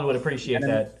knew Colin would appreciate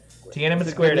that. Tiananmen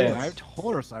Square Dance. Of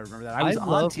course I remember that. I I was love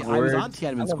on Tiananmen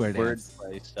I love Square Dance.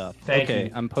 wordplay stuff. Thank okay,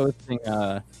 you. I'm posting.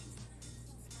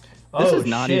 Oh, This is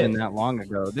not shit. even that long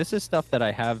ago. This is stuff that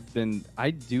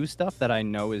I do stuff that I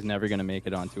know is never gonna make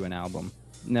it onto an album.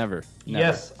 Never.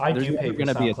 Yes, I There's do never hate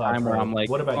gonna be a SoundCloud time where Pro. I'm like,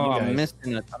 What about oh, you guys?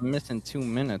 I'm missing 2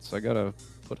 minutes. I gotta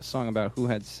put a song about who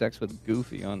had sex with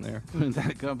Goofy on there. Putting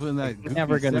that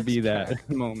Never goofy gonna sex be track. that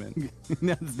moment.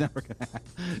 That's never gonna happen.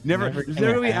 Never Never there's gonna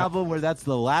never be an happen. album where that's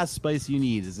the last spice you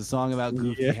need is a song about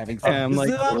Goofy Yeah. having And I'm This like,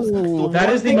 is the ooh. one That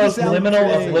is the thing most sound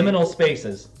liminal of today. liminal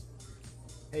spaces.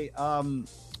 Hey,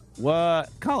 what,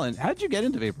 Colin? How did you get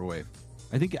into vaporwave?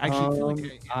 I think I actually feel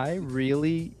like I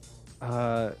really,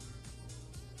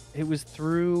 it was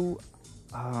through.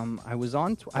 I was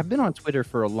on. I've been on Twitter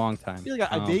for a long time. I feel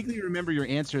like I vaguely remember your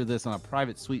answer to this on a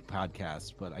private suite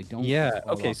podcast, but I don't. Yeah.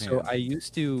 recall Okay. So offhand. I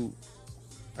used to.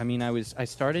 I mean, I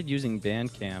started using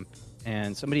Bandcamp,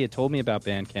 and somebody had told me about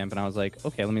Bandcamp, and I was like,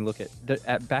 okay, let me look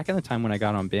at back in the time when I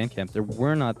got on Bandcamp, there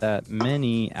were not that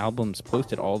many albums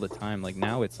posted all the time. Like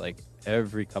now, it's like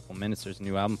every couple minutes there's a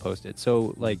new album posted.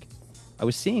 So like, I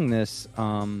was seeing this.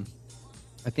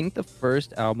 I think the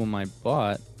first album I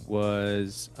bought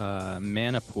was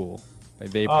Mana Pool by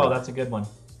Vapor. Oh, that's a good one.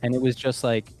 And it was just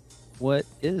like, what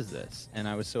is this? And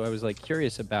I was like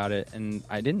curious about it, and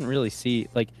I didn't really see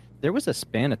like there was a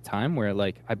span of time where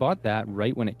like I bought that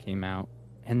right when it came out,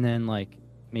 and then like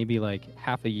maybe like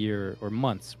half a year or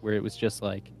months where it was just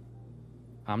like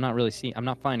I'm not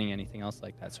finding anything else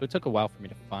like that. So it took a while for me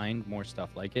to find more stuff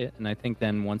like it, and I think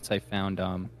then once I found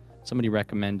somebody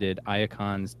recommended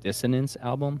Iacon's Dissonance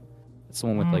album. It's the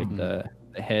one with like the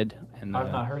head and the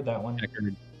I've not heard that one.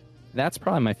 checkered. That's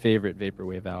probably my favorite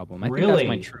vaporwave album. I think Really? that's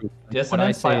my truth.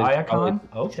 Dissonance What I by say is probably-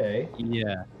 Iacon? Okay.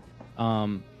 Yeah.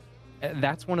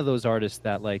 That's one of those artists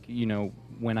that like, you know,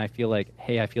 when I feel like,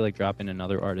 hey, I feel like dropping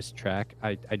another artist's track,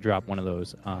 I drop one of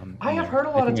those. I have heard a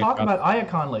lot of talk about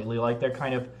Iacon lately, like they're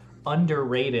kind of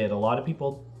underrated. A lot a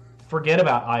people forget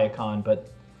about Iacon,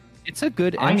 but It's a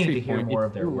good I entry need to hear point. more If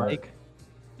of their you work. like-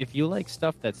 if you like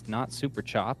stuff that's not super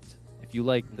chopped, if you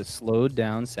like the slowed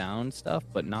down sound stuff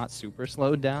but not super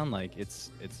slowed down, like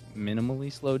it's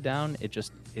minimally slowed down,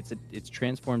 it's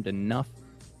transformed enough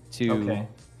to Okay.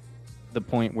 the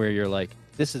point where you're like,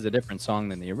 this is a different song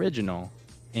than the original,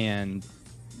 and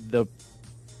the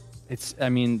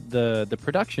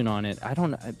production on it,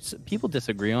 people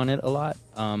disagree on it a lot.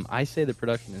 I say the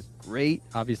production is great.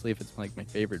 Obviously, if it's like my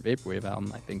favorite vaporwave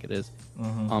album, I think it is.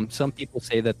 Mm-hmm. Some people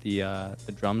say that the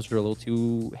drums are a little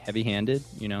too heavy-handed,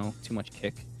 you know, too much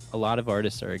kick. A lot of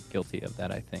artists are guilty of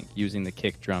that, I think, using the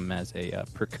kick drum as a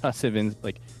percussive,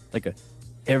 like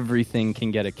everything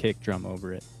can get a kick drum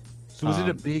over it. So was it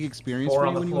a big experience Four for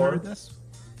on you the when floor. you heard this?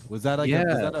 Was that like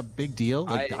was that a big deal?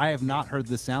 Like I have not heard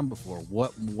this sound before.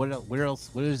 Where else?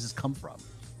 Where does this come from?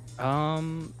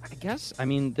 I guess, I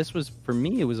mean, this was, for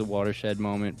me, it was a watershed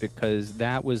moment because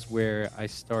that was where I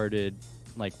started,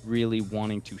 like, really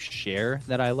wanting to share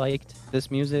that I liked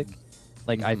this music.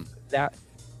 Like, I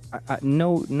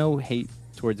no hate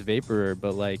towards Vaporer,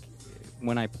 but, like,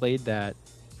 when I played that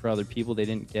for other people, they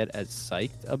didn't get as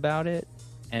psyched about it.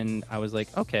 And I was like,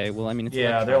 okay, well, I mean, it's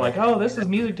they're like, oh, this is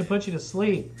music to put you to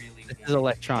sleep. This is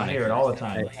electronic. I hear it all the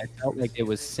time. I felt like it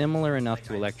was similar enough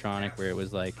to electronic where it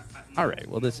was like, all right,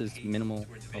 well, this is minimal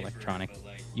electronic.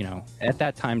 You know, at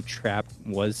that time, trap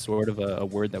was sort of a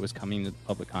word that was coming to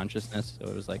public consciousness. So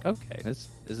it was like, okay, this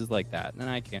is like that. And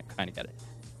I can't kind of get it.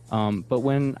 But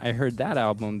when I heard that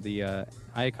album, the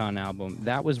Icon album,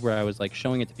 that was where I was like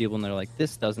showing it to people and they're like,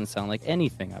 this doesn't sound like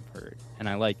anything I've heard. And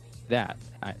I like that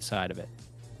side of it.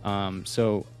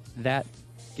 So that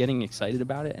getting excited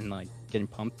about it and like getting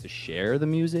pumped to share the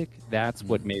music, that's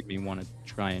what made me want to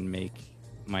try and make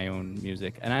my own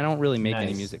music. And I don't really make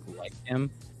any music like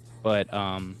him, but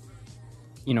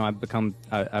you know,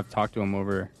 I've talked to him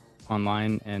over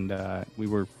online, and we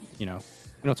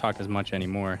don't talk as much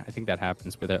anymore. I think that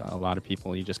happens with a lot of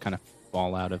people. You just kind of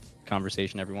fall out of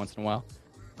conversation every once in a while.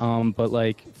 But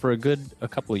like for a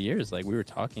couple of years, like we were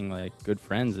talking like good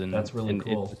friends, and that's really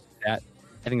cool.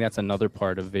 I think that's another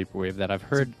part of Vaporwave that I've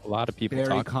heard a lot of people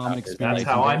talk about. That's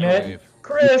how I met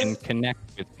Chris. You can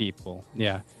connect with people.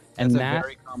 Yeah. And that's a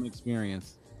very common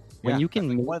experience. When you can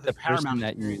meet the person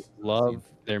that you love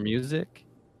their music,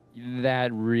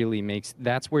 that really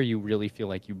that's where you really feel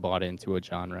like you bought into a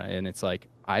genre. And it's like,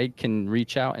 I can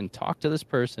reach out and talk to this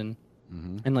person.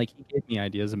 And like, he gave me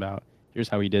ideas about, here's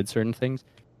how he did certain things.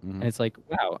 And it's like,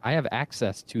 wow, I have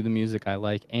access to the music I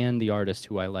like and the artist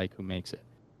who I like who makes it.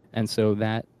 And so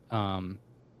that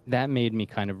made me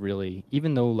kind of really,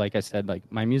 even though, like I said, like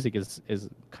my music is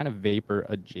kind of vapor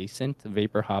adjacent.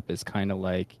 Vapor hop is kind of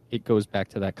like, it goes back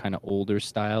to that kind of older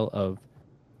style of,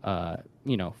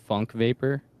 funk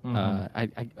vapor. I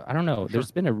don't know. Sure.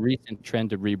 There's been a recent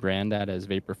trend to rebrand that as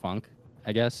vapor funk,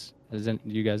 I guess. Do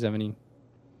you guys have any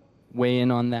weigh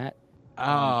in on that?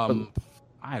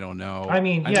 I don't know. I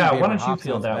mean, why don't you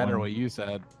feel that better one? What you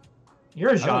said.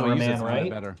 You're a genre man, right?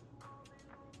 Better.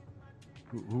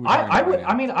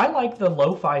 I like the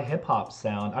lo-fi hip hop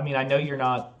sound. I mean, I know you're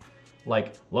not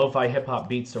like lo-fi hip hop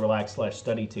beats to relax /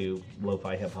 study to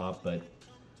lo-fi hip hop, but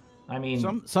I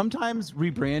mean, sometimes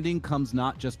rebranding comes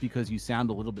not just because you sound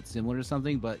a little bit similar to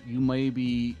something, but you may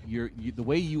be the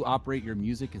way you operate your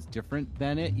music is different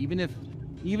than it, even if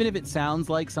it sounds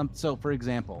like some. So, for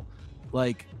example,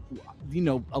 like,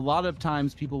 a lot of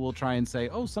times people will try and say,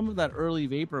 oh, some of that early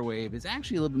vaporwave is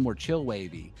actually a little bit more chill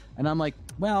wavy. And I'm like,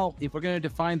 well, if we're going to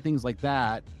define things like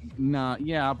that,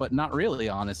 but not really,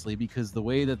 honestly, because the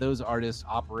way that those artists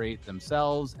operate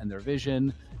themselves and their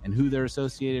vision and who they're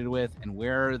associated with and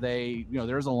where they,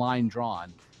 there's a line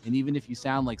drawn. And even if you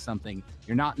sound like something,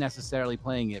 you're not necessarily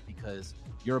playing it because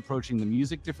you're approaching the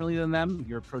music differently than them.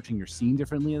 You're approaching your scene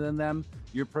differently than them.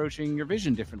 You're approaching your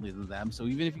vision differently than them. So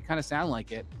even if you kind of sound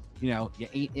like it, you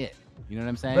ain't it. You know what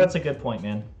I'm saying? That's a good point,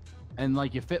 man. And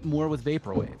like you fit more with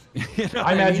vaporwave.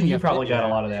 I imagine you probably got a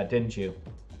lot of that, didn't you?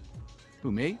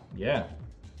 Who, me? Yeah.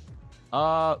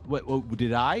 What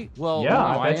did I? Well, yeah, no,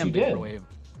 I bet you vaporwave. did.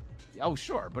 Oh,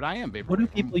 sure, but I am vaporwave. What do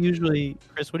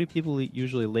people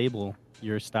usually label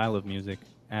your style of music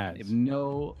as? I have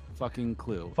no fucking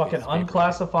clue. Fucking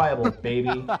unclassifiable,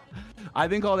 baby. I've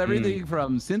been called everything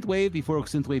from synthwave before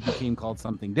synthwave became called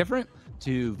something different,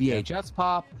 to VHS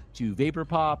pop, to vapor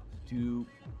pop, to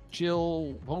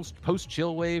chill, post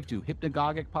chill wave, to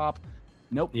hypnagogic pop.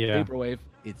 Nope, vaporwave.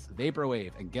 It's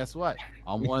vaporwave. And guess what?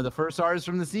 I'm one of the first artists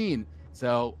from the scene.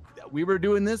 So we were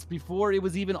doing this before it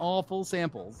was even all full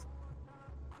samples.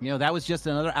 That was just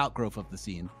another outgrowth of the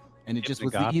scene. And it just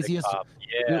was the easiest. Pop.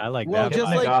 Yeah, I like that. Well,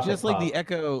 just like the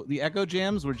Echo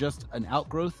jams were just an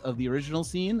outgrowth of the original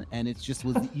scene, and it just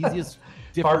was the easiest.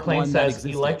 Different Farplane one says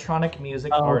electronic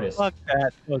music artist. Fuck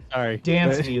that. Oh, sorry.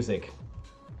 Dance music.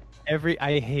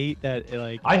 I hate that.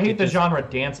 I hate the genre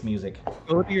dance music.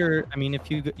 Go to your. I mean, if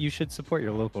you should support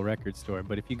your local record store,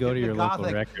 but if you go to your local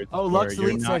record store, Lux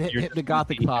Elite said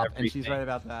hypnagothic pop, and she's right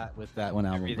about that with that one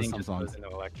album. Everything just goes into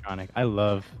electronic. I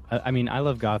love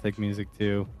gothic music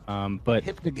too. But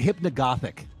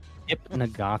hypnagothic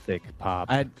pop.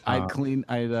 I'd claimed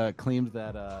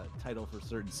that title for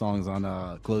certain songs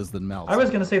on Close Then Melts. I was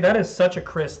gonna say that is such a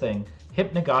Chris thing.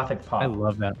 Hypnagothic pop. I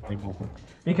love that label.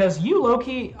 Because you,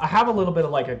 low-key, have a little bit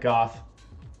of like a goth,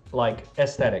 like,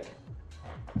 aesthetic.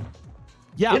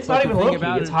 Yeah, it's not even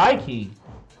low-key, it's high-key.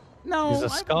 No, he's a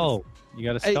skull. You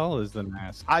got a skull as the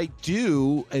mask. I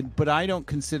do, but I don't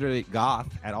consider it goth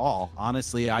at all.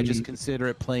 Honestly, I just consider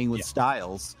it playing with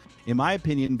styles. In my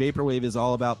opinion, vaporwave is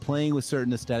all about playing with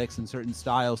certain aesthetics and certain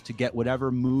styles to get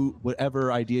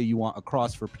whatever idea you want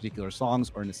across for particular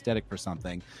songs or an aesthetic for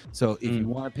something. So if you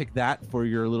want to pick that for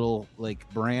your little like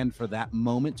brand for that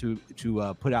moment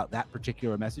to put out that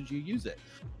particular message, you use it.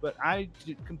 But I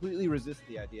completely resist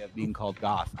the idea of being called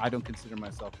goth. I don't consider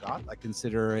myself goth. I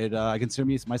consider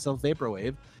myself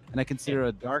vaporwave, and I consider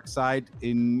a dark side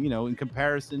in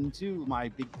comparison to my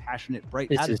big passionate bright.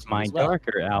 This is my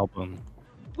darker album.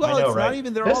 Well, I know, it's right? not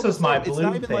even. This is my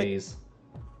blue phase.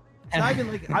 It's not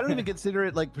even like I don't even consider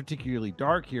it like particularly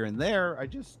dark here and there.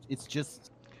 It's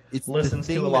listens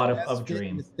to a lot of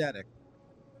Dream aesthetic.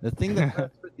 The thing that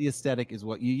fits with the aesthetic is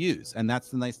what you use, and that's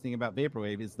the nice thing about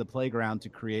vaporwave is the playground to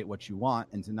create what you want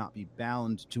and to not be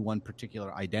bound to one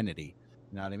particular identity.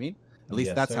 You know what I mean? At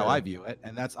least that's how I view it,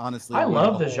 and that's honestly. I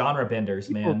love the genre benders,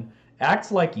 man.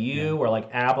 Acts like you, or like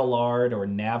Abelard, or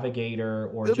Navigator,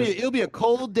 or it'll be a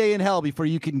cold day in hell before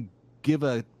you can give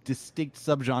a distinct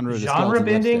subgenre. Genre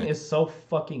bending is so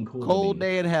fucking cool. Cold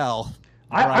day in hell.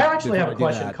 I actually have a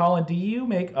question, Colin. Do you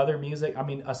make other music? I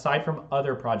mean, aside from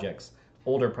other projects,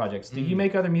 older projects, do you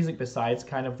make other music besides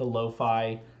kind of the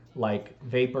lo-fi, like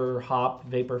vapor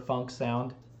funk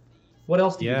sound? What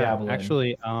else do you dabble in?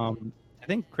 Actually, I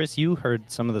think Chris, you heard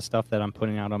some of the stuff that I'm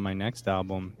putting out on my next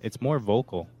album. It's more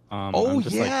vocal. That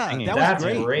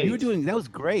was great. You were doing that was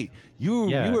great. You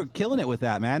were killing it with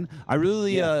that, man. I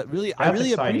really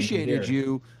appreciated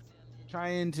you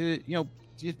trying to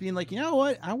just being like, you know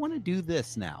what, I want to do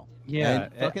this now. Yeah,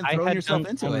 and fucking throwing yourself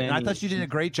into it. And I thought you did a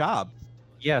great job.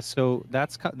 Yeah, so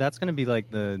that's going to be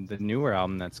like the newer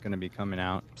album that's going to be coming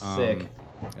out. Sick.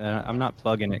 I'm not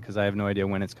plugging it because I have no idea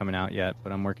when it's coming out yet,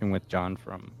 but I'm working with John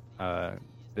from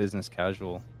Business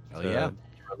Casual to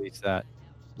release that.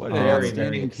 What an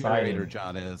outstanding curator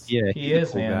John is. Yeah, he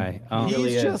is, cool man. Guy.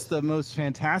 He's just the most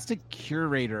fantastic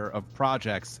curator of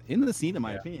projects in the scene, in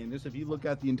my opinion. Just if you look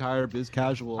at the entire Biz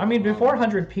Casual. I mean, before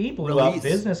 100p blew up,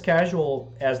 Business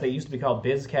Casual, as they used to be called,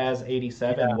 BizCaz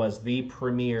 87, was the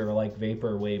premier like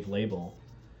vaporwave label.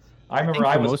 I remember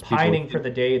I was pining for the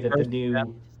day that the new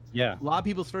a lot of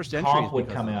people's first entry comp would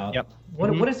come out. Yep.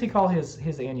 What does he call his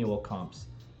annual comps?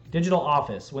 Digital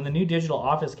Office. When the new Digital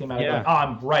Office came out, I was like,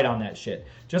 I'm right on that shit.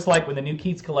 Just like when the new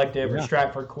Keats Collective or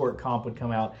Stratford Court comp would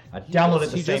come out, I'd download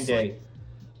it the same day.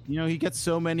 He gets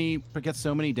so many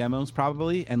demos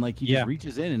probably, and like he just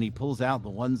reaches in and he pulls out the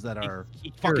ones that are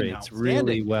he curates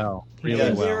really well.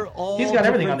 Really well. He's got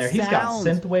everything on there. He's got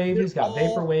synthwave, he's got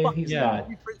vaporwave, he's got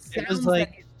it was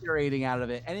like curating out of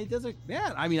it, and it doesn't.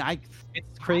 Yeah, I mean,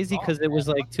 it's crazy because it was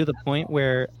like to the point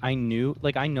where I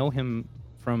know him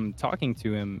from talking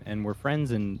to him, and we're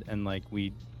friends, and like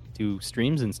we do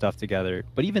streams and stuff together.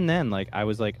 But even then, like I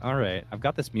was like, all right, I've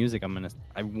got this music,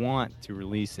 I want to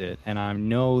release it, and I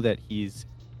know that he's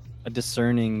a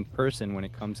discerning person when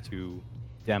it comes to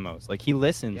demos. Like he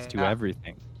listens to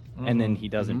everything, and then he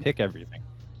doesn't pick everything.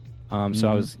 So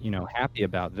I was happy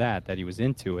about that he was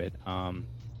into it.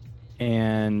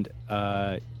 And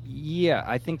I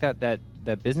think that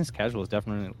Business Casual is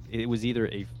definitely, it was either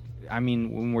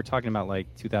when we're talking about like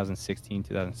 2016,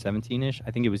 2017-ish,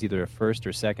 I think it was either a first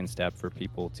or second step for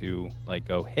people to like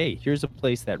go, hey, here's a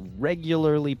place that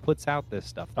regularly puts out this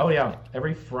stuff. Oh yeah,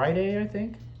 every Friday, I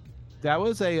think. That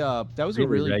was a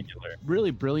regular,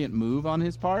 really brilliant move on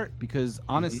his part, because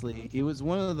honestly, it was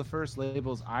one of the first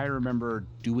labels I remember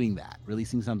doing that,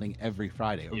 releasing something every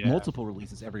Friday, or multiple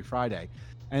releases every Friday.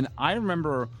 And I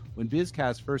remember when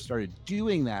BizCast first started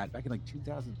doing that back in like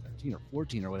 2013 or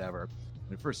 14 or whatever.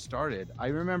 When it first started, I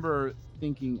remember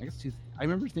thinking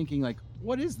like,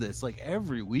 what is this? Like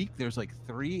every week there's like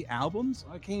 3 albums?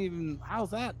 I can't even, how's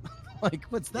that? Like,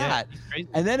 what's that?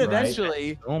 And then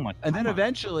eventually,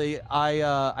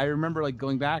 I remember like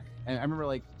going back, and I remember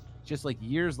like just like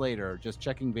years later, just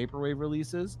checking vaporwave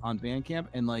releases on Bandcamp,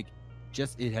 and like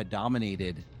it had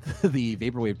dominated the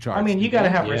vaporwave charts. I mean, you got to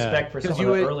have respect for some of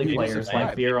the early players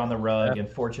like Beer on the Rug and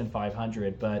Fortune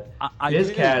 500, but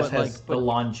BizCaz has the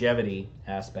longevity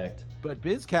aspect. But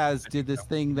BizCaz did this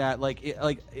thing that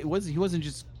he wasn't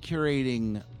just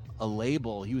curating a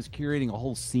label, he was curating a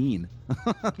whole scene.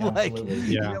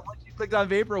 Once you clicked on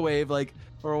vaporwave, like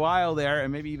for a while there,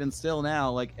 and maybe even still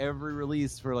now, like every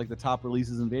release for like the top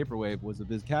releases in vaporwave was a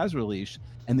BizCaz release,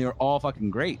 and they were all fucking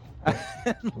great.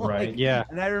 Right. Yeah.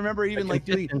 And I remember even like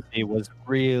doing it was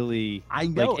really, I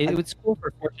know like, it was cool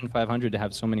for Fortune 500 to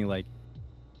have so many like,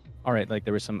 all right, like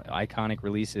there were some iconic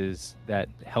releases that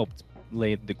helped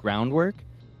lay the groundwork,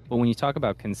 but when you talk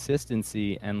about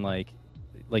consistency and like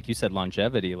you said,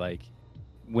 longevity, like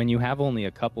when you have only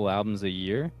a couple albums a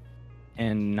year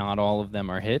and not all of them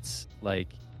are hits, like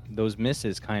those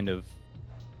misses kind of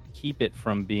keep it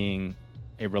from being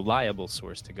a reliable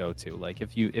source to go to. Like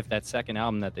if that second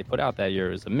album that they put out that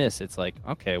year is a miss, it's like,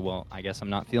 okay, well, I guess I'm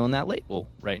not feeling that label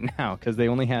right now because they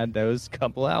only had those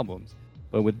couple albums.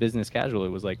 But with Business Casual, it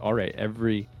was like, all right,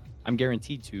 I'm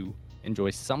guaranteed to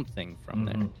enjoy something from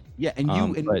there. Yeah, and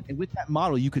and with that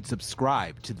model, you could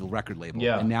subscribe to the record label.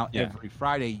 Yeah. And now every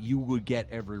Friday, you would get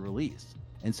every release.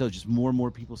 And so just more and more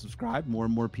people subscribe, more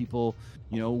and more people,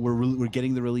 we're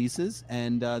getting the releases.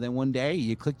 And then one day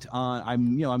you clicked on,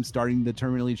 I'm starting the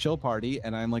Terminally Chill party,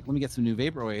 and I'm like, let me get some new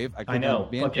Vaporwave. I know,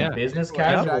 fucking Business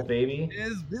Casual, baby. It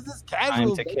is Business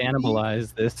Casual. Time to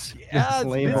cannibalize this. Yeah,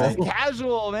 this it's Business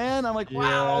Casual, man. I'm like,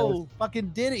 wow, fucking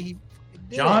did it. He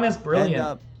did John it. is brilliant.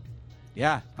 And,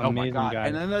 yeah. Oh my God. Guy.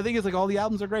 And then the thing is, like, all the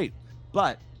albums are great,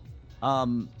 but,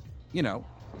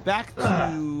 back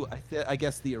to I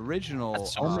guess the original.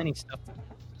 That's so many stuff.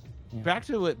 Yeah. Back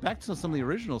to some of the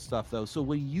original stuff though. So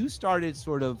when you started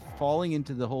sort of falling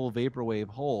into the whole vaporwave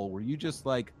hole, were you just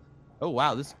like, oh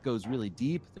wow, this goes really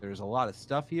deep. There's a lot of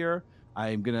stuff here.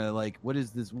 I'm gonna what is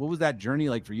this? What was that journey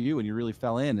like for you when you really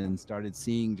fell in and started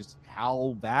seeing just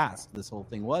how vast this whole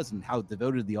thing was and how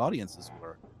devoted the audiences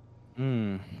were?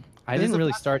 I didn't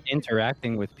really start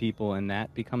interacting with people and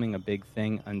that becoming a big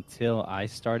thing until I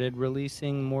started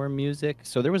releasing more music.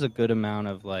 So there was a good amount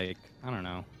of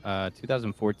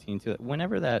 2014 to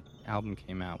whenever that album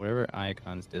came out, whatever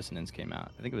Icons Dissonance came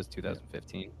out. I think it was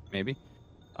 2015, maybe.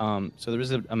 So there was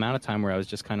an amount of time where I was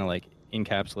just kind of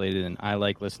encapsulated and I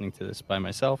like listening to this by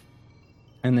myself.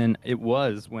 And then it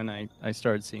was when I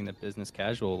started seeing that Business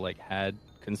Casual had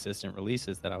consistent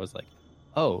releases that I was like,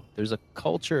 oh, there's a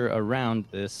culture around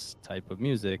this type of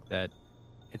music that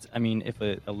if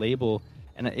a label,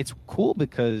 and it's cool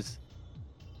because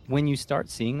when you start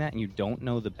seeing that and you don't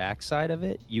know the backside of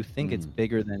it, you think it's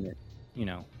bigger than it,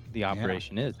 the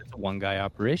operation is. It's a one guy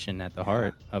operation at the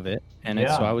heart of it. And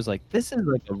so I was like, this is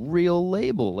a real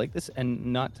label like this. And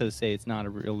not to say it's not a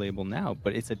real label now,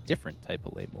 but it's a different type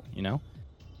of label, And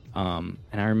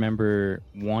I remember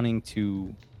wanting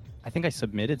to, I think I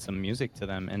submitted some music to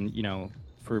them, and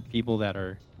for people that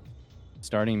are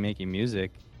starting making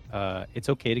music, it's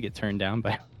okay to get turned down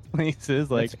by places.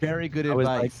 That's very good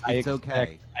advice. It's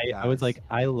okay. I was like,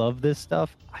 I love this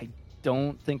stuff. I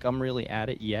don't think I'm really at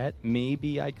it yet.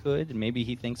 Maybe I could. Maybe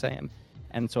he thinks I am.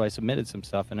 And so I submitted some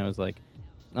stuff, and I was like,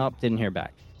 nope, didn't hear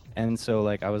back. And so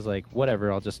I was like,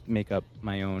 whatever. I'll just make up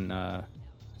my own.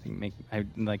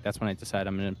 That's when I decided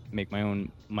I'm gonna make my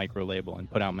own micro label and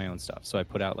put out my own stuff. So I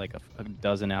put out a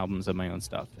dozen albums of my own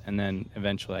stuff, and then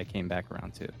eventually I came back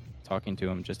around to talking to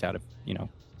him just out of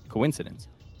coincidence.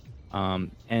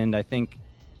 And I think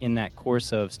in that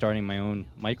course of starting my own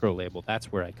micro label,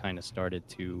 that's where I kind of started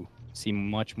to see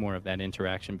much more of that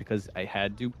interaction because I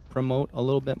had to promote a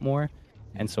little bit more,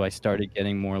 and so I started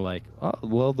getting more oh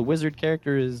well, the Wizard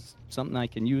character is something I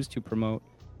can use to promote.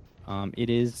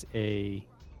 It is a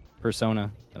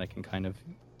persona that I can kind of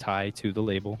tie to the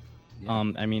label.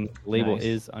 The label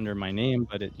is under my name,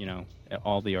 but it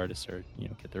all the artists are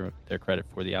get their credit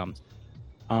for the albums.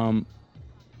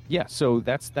 So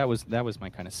that was my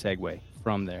kind of segue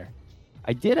from there.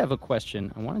 I did have a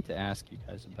question I wanted to ask you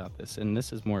guys about this, and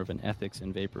this is more of an ethics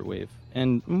in vaporwave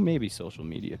and maybe social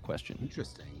media question.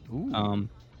 Interesting. Ooh.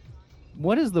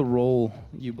 What is the role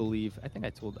you believe? I think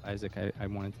I told Isaac I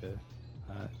wanted to.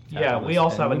 We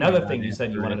also have another thing you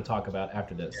said you wanted to talk about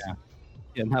after this.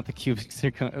 Yeah, not the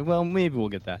cubics. Well, maybe we'll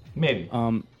get that. Maybe.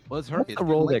 What's the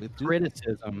role that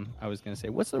criticism? I was going to say,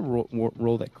 what's the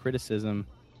role that criticism?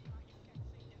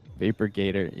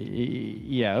 Vaporgator.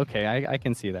 Yeah, okay, I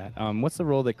can see that. What's the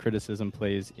role that criticism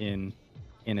plays in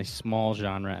a small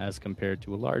genre as compared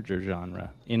to a larger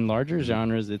genre? In larger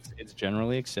genres, it's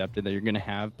generally accepted that you're going to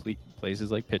have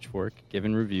places like Pitchfork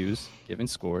giving reviews, giving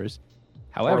scores.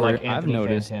 However, I've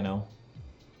noticed. Fantano.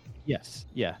 Yes,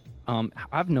 yeah.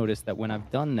 I've noticed that when I've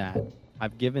done that,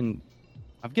 I've given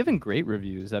great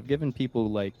reviews. I've given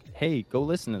people hey, go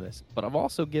listen to this. But I've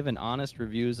also given honest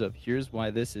reviews of here's why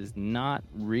this is not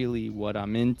really what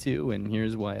I'm into, and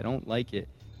here's why I don't like it.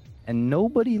 And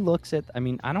nobody looks at. I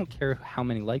don't care how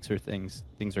many likes or things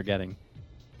are getting,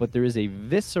 but there is a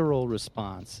visceral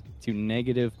response to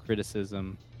negative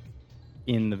criticism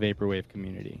in the vaporwave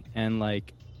community, and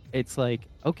it's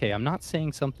okay, I'm not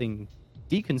saying something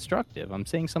deconstructive. I'm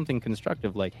saying something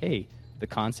constructive, hey, the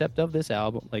concept of this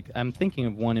album, I'm thinking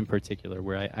of one in particular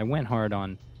where I went hard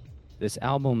on this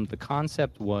album. The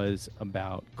concept was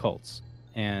about cults,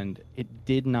 and it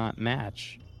did not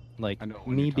match Like I know what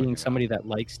me you're talking being somebody about. that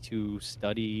likes to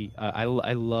study, I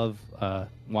love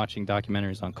watching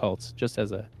documentaries on cults.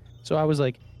 So I was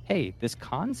like, hey, this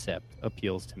concept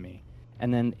appeals to me,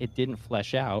 and then it didn't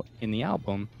flesh out in the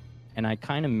album, and I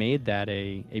kind of made that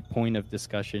a point of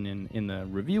discussion in the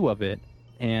review of it,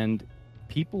 and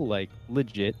people like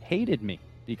legit hated me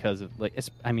because of like,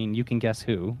 I mean, you can guess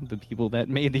who. The people that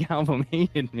made the album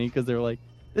hated me because they're like,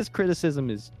 this criticism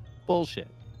is bullshit.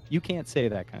 You can't say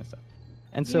that kind of stuff.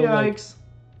 And so Yikes.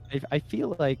 like, I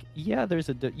feel like, yeah,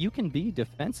 you can be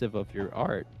defensive of your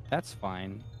art. That's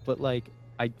fine. But like,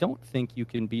 I don't think you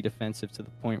can be defensive to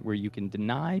the point where you can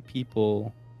deny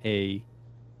people a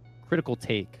critical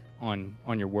take on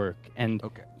your work. And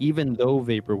Okay. even though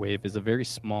vaporwave is a very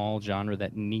small genre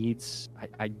that needs,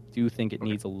 I do think it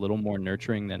needs a little more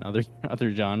nurturing than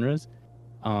other genres.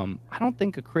 I don't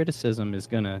think a criticism is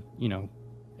gonna,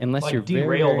 unless Like you're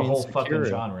derail very the whole insecure. fucking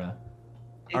genre.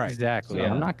 All right. Exactly. So-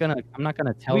 I'm not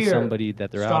gonna tell We are somebody that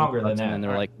they're stronger out than and that. then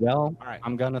they're All like, well, All right.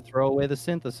 I'm gonna throw away the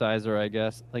synthesizer, I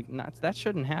guess. Like, that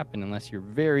shouldn't happen unless you're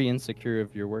very insecure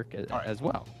of your work All right. as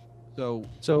well. So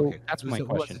So that's what my who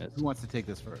question wants, is. Who wants to take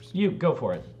this first? You go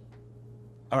for it.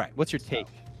 All right. What's your take?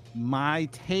 My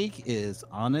take is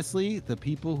honestly the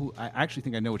people who I actually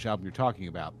think I know which album you're talking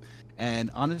about, and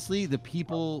honestly the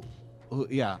people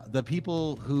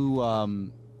who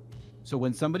so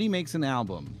when somebody makes an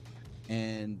album,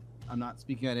 and I'm not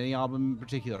speaking on any album in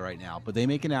particular right now, but they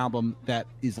make an album that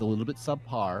is a little bit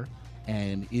subpar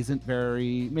and isn't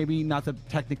maybe not the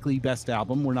technically best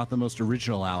album, or not the most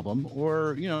original album,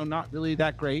 or not really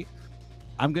that great.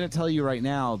 I'm going to tell you right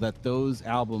now that those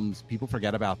albums, people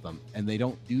forget about them and they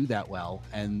don't do that well.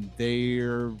 And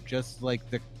they're just like,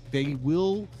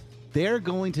 they're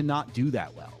going to not do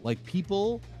that well. Like,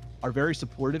 people are very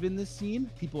supportive in this scene.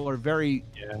 People are very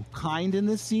kind in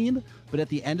this scene. But at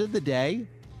the end of the day,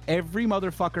 every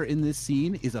motherfucker in this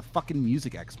scene is a fucking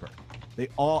music expert.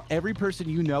 Every person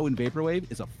in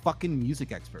Vaporwave is a fucking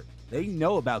music expert. They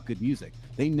know about good music.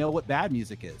 They know what bad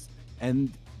music is.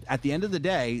 And at the end of the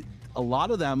day, a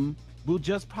lot of them will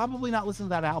just probably not listen to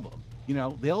that album.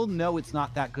 They'll know it's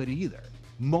not that good either.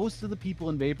 Most of the people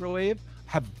in Vaporwave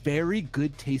have very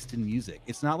good taste in music.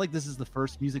 It's not like this is the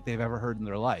first music they've ever heard in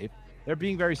their life. They're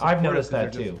being very supportive. I've noticed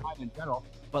that They're just too. kind in general.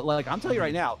 But like, I'm telling you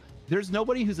right now, there's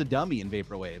nobody who's a dummy in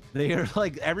Vaporwave. They are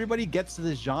like, everybody gets to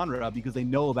this genre because they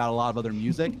know about a lot of other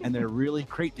music and they're really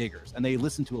crate diggers and they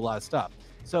listen to a lot of stuff.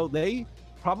 So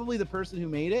probably the person who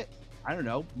made it, I don't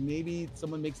know, maybe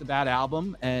someone makes a bad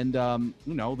album and,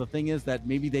 the thing is that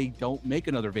maybe they don't make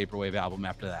another Vaporwave album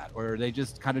after that, or they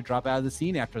just kind of drop out of the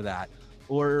scene after that,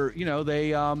 or,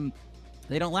 they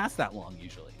don't last that long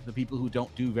usually. The people who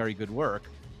don't do very good work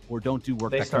or don't do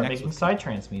work They that start connects making with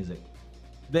psytrance music.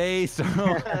 yeah,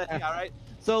 right.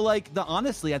 So like,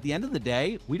 honestly, at the end of the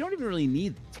day, we don't even really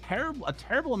need a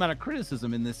terrible amount of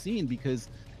criticism in this scene, because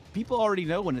people already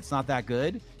know when it's not that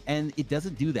good, and it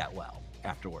doesn't do that well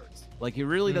afterwards. Like, it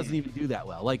really doesn't even do that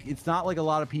well. Like, it's not like a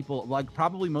lot of people, like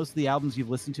probably most of the albums you've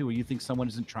listened to where you think someone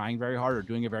isn't trying very hard or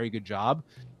doing a very good job,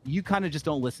 you kind of just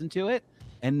don't listen to it,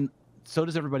 and so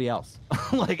does everybody else.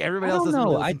 Like, everybody else doesn't listen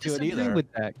to it either. I disagree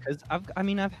with that, because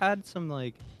I've had some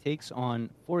like takes on,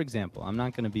 for example, I'm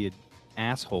not going to be an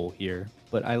asshole here,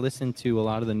 but I listened to a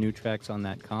lot of the new tracks on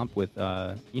that comp with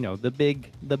the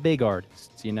big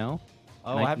artists, Oh,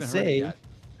 and I haven't heard it yet.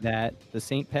 that the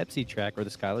St. Pepsi track or the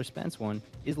Skylar Spence one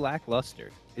is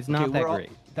lackluster. It's not that great.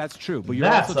 That's true, but you're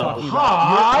That's also a talking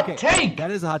hot about take.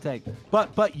 That is a hot take.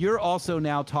 But you're also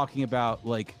now talking about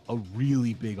like a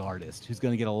really big artist who's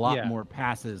going to get a lot more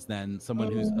passes than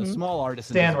someone who's a small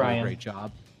artist and Stan does a Ryan. great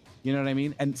job. You know what I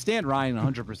mean? And Stan Ryan,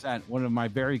 100%, one of my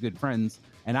very good friends,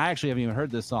 and I actually haven't even heard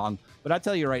this song, but I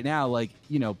tell you right now, like,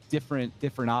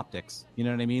 different optics. You know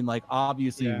what I mean? Like,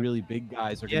 obviously, really big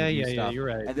guys are going to do stuff, you're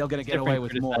right. and they're going to get away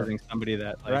with more, criticizing somebody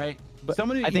that, like, right? But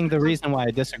Somebody, I think the reason why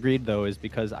I disagreed, though, is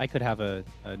because I could have a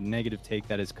negative take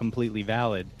that is completely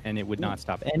valid, and it would not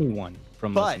stop anyone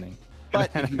from listening. But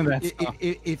That's all.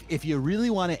 if you really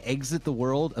want to exit the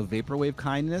world of vaporwave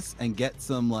kindness and get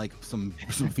some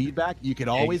feedback, you can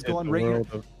always go on Rate.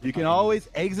 You can always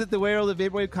exit the world of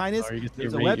vaporwave kindness.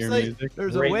 There's a website.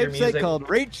 There's a website called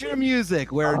Rate Your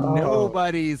Music where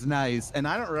nobody's nice, and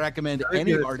I don't recommend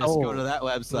any artist go to that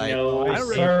website. No, I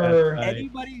don't sir. recommend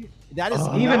anybody. That is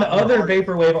Even not other art.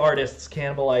 vaporwave artists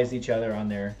cannibalize each other on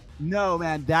there. No,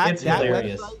 man, that It's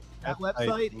hilarious. website. That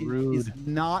website is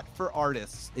not for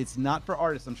artists. It's not for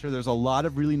artists. I'm sure there's a lot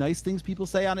of really nice things people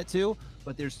say on it too,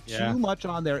 but there's Yeah. too much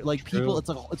on there. Like True. people,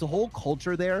 it's a whole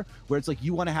culture there where it's like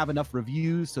you want to have enough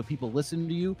reviews so people listen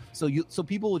to you. So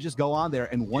people will just go on there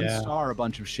and one star a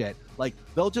bunch of shit. Like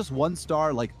they'll just one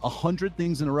star like 100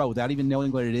 things in a row without even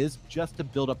knowing what it is, just to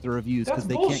build up the reviews, because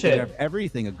they can't give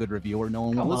everything a good review or no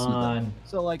one will listen to them.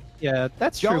 So like, yeah,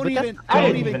 that's true. don't but even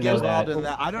even get know involved that. in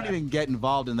that. I don't even get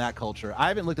involved in that culture. I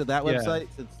haven't looked at that website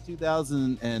since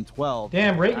 2012.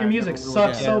 Damn, Rate Your Music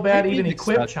sucks so bad. Even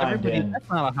Equip chimed in. That's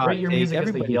not a hot Rate Your take. Music is the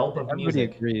Everybody- Yelp of everybody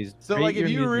music. agrees. So Rate like, Your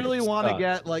if you Music really want to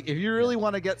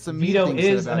sucks. get some Vito mean things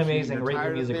said is an about you, amazing you're Rate Your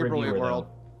tired of Music the vaporwave reviewer, world.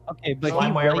 though. Okay, but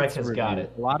LimeWire he Rec writes has a got review.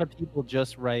 it. A lot of people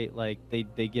just write like they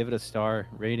give it a star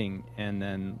rating and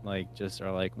then like just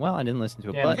are like, well, I didn't listen to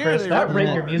it. Damn, But Chris, that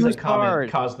Rate Your Music Who's comment hard?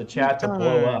 caused the chat to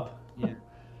blow up. Yeah.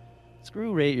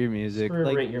 Screw Rate Your Music. Screw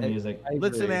like, Rate Your Music. I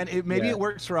Listen, agree. man, maybe it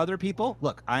works for other people.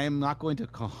 Look, I am not going to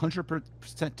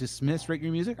 100% dismiss Rate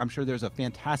Your Music. I'm sure there's a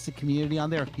fantastic community on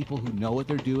there of people who know what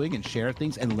they're doing and share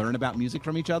things and learn about music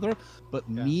from each other. But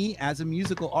me as a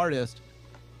musical artist,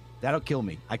 that'll kill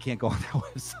me. I can't go on that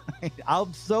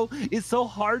website. It's so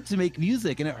hard to make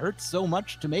music, and it hurts so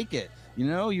much to make it. You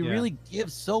know, you really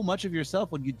give so much of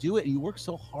yourself when you do it, and you work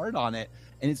so hard on it,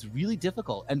 and it's really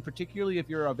difficult. And particularly if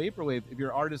you're a vaporwave, if you're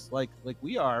an artist like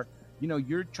we are, you know,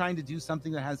 you're trying to do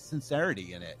something that has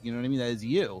sincerity in it. You know what I mean? That is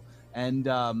you. And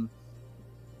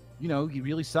you know, it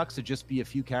really sucks to just be a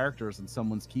few characters on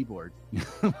someone's keyboard.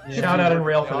 Shout out and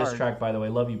rail for this track, by the way.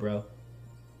 Love you, bro.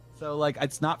 So like,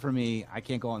 it's not for me. I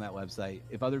can't go on that website.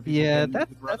 If other people,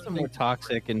 that's a more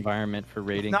toxic environment for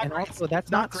rating. Not and great. also, that's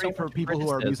not not great so for much people who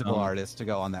are musical criticism. artists to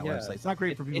go on that website. It's not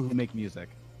great for people who make music.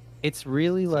 It's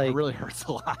really So like it really hurts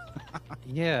a lot.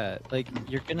 yeah, like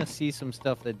you're gonna see some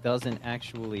stuff that doesn't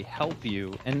actually help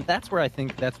you, and that's where I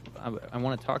think I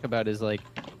want to talk about is like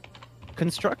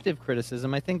constructive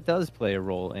criticism. I think does play a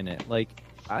role in it. Like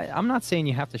I'm not saying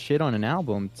you have to shit on an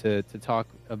album to talk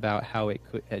about how it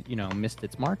could missed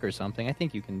its mark or something. I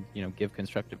think you can give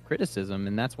constructive criticism,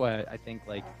 and that's why I think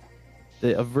like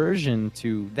the aversion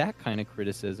to that kind of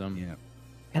criticism. Yeah.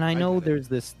 And I know there's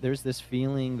this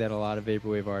feeling that a lot of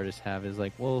vaporwave artists have is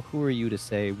like, well, who are you to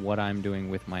say what I'm doing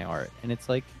with my art? And it's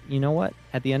like, you know what?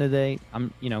 At the end of the day,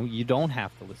 you don't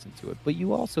have to listen to it, but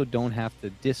you also don't have to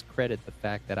discredit the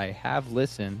fact that I have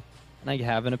listened and I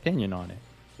have an opinion on it.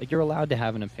 Like you're allowed to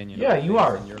have an opinion. Yeah, on you things,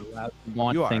 are. And you're allowed to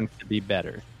want things to be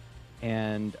better.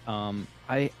 And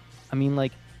I mean,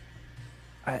 like,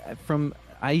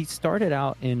 I started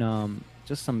out in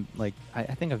just some like I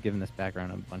think I've given this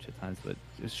background a bunch of times, but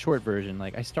just short version.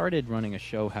 Like I started running a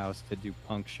show house to do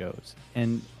punk shows,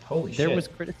 and there was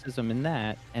criticism in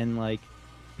that, and like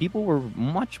people were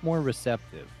much more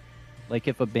receptive. Like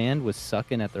if a band was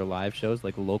sucking at their live shows,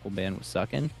 like a local band was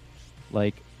sucking,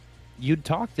 like you'd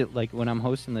talk to like when I'm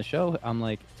hosting the show, I'm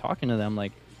like talking to them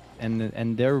like.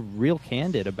 And they're real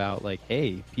candid about like,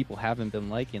 hey, people haven't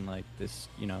been liking like this,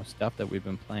 stuff that we've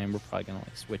been playing. We're probably gonna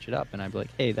like switch it up. And I'd be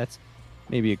like, hey, that's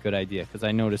maybe a good idea because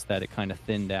I noticed that it kind of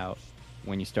thinned out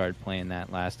when you started playing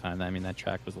that last time. I mean, that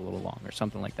track was a little long or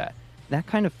something like that. That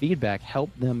kind of feedback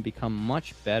helped them become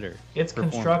much better. It's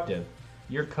constructive.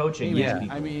 You're coaching these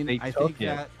people. I mean, I think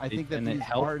that these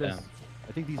artists.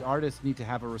 I think these artists need to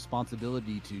have a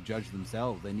responsibility to judge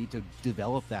themselves. They need to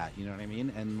develop that. You know what I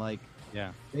mean? And like.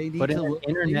 Yeah, they need but to in an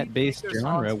internet-based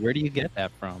genre, where do you get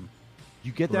that from?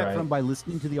 You get that from by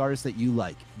listening to the artists that you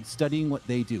like, studying what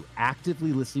they do,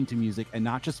 actively listening to music, and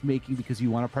not just making because you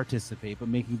want to participate, but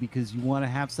making because you want to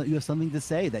have you have something to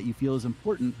say that you feel is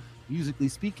important, musically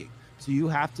speaking. So you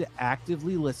have to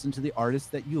actively listen to the artists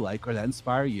that you like or that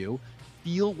inspire you,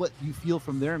 feel what you feel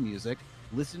from their music,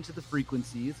 listen to the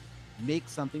frequencies, make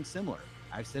something similar.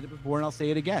 I've said it before and I'll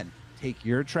say it again. Take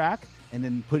your track and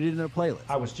then put it in a playlist.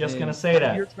 I was just going to say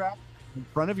that. In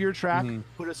front of your track,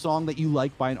 put a song that you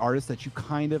like by an artist that you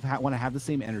kind of want to have the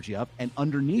same energy of, and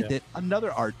underneath it,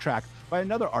 another track by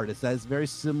another artist that is very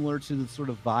similar to the sort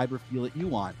of vibe or feel that you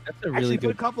want. That's a really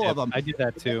good a couple of them. I do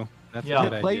that too. That's a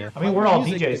good idea. I mean, we're all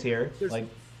DJs here.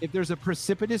 If there's a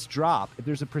precipitous drop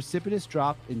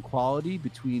in quality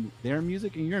between their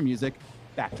music and your music,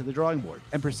 back to the drawing board.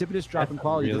 And precipitous drop in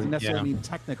quality doesn't necessarily mean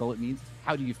technical. It means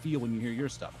how do you feel when you hear your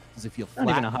stuff? Does it feel flat?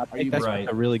 Not even a hot take. That's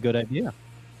a really good idea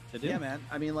to do. Yeah, man.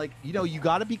 I mean, like, you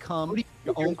got to become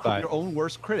your own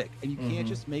worst critic, and you can't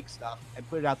just make stuff and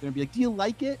put it out there and be like, do you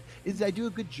like it? Did I do a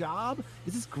good job?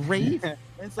 Is this great? And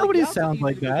it's Nobody sounds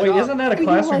like that. Wait, isn't that a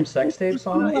Classroom Sex Tape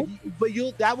song? But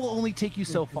that will only take you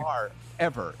so far.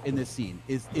 ever in this scene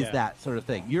is that sort of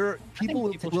thing. People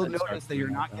will notice that you're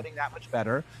not getting that much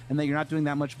better and that you're not doing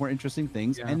that much more interesting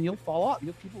things, and you'll fall off.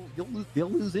 They'll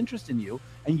lose interest in you,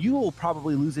 and you will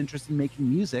probably lose interest in making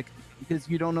music because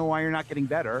you don't know why you're not getting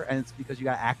better, and it's because you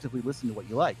got to actively listen to what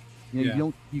you like.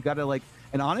 You got to like.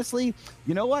 And honestly,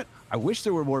 you know what? I wish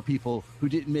there were more people who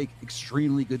didn't make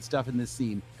extremely good stuff in this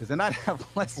scene, because then I'd have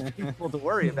less people to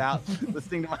worry about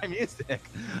listening to my music.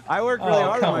 I work really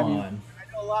hard on my music.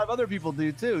 I know a lot of other people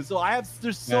do too. So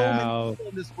there's so many people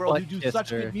in this world who do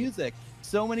such good music.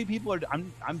 So many people are.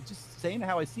 I'm just saying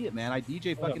how I see it, man. I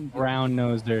DJ fucking brown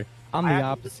noser. I'm the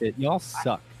opposite. Y'all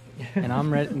suck. And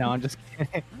I'm ready. No, I'm just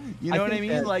kidding. You know what I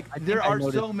mean? Like there are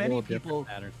so many people.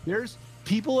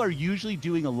 People are usually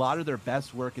doing a lot of their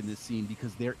best work in this scene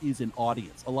because there is an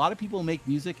audience. A lot of people make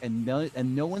music and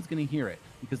no one's going to hear it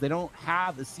because they don't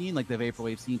have a scene like the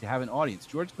Vaporwave scene to have an audience.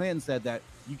 George Clinton said that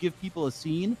you give people a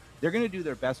scene, they're going to do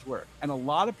their best work. And a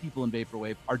lot of people in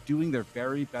Vaporwave are doing their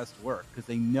very best work because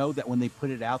they know that when they put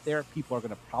it out there, people are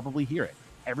going to probably hear it.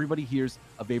 Everybody hears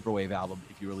a Vaporwave album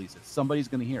if you release it. Somebody's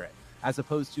going to hear it. As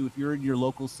opposed to if you're in your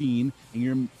local scene and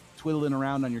you're twiddling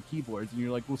around on your keyboards and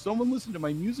you're like, will someone listen to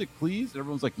my music, please? And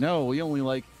everyone's like, no, we only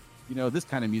like, this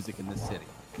kind of music in this city.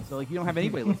 So like you don't have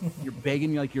anybody listening. You're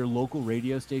begging like your local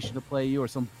radio station to play you or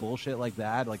some bullshit like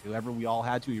that, like whoever we all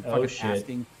had to. You're fucking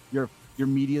asking your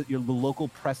media, the local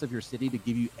press of your city to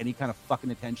give you any kind of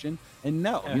fucking attention. And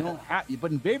no, you don't have.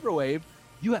 But in Vaporwave,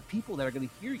 you have people that are going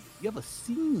to hear you. You have a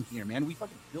scene here, man. We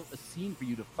fucking built a scene for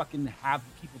you to fucking have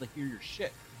people to hear your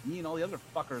shit. Me and all the other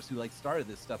fuckers who like started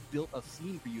this stuff built a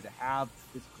scene for you to have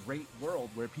this great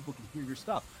world where people can hear your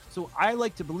stuff. So I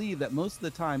like to believe that most of the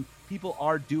time people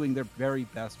are doing their very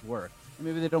best work. And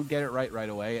maybe they don't get it right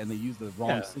away and they use the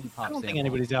wrong city pop. I don't think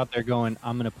anybody's out there going,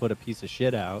 I'm going to put a piece of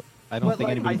shit out. I don't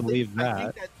think anybody believes that. I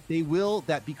think that they will,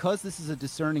 that because this is a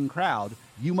discerning crowd,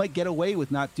 you might get away with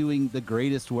not doing the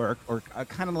greatest work or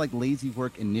kind of like lazy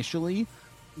work initially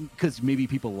because maybe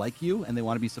people like you and they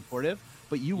want to be supportive,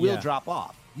 but you will drop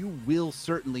off. You will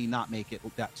certainly not make it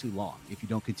that too long if you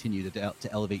don't continue to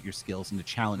elevate your skills and to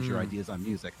challenge your ideas on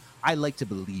music. I like to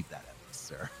believe that,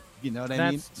 sir. You know what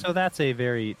I mean? So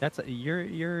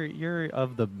you're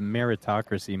of the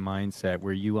meritocracy mindset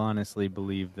where you honestly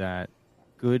believe that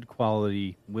good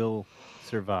quality will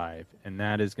survive and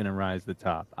that is going to rise to the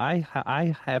top.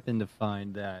 I happen to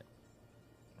find that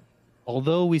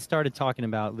although we started talking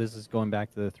about, this is going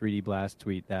back to the 3D Blast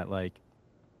tweet, that like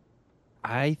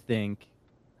I think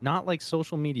not like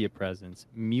social media presence,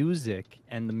 music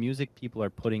and the music people are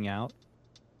putting out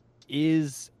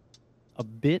is a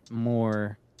bit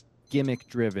more gimmick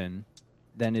driven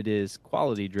than it is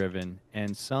quality driven.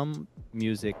 And some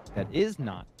music that is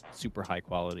not super high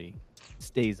quality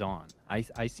stays on.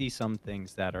 I see some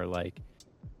things that are like,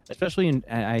 especially in,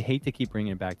 I hate to keep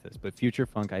bringing it back to this, but future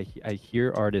funk, I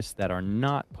hear artists that are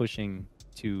not pushing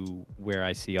to where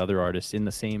I see other artists in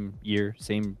the same year,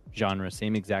 same genre,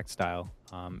 same exact style.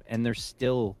 And they're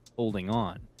still holding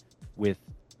on with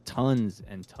tons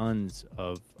and tons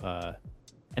of,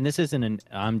 and this isn't an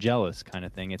I'm jealous kind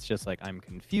of thing. It's just like I'm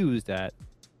confused at,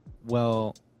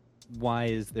 well, why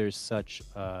is there such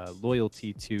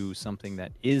loyalty to something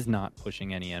that is not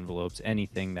pushing any envelopes,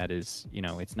 anything that is,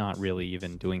 it's not really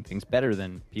even doing things better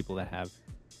than people that have,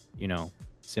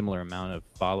 similar amount of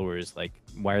followers. Like,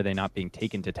 why are they not being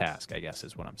taken to task, I guess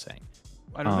is what I'm saying.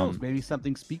 I don't know. Maybe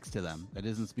something speaks to them that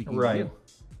isn't speaking to you.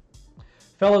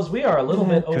 Fellas, we are a little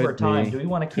bit over time. Do we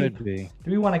want to keep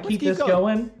this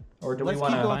going? Or do we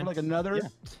want to keep going for like another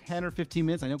 10 or 15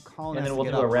 minutes? I know Colin and has then we'll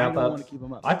to do get a wrap up.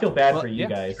 I feel bad for you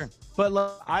guys. Sure. But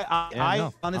look,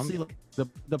 I honestly look,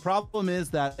 the problem is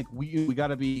that like we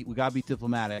gotta be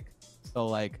diplomatic. So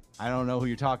like I don't know who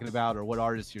you're talking about or what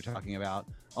artists you're talking about.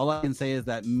 All I can say is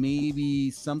that maybe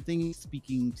something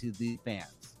speaking to the fans.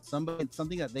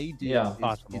 Something that they do. Yeah,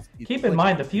 possible. Keep in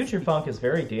mind the future funk is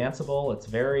very danceable. It's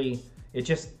very. It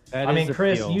just. I mean,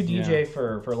 Chris, you DJ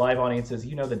for live audiences.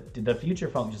 You know the future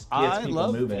funk just gets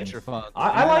people moving. Future funk.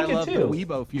 I like it too. I love the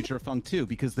Weibo future funk too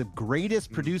because the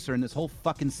greatest producer in this whole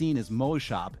fucking scene is Moe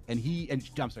Shop, and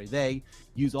they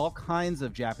use all kinds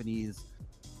of Japanese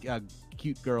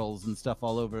cute girls and stuff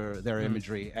all over their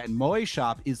imagery. And Moe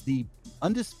Shop is the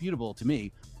undisputable, to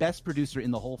me, best producer in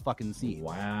the whole fucking scene.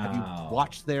 Wow. Have you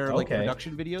watched their like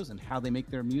production videos and how they make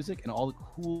their music and all the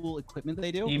cool equipment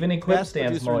they do? Even Equip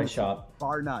stands Moe Shop.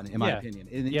 Bar none, in my opinion.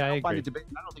 And I agree. I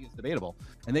don't think it's debatable.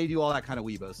 And they do all that kind of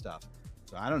Weibo stuff.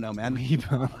 So I don't know, man.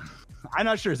 Weibo. I'm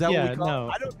not sure. Is that what we call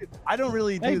it? I don't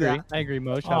really do that. I agree.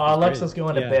 Moe Shop. Oh, Alexa's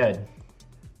going to bed.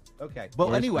 Okay.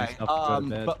 Well, anyway,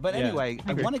 anyway,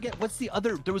 I want to get what's the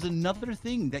other? There was another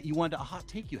thing that you wanted, a hot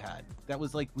take you had that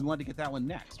was like we wanted to get that one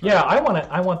next. Right? Yeah,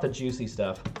 I want the juicy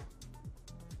stuff.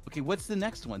 Okay, what's the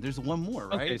next one? There's one more,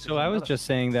 right? Okay, so I was just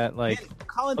saying that, like, man,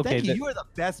 Colin, thank you. You are the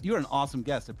best. You're an awesome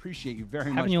guest. Appreciate you very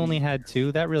much. Haven't you only had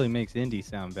 2? That really makes indie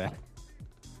sound bad.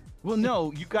 Well,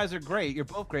 no, you guys are great. You're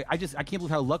both great. I can't believe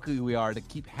how lucky we are to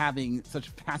keep having such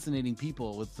fascinating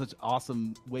people with such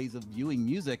awesome ways of viewing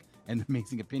music and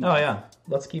amazing opinions. Oh yeah,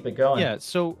 let's keep it going. Yeah,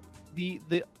 so the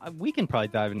we can probably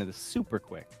dive into this super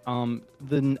quick.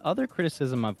 The other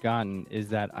criticism I've gotten is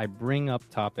that I bring up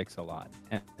topics a lot,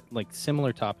 and like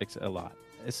similar topics a lot,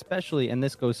 especially, and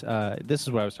this goes. This is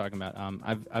what I was talking about.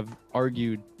 I've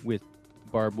argued with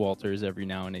Barb Walters every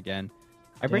now and again.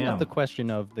 I bring up the question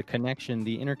of the connection,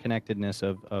 the interconnectedness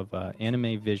of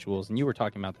anime visuals, and you were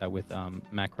talking about that with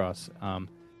Macross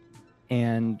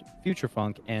and Future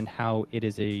Funk, and how it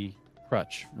is a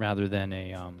crutch rather than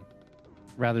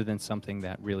something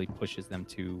that really pushes them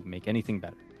to make anything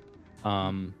better.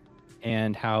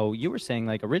 And how you were saying,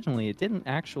 like, originally it didn't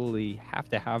actually have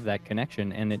to have that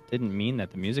connection, and it didn't mean that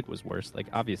the music was worse. Like,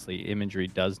 obviously, imagery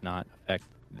does not affect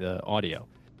the audio.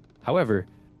 However,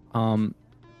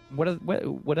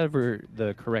 whatever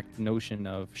the correct notion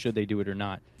of should they do it or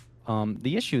not,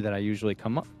 the issue that I usually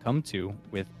come to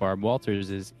with Barb Walters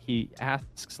is he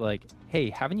asks, like, hey,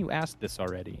 haven't you asked this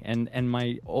already? And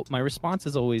my response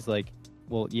is always like,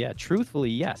 well, yeah,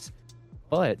 truthfully, yes,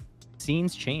 but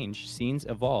scenes change, scenes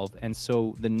evolve, and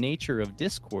so the nature of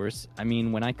discourse, I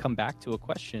mean, when I come back to a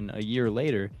question a year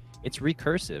later, it's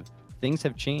recursive. Things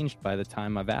have changed by the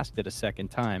time I've asked it a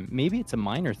second time. Maybe it's a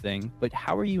minor thing, but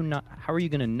how are you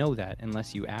going to know that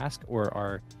unless you ask or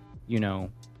are,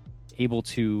 able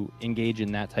to engage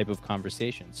in that type of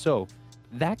conversation? So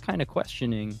that kind of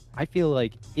questioning, I feel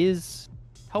like, is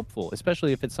helpful,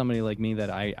 especially if it's somebody like me that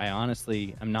I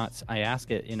honestly am not. I ask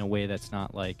it in a way that's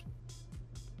not like,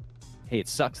 hey, it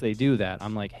sucks they do that.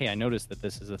 I'm like, hey, I noticed that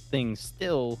this is a thing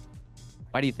still.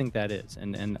 Why do you think that is?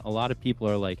 And a lot of people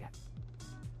are like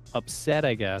upset,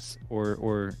 I guess,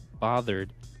 or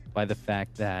bothered by the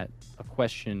fact that a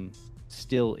question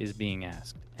still is being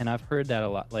asked. And I've heard that a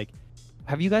lot. Like,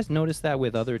 have you guys noticed that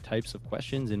with other types of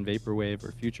questions in Vaporwave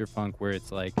or Future Funk, where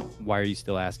it's like, why are you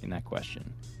still asking that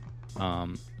question?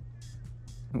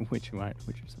 Which are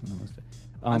some of the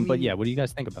most... but yeah, what do you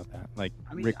guys think about that? Like,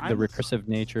 the recursive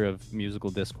nature of musical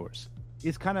discourse.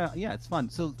 It's kind of, yeah, it's fun.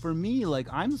 So for me, like,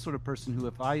 I'm the sort of person who,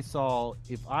 if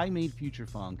I made Future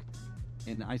Funk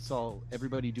and I saw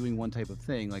everybody doing one type of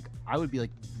thing, like, I would be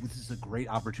like, this is a great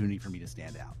opportunity for me to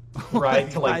stand out. Right,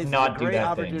 to like not do that thing. Great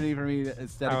opportunity for me to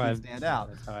aesthetically stand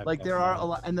out. Like, there are a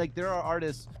lot, and like, there are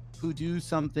artists who do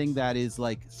something that is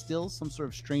like still some sort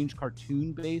of strange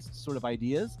cartoon-based sort of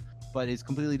ideas, but it's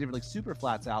completely different. Like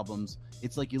Superflat's albums,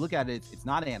 it's like you look at it, it's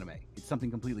not anime. It's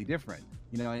something completely different,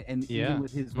 and even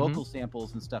with his vocal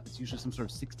samples and stuff, it's usually some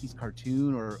sort of 60s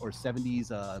cartoon or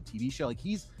 70s TV show. Like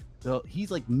he's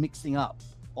like mixing up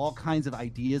all kinds of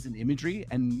ideas and imagery,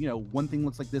 and one thing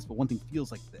looks like this, but one thing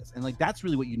feels like this, and like that's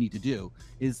really what you need to do.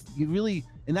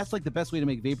 And that's like the best way to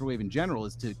make Vaporwave in general,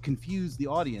 is to confuse the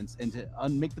audience and to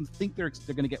make them think they're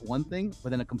going to get one thing, but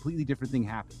then a completely different thing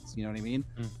happens. You know what I mean?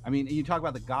 I mean, you talk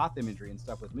about the goth imagery and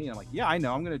stuff with me, and I'm like, yeah, I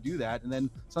know, I'm going to do that, and then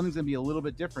something's going to be a little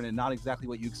bit different and not exactly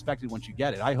what you expected once you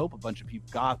get it. I hope a bunch of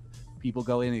people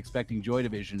go in expecting Joy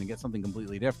Division and get something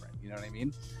completely different. You know what I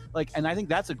mean? Like, and I think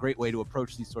that's a great way to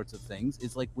approach these sorts of things,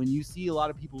 is like when you see a lot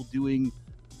of people doing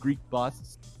Greek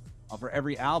busts for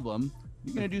every album,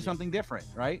 you're going to do something different,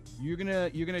 right? You're going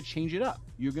to change it up.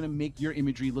 You're going to make your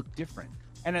imagery look different.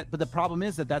 But the problem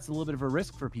is that that's a little bit of a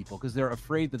risk for people, because they're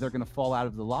afraid that they're going to fall out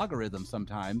of the logarithm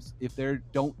sometimes if they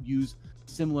don't use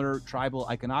similar tribal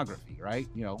iconography, right?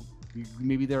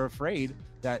 Maybe they're afraid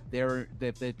that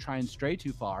if they try and stray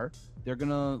too far, they're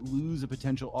gonna lose a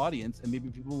potential audience, and maybe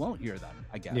people won't hear them,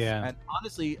 I guess. Yeah. And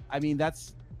honestly, I mean,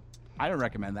 I don't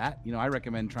recommend that. I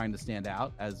recommend trying to stand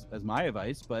out as my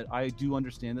advice, but I do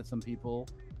understand that some people,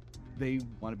 they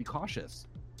want to be cautious.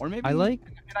 Or maybe and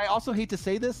I also hate to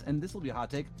say this, and this will be a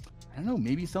hot take, I don't know,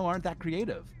 maybe some aren't that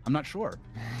creative. I'm not sure.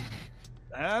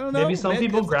 I don't know. Maybe some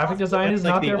people, graphic design is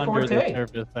not their forte.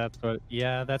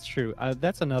 That's true.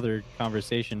 That's another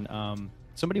conversation.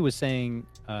 Somebody was saying,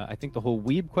 I think the whole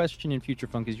weeb question in Future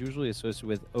Funk is usually associated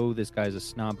with, oh, this guy's a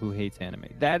snob who hates anime.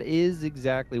 That is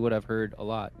exactly what I've heard a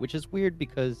lot, which is weird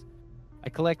because I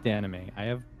collect anime. I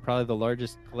have probably the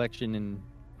largest collection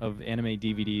of anime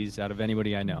DVDs out of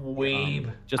anybody I know.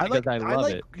 Weeb. Just because I love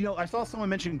it. I saw someone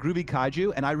mention Groovy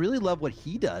Kaiju, and I really love what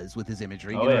he does with his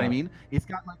imagery. You know what I mean? It's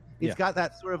got got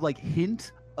that sort of like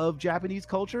hint of Japanese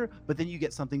culture, but then you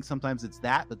get something, sometimes it's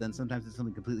that, but then sometimes it's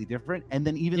something completely different. And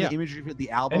then even the imagery for the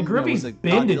album. And Groovy's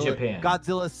been to Japan.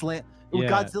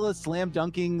 Godzilla slam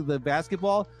dunking the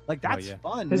basketball. Like, that's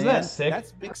fun, Isn't that sick?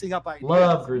 That's mixing up ideas.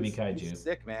 Love Groovy Kaiju.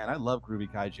 Sick, man. I love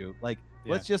Groovy Kaiju. Like,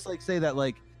 let's just like say that,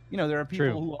 like, you know, there are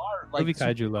people who are like Groovy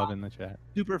Kaiju love in the chat.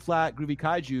 Super flat Groovy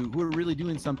Kaiju who are really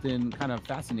doing something kind of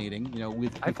fascinating, you know,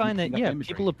 with I find that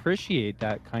people appreciate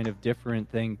that kind of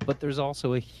different thing, but there's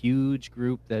also a huge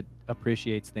group that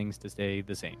appreciates things to stay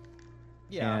the same.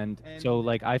 Yeah. And so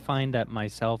like I find that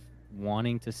myself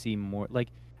wanting to see more, like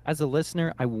as a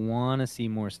listener, I want to see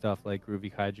more stuff like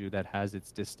Groovy Kaiju that has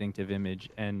its distinctive image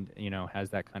and, you know,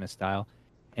 has that kind of style.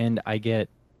 And I get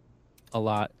a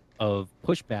lot of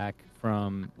pushback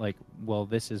from like, well,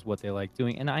 this is what they like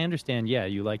doing, and I understand,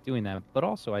 you like doing that, but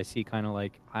also I see kind of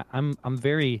like I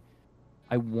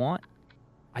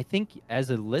think as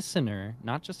a listener,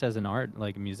 not just as an art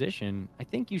like a musician, I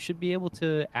think you should be able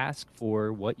to ask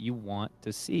for what you want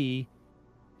to see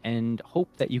and hope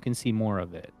that you can see more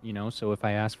of it, you know. So if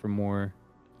I ask for more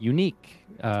unique,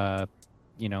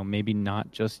 you know, maybe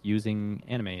not just using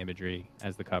anime imagery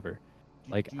as the cover,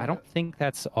 like I don't think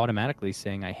that's automatically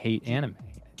saying I hate anime.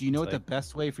 Do you know what the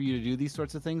best way for you to do these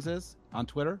sorts of things is on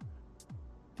Twitter?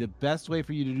 The best way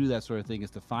for you to do that sort of thing is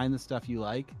to find the stuff you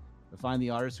like, to find the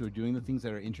artists who are doing the things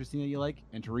that are interesting that you like,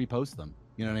 and to repost them.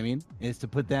 You know what I mean? Is to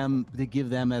to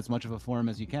give them as much of a forum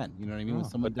as you can. You know what I mean? When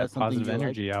someone does something positive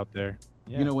energy out there.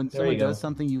 Yeah. You know, when someone does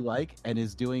something you like and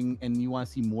is doing, and you want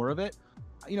to see more of it,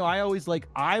 you know,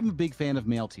 I'm a big fan of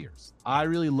Male Tears. I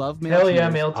really love Male Tears. Hell yeah,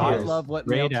 Male Tears. I love what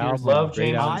Male Tears. Love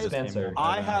James Spencer.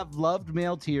 I have loved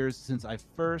Male Tears since I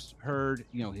first heard,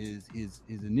 you know, his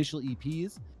initial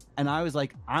EPs, and I was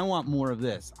like, I want more of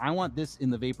this. I want this in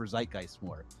the Vapor Zeitgeist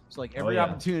more. So like every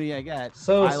opportunity I get,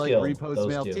 I like repost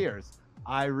Male Tears.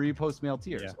 I repost Male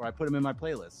Tears, or I put them in my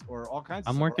playlist, or all kinds of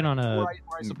stuff. I'm working on a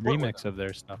remix of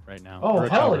their stuff right now. Oh,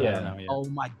 hell yeah. Oh,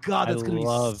 my God. That's going to be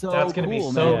so cool. That's going to be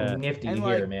so nifty to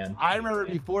hear, man. I remember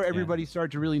before everybody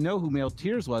started to really know who Male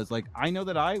Tears was, like, I know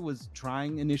that I was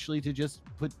trying initially to just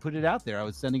put it out there. I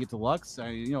was sending it to Lux,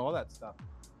 you know, all that stuff.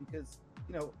 Because,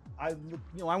 you know,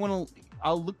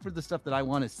 I'll look for the stuff that I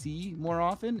want to see more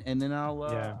often, and then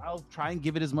I'll try and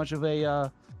give it as much of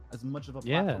a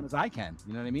platform as I can.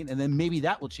 You know what I mean? And then maybe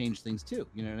that will change things too.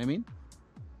 You know what I mean?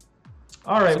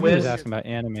 All right, Somebody was asking about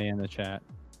anime in the chat.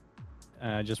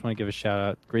 I just want to give a shout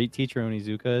out. Great Teacher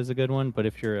Onizuka is a good one, but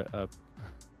if you're I'm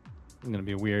going to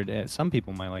be weird. Some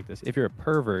people might like this. If you're a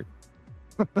pervert,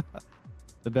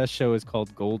 the best show is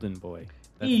called Golden Boy.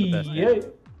 That's the best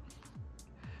anime.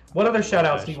 What other shout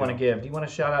outs do you want to give? Do you want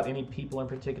to shout out any people in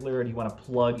particular, or do you want to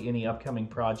plug any upcoming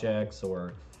projects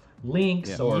or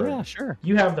links? Or sure.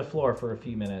 You have the floor for a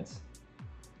few minutes.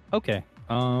 Okay.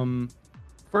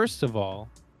 First of all,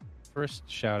 first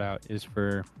shout out is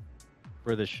for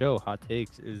the show. Hot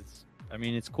Takes is, I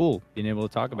mean, it's cool being able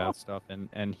to talk about stuff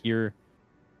and hear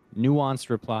nuanced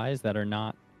replies that are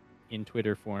not in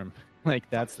Twitter form. Like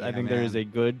that's, I think this is a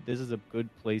good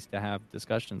place to have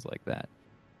discussions like that.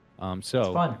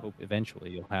 So I hope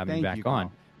eventually you'll have me back on.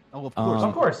 Oh, of course.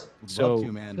 Of course. So love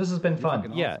to, man. This has been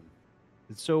fun. Yeah.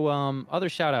 So other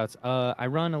shout outs. I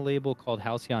run a label called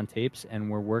Halcyon Tapes, and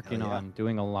we're working on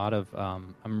doing a lot of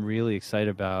I'm really excited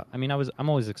about, I mean, I'm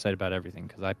always excited about everything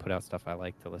because I put out stuff I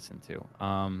like to listen to.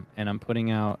 And I'm putting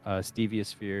out Stevia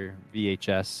Sphere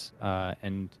VHS,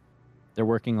 and they're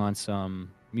working on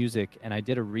some music, and I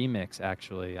did a remix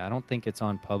actually. I don't think it's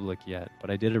on public yet,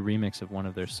 but I did a remix of one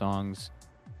of their songs.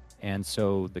 And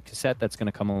so the cassette that's going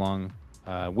to come along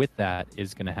with that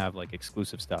is going to have like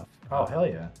exclusive stuff. Oh, hell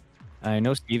yeah. I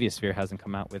know Stevia Sphere hasn't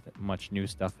come out with much new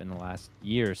stuff in the last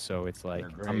year, so it's like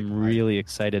I'm really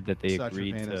excited that they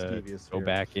agreed to go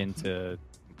back into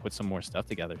put some more stuff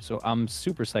together. So I'm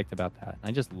super psyched about that.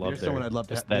 I just love their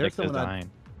aesthetic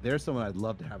design. There's someone I'd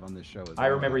love to have on this show. I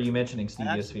remember you mentioning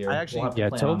Stevia Sphere.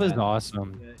 Tova's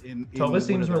awesome. Tova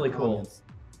seems really cool.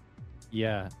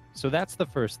 Yeah, so that's the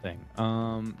first thing.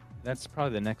 That's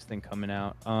probably the next thing coming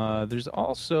out. There's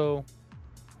also,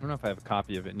 I don't know if I have a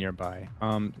copy of it nearby.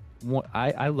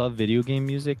 I love video game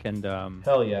music, and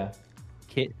hell yeah.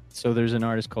 So there's an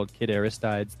artist called Kid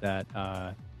Aristides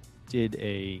that did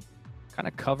a kind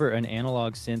of cover, an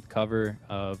analog synth cover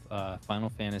of Final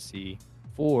Fantasy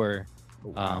IV,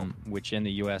 which in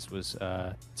the US was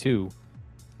 2,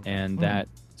 and that.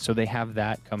 So they have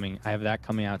that coming. I have that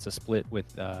coming out. It's a split with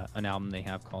an album they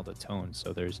have called Atone.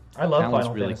 So I love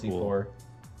Final Fantasy IV.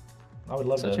 I would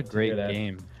love such a great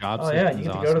game. Job you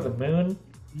get to go to the moon.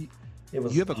 It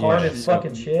was hard as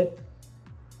fucking shit.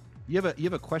 You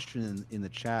have a question in the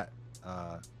chat,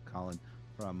 Colin,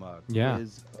 from Yeah.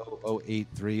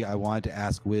 Wiz0083. I wanted to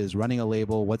ask Wiz, running a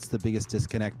label, what's the biggest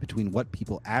disconnect between what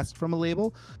people ask from a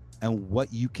label and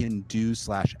what you can do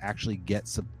 / actually get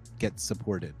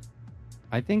supported?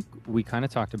 I think we kind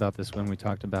of talked about this when we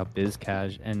talked about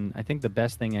BizCash, and I think the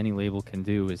best thing any label can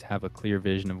do is have a clear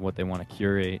vision of what they want to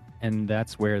curate, and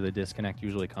that's where the disconnect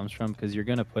usually comes from, because you're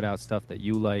going to put out stuff that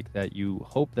you like, that you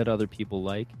hope that other people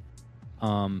like,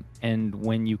 and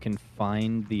when you can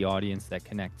find the audience that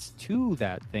connects to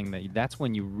that thing, that's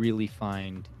when you really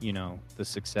find, the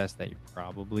success that you're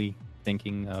probably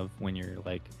thinking of when you're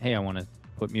like, hey, I want to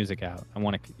put music out.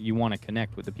 You want to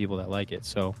connect with the people that like it.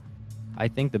 So I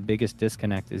think the biggest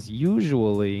disconnect is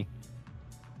usually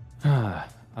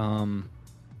some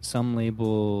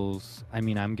labels. I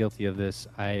mean, I'm guilty of this.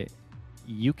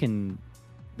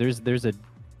 There's a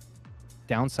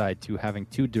downside to having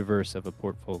too diverse of a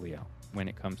portfolio when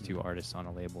it comes to artists on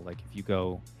a label. Like if you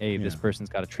go, hey, this person's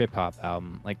got a trip hop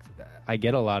album. Like I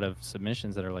get a lot of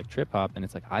submissions that are like trip hop, and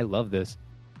it's like, I love this.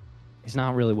 It's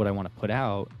not really what I want to put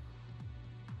out.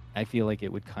 I feel like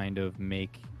it would kind of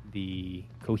make the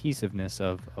cohesiveness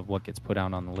of what gets put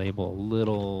out on the label a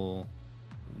little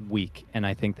weak, and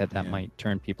I think that might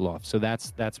turn people off. So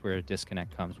that's where a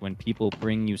disconnect comes, when people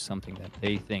bring you something that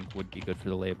they think would be good for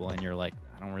the label, and you're like,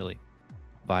 I don't really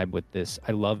vibe with this.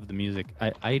 I love the music.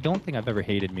 I don't think I've ever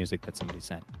hated music that somebody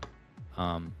sent,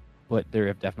 but there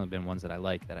have definitely been ones that I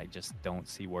like that I just don't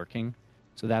see working.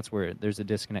 So that's where there's a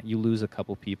disconnect. You lose a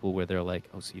couple people where they're like,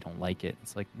 oh, so you don't like it.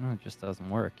 It's like, no, it just doesn't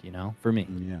work, for me.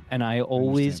 Yeah. And I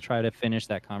always try to finish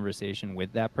that conversation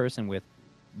with that person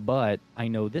but I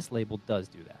know this label does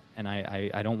do that. And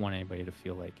I don't want anybody to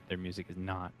feel like their music is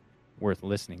not worth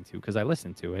listening to, because I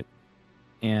listen to it.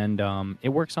 And it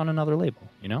works on another label,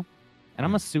 And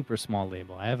I'm a super small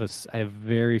label. I have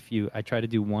very few. I try to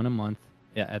do one a month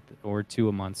or two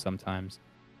a month sometimes.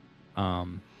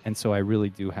 And so I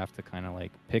really do have to kind of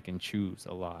like pick and choose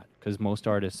a lot, because most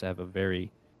artists have a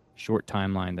very short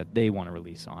timeline that they want to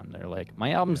release on. They're like,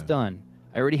 my album's done.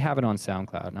 I already have it on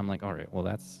SoundCloud. And I'm like, all right, well,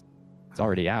 it's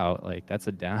already out. Like that's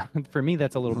for me,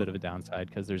 that's a little bit of a downside,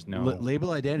 because there's no label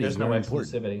identity. There's no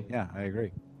exclusivity. Yeah, I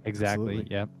agree. Exactly.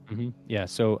 Absolutely. Yeah. Mm-hmm. Yeah.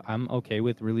 So I'm okay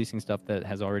with releasing stuff that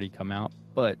has already come out,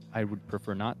 but I would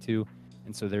prefer not to.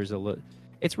 And so there's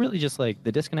it's really just like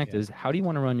the disconnect is, how do you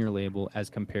want to run your label as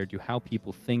compared to how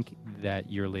people think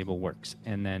that your label works,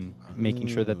 and then making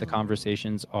sure that the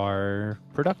conversations are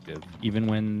productive, even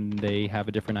when they have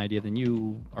a different idea than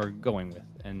you are going with.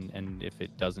 And if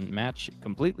it doesn't match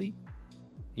completely,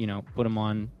 put them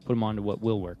on to what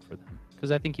will work for them.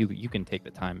 Because I think you can take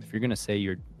the time. If you're going to say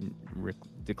you're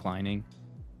declining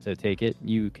to take it,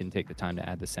 you can take the time to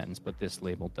add the sentence, but this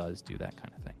label does do that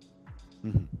kind of thing.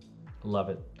 Mm-hmm. Love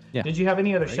it. Yeah. Did you have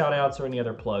any other shout outs or any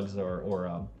other plugs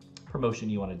or promotion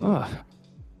you want to do?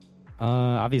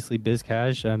 Obviously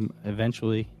BizCash. I'm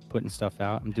eventually putting stuff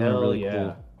out. I'm doing a really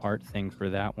cool art thing for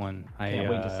that one. Can't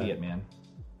wait to see it, man.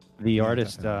 The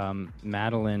artist,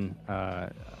 Madeline,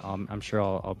 I'm sure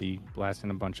I'll be blasting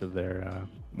a bunch of their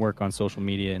work on social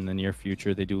media in the near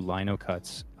future. They do lino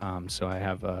cuts. So I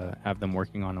have them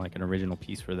working on like an original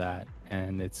piece for that.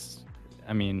 And it's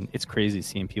crazy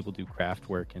seeing people do craft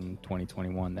work in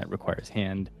 2021 that requires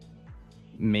hand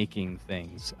making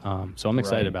things. So I'm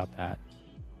excited about that.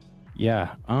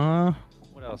 Yeah.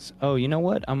 What else? Oh, you know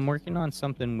what? I'm working on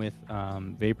something with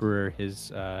Vaporer.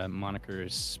 His moniker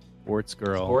is Sports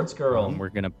Girl. Sports Girl. We're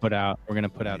gonna put out a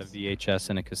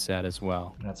VHS and a cassette as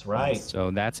well. That's right.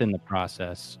 So that's in the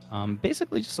process.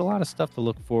 Basically, just a lot of stuff to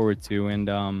look forward to, and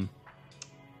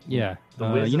yeah.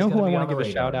 You know who I want to give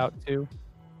a shout out to?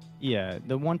 Yeah,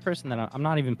 the one person that I'm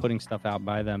not even putting stuff out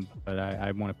by them, but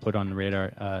I want to put on the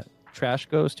radar. Trash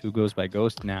Ghost, who goes by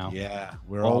Ghost now. Yeah,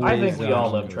 I think we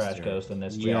all love Trash Ghost in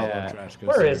this. Yeah. We all love Trash Ghost.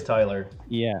 Where is Tyler?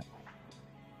 Yeah.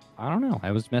 I don't know.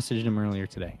 I was messaging him earlier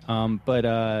today.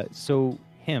 So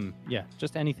him,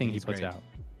 just anything he puts out.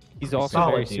 He's also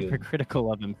very super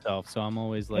critical of himself, so I'm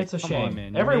always like, it's a come shame. on,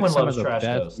 man. Everyone loves Trash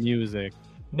Ghost. Music.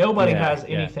 Nobody has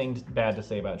anything bad to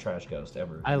say about Trash Ghost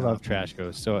ever. I love Trash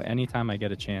Ghost, so anytime I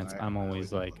get a chance, I'm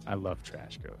always like, I love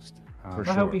Trash Ghost.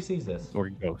 I hope he sees this. Or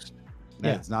Ghost.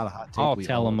 Yeah, it's not a hot take. I'll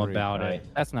tell him about it.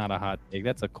 That's not a hot take.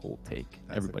 That's a cold take.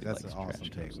 Everybody likes That's an awesome Trash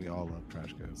take. Ghost. We all love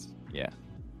Trash Ghost. Yeah.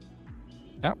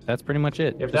 Yep, that's pretty much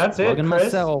it. If Just that's it, plugging Chris.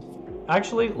 myself.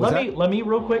 Actually, let me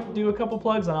real quick do a couple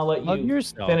plugs, and I'll let you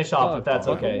finish off if that's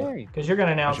okay. Because you're going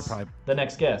to announce the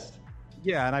next guest.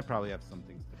 Yeah, and I probably have some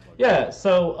things to plug. Yeah,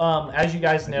 so as you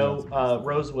guys know,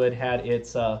 Rosewood had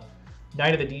its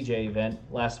Night of the DJ event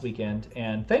last weekend,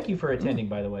 and thank you for attending,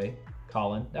 by the way.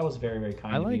 Colin. That was very, very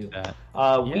kind of you.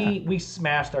 That. We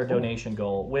smashed our donation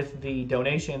goal with the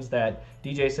donations that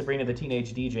DJ Sabrina the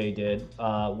Teenage DJ did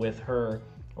with her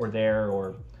or their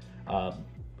or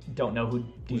don't know who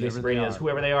DJ Sabrina is,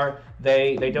 whoever they are.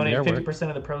 They donated 50%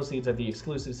 of the proceeds of the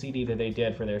exclusive CD that they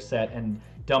did for their set and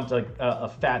dumped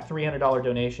a fat $300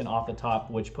 donation off the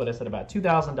top, which put us at about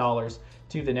 $2,000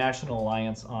 to the National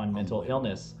Alliance on Mental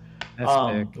Illness.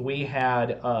 We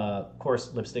had, of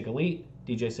course, Lipstick Elite,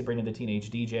 DJ Sabrina the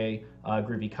Teenage DJ,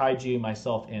 Groovy Kaiju,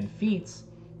 myself, and Feats,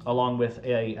 along with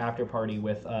a after party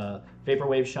with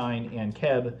Vaporwave Shine and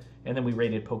Keb, and then we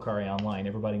rated Pokari Online.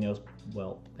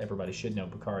 Everybody should know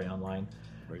Pokari Online.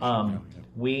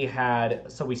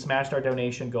 We smashed our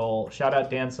donation goal. Shout out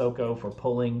Dan Soko for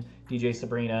pulling DJ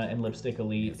Sabrina and Lipstick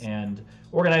Elite and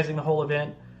organizing the whole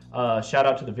event. Shout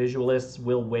out to the visualists,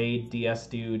 Will Wade, DS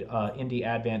Dude, Indie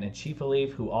Advent, and Chief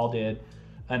Alif, who all did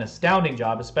an astounding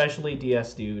job, especially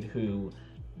DS Dude, who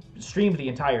streamed the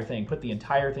entire thing, put the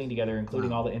entire thing together,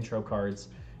 including all the intro cards.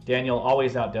 Daniel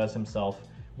always outdoes himself.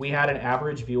 We had an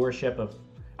average viewership of,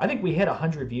 I think we hit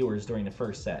 100 viewers during the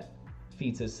first set,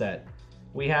 Feats' set.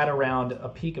 We had around a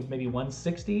peak of maybe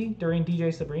 160 during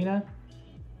DJ Sabrina.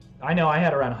 I know I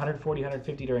had around 140,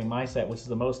 150 during my set, which is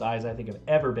the most eyes I think have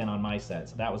ever been on my set,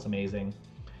 so that was amazing.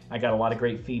 I got a lot of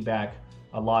great feedback.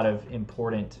 A lot of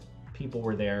important people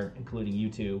were there, including you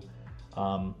two.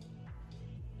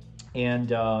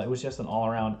 And it was just an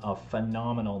all-around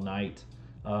phenomenal night.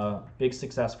 Big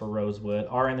success for Rosewood.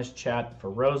 R in this chat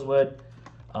for Rosewood.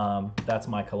 That's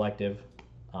my collective.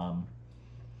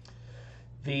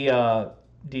 The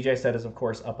DJ set is, of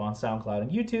course, up on SoundCloud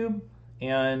and YouTube.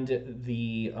 And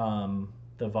the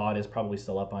VOD is probably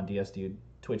still up on DSDude,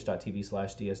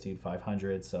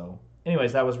 twitch.tv/DSDude500. So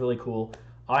anyways, that was really cool.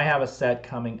 I have a set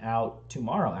coming out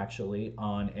tomorrow, actually,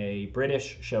 on a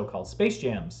British show called Space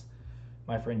Jams.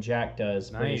 My friend Jack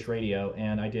does British radio,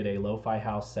 and I did a lo-fi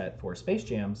house set for Space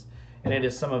Jams. And it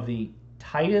is some of the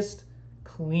tightest,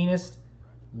 cleanest,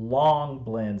 long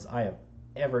blends I have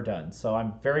ever done. So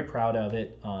I'm very proud of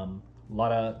it. A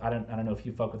lot of, I don't know if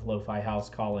you fuck with lo-fi house,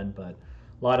 Colin, but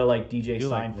a lot of like DJ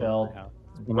Seinfeld,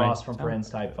 Ross from Friends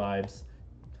type vibes.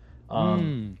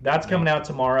 That's coming out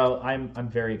tomorrow. I'm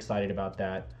very excited about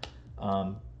that.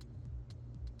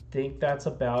 Think that's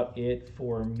about it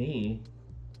for me.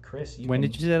 Chris, when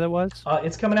did you say that was?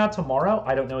 It's coming out tomorrow.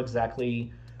 I don't know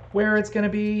exactly where it's going to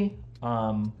be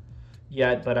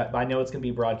yet, but I know it's going to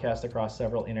be broadcast across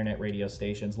several internet radio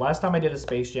stations. Last time I did a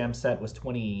Space Jam set was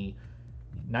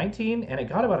 2019, and it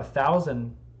got about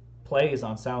 1,000 plays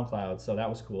on SoundCloud, so that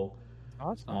was cool.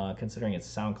 Awesome. Considering it's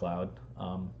SoundCloud.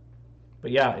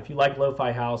 But yeah, if you like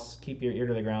lo-fi house, keep your ear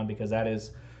to the ground, because that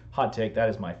is, hot take, that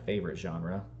is my favorite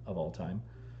genre of all time.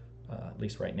 At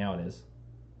least right now it is.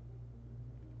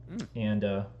 And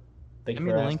thank you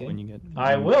for asking. When you get,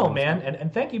 I will, man.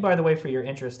 And thank you, by the way, for your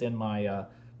interest in my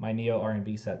my Neo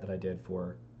R&B set that I did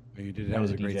for. Oh, you did. That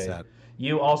was a great set.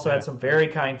 You also had some very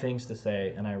kind things to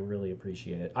say, and I really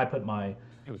appreciate it. I put my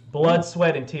blood,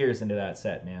 sweat, and tears into that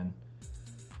set, man.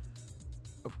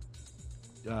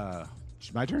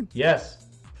 My turn? Yes.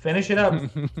 Finish it up.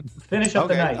 Finish up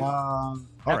the night.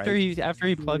 After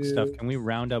he plugs stuff, can we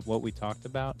round up what we talked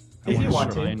about? If you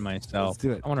want to remind myself. Let's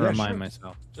do it. I want to remind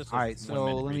myself. All right, so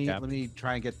let me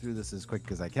try and get through this as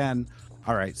quick as I can.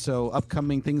 All right, so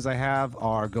upcoming things I have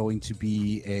are going to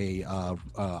be a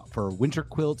for Winter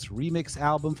Quilt's remix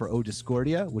album for O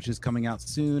Discordia, which is coming out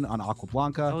soon on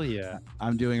Aquablanca. Oh yeah,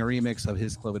 I'm doing a remix of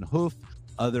His Cloven Hoof.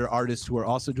 Other artists who are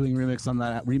also doing remixes on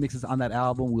that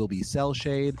album will be Cell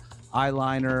Shade,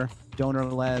 Eyeliner, Donor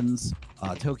Lens,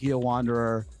 Tokyo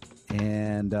Wanderer,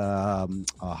 and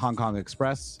Hong Kong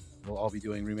Express. We'll all be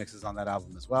doing remixes on that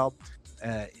album as well.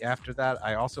 After that,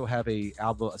 I also have a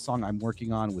song I'm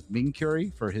working on with Ming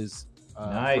Curie for his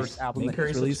first album. Ming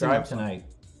Curie subscribed tonight.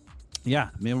 Yeah,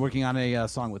 I'm working on a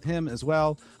song with him as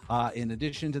well. In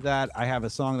addition to that, I have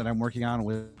a song that I'm working on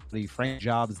with the Frank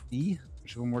Jobs D,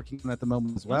 which I'm working on at the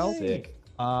moment as well. Sick.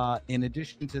 In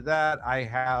addition to that, I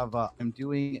have I'm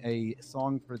doing a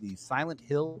song for the Silent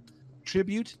Hill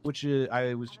tribute, which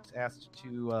I was just asked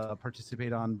to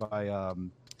participate on by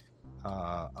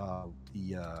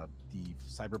the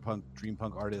cyberpunk dream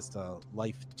punk artist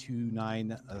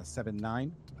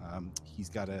Life2979. He's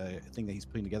got a thing that he's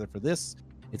putting together for this.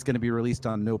 It's going to be released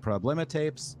on No Problema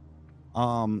tapes.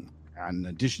 In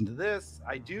addition to this,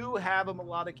 I do have a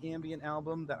melodic ambient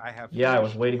album that I have. Yeah, I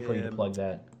was waiting for you to plug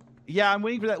that. Yeah, I'm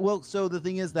waiting for that. Well, so the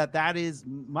thing is that is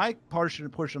my portion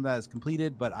of that is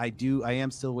completed, but I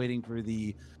am still waiting for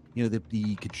the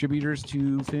contributors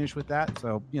to finish with that.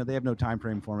 So they have no time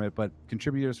frame for it, but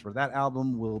contributors for that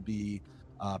album will be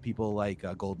People like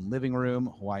Golden Living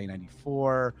Room, Hawaii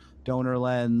 94, Donor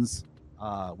Lens,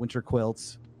 Winter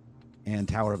Quilts, and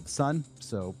Tower of the Sun.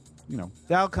 So,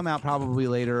 that'll come out probably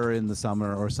later in the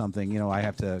summer or something. I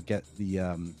have to get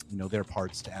the, their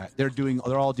parts to act. They're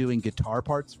all doing guitar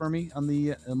parts for me on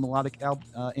the melodic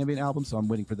ambient album. So I'm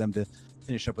waiting for them to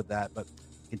finish up with that, but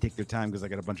can take their time because I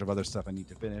got a bunch of other stuff I need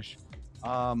to finish.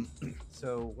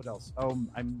 So what else?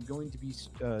 I'm going to be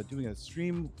doing a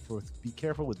stream for Be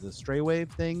Careful with the Stray Wave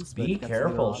things. Be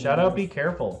Careful. Shout out Be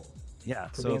Careful. Yeah.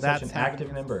 For So being that's such an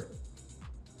active member.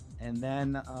 And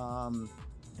then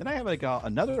I have like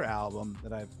another album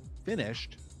that I've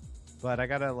finished, but I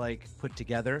gotta like put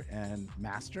together and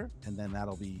master, and then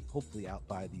that'll be hopefully out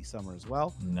by the summer as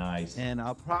well. Nice. And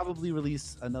I'll probably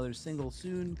release another single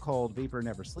soon called Vapor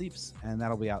Never Sleeps, and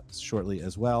that'll be out shortly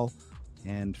as well.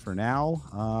 And for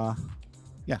now,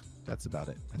 that's about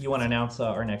it. You want to announce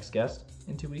our next guest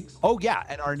in 2 weeks? Oh yeah,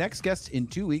 and our next guest in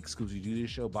 2 weeks, because we do this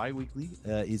show bi-weekly,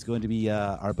 is going to be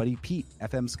our buddy Pete,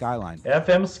 FM Skyline.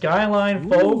 FM Skyline,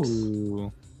 folks.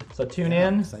 Ooh. So tune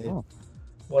in. Oh.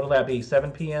 What'll that be?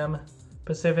 7 p.m.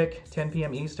 Pacific, 10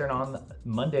 p.m. Eastern on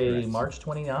Monday, Correct. March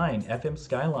 29. FM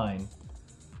Skyline.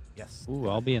 Yes. Ooh,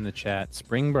 I'll be in the chat.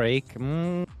 Spring break.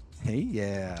 Hey,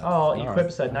 yeah. Oh, All Equip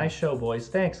right. said, nice show, boys.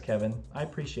 Thanks, Kevin. I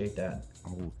appreciate that.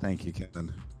 Oh, thank you,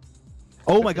 Kevin.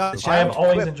 Oh my God! I have shout out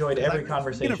always Quip. enjoyed every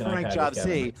conversation Speaking of I've Frank had with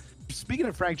Kevin. Speaking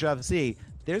of Frank Javasi,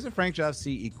 there's a Frank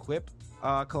Javasi Equip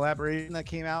collaboration that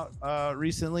came out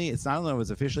recently. It's not only was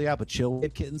officially out, but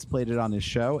Chillwave Kittens played it on his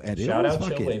show, and Shout it was out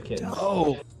fucking Chillwave Kittens.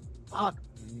 dope. Fuck.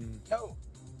 Dope.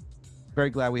 Very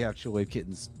glad we have Chillwave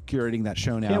Kittens curating that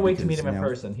show now. Can't wait to meet because, him in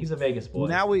person. He's a Vegas boy.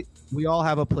 Now we all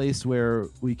have a place where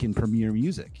we can premiere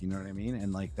music, you know what I mean?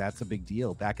 And like that's a big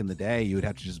deal. Back in the day, you would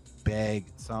have to just beg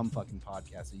some fucking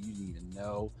podcast that you didn't even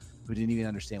know, who didn't even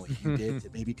understand what you did, to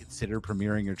maybe consider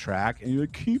premiering your track. And you're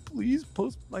like, can you please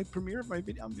post my premiere of my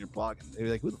video on your blog? And they're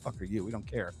like, who the fuck are you? We don't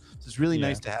care. So it's really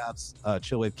nice to have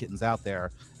Chillwave Kittens out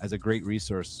there as a great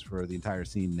resource for the entire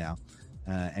scene now.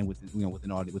 And with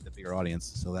with a bigger audience,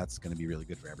 so that's going to be really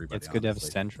good for everybody. It's good to have a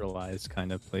honestly. centralized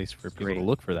kind of place for people Great. to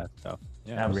look for that stuff.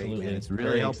 Yeah. Absolutely. Great, man. It's really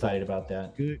very helpful. excited about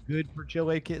that. Good for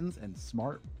Chillwave Kittens and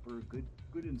smart for good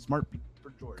and smart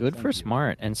for George. Good Thank for you.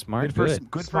 smart and smart Good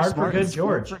good. for Smart for good and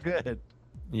George. Smart for good.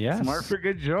 Yes. Smart for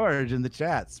good George in the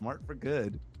chat. Smart for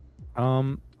good.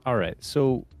 All right.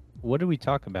 So what did we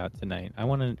talk about tonight? I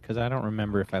want to, because I don't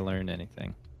remember if I learned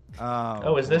anything.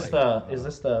 Oh, is this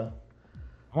the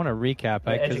I want to recap.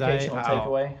 educational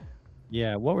takeaway?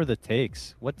 Yeah. What were the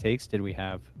takes? What takes did we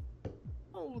have?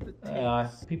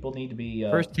 People need to be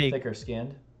First take. thicker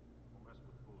skinned.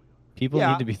 People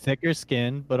Yeah. need to be thicker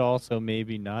skinned, but also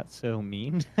maybe not so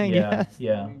mean. I Yeah, guess.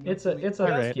 yeah. It's a All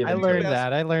right. give I and learned take.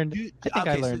 that. I learned. You- I think I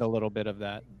okay, so learned a little bit of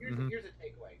that. Here's, Mhm. here's a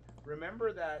takeaway.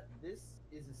 Remember that this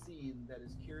is a scene that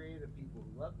is curated of people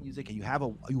who love music, and you have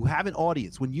an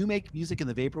audience. When you make music in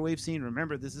the vaporwave scene,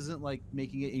 remember this isn't like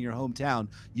making it in your hometown.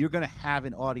 You're going to have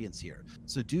an audience here.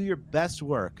 So do your best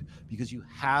work because you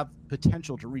have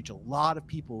potential to reach a lot of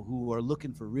people who are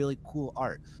looking for really cool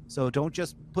art. So don't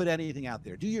just put anything out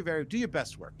there. Do your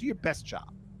best work. Do your best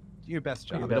job. Do your best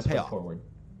Put job. your It'll best pay foot off. forward.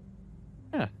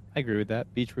 Yeah, I agree with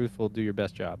that. Be truthful. Do your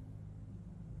best job.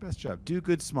 Best job. Do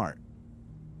good, smart.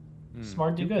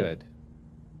 Smart, do good.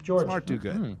 George. Smart, do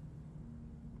good. Hmm.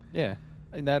 Yeah,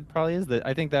 and that probably is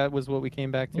I think that was what we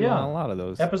came back to Yeah. on a lot of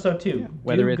those. Episode 2. Yeah.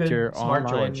 Whether Do it's good, your smart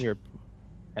online, George. your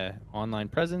online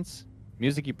presence,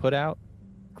 music you put out,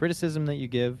 criticism that you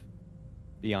give,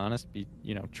 be honest, be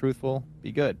truthful,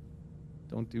 be good.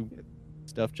 Don't do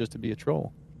stuff just to be a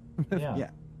troll. Yeah. Yeah.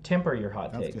 Temper your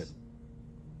hot Sounds takes. good.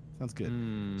 Sounds good.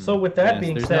 Hmm. So with that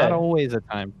being there's said- not always a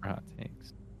time for hot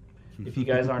takes. If you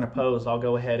guys aren't opposed, I'll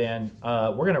go ahead and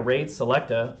we're going to raid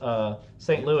Selecta.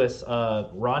 St. Louis,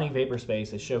 Ronnie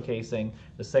Vaporspace is showcasing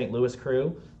the St. Louis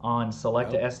crew on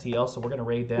Selecta STL, so we're going to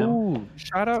raid them. Ooh,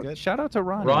 shout good. out to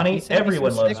Ronnie. Ronnie, He sent me some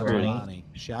everyone loves stickers. Ronnie.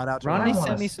 Shout out to Ronnie I want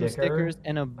sent a me some sticker. stickers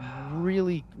and a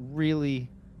really, really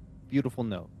beautiful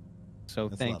note. So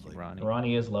That's thank lovely. you, Ronnie.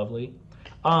 Ronnie is lovely.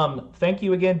 Thank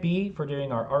you again, B, for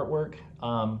doing our artwork.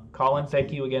 Colin,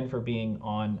 thank you again for being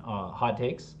on Hot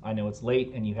Takes. I know it's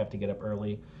late and you have to get up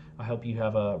early. I hope you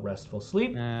have a restful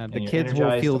sleep. The and you're kids will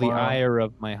energized feel tomorrow. the ire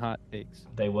of my hot takes.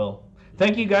 They will.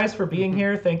 Thank you guys for being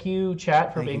here. Thank you,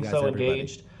 chat, for Thank you being guys, so everybody.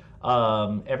 engaged.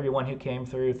 Everyone who came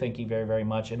through, thank you very, very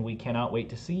much. And we cannot wait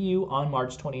to see you on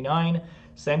March 29,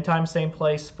 same time, same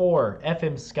place for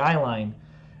FM Skyline.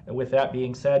 And with that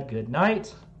being said, good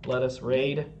night. Let us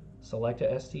raid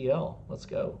Selecta STL. Let's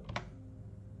go.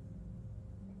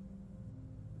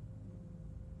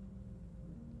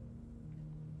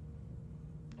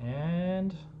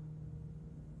 And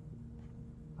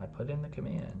I put in the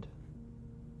command.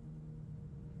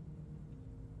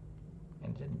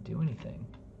 And it didn't do anything.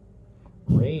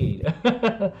 Raid.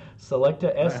 Select a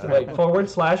wait,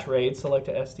 /raid, select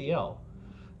a STL.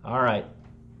 All right.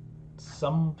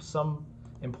 Some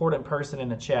important person in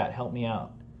the chat, help me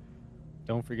out.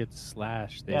 Don't forget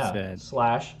slash, they yeah, said.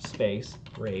 /space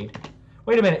raid.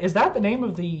 Wait a minute, is that the name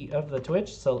of the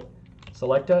Twitch? So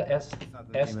Selecta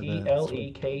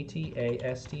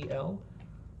SELEKTASTL.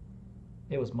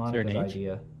 It was Monica's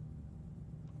idea.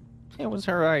 It was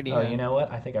her idea. Oh, you know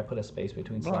what? I think I put a space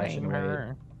between slash and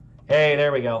raid. Hey,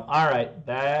 there we go. All right,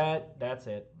 that's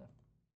it.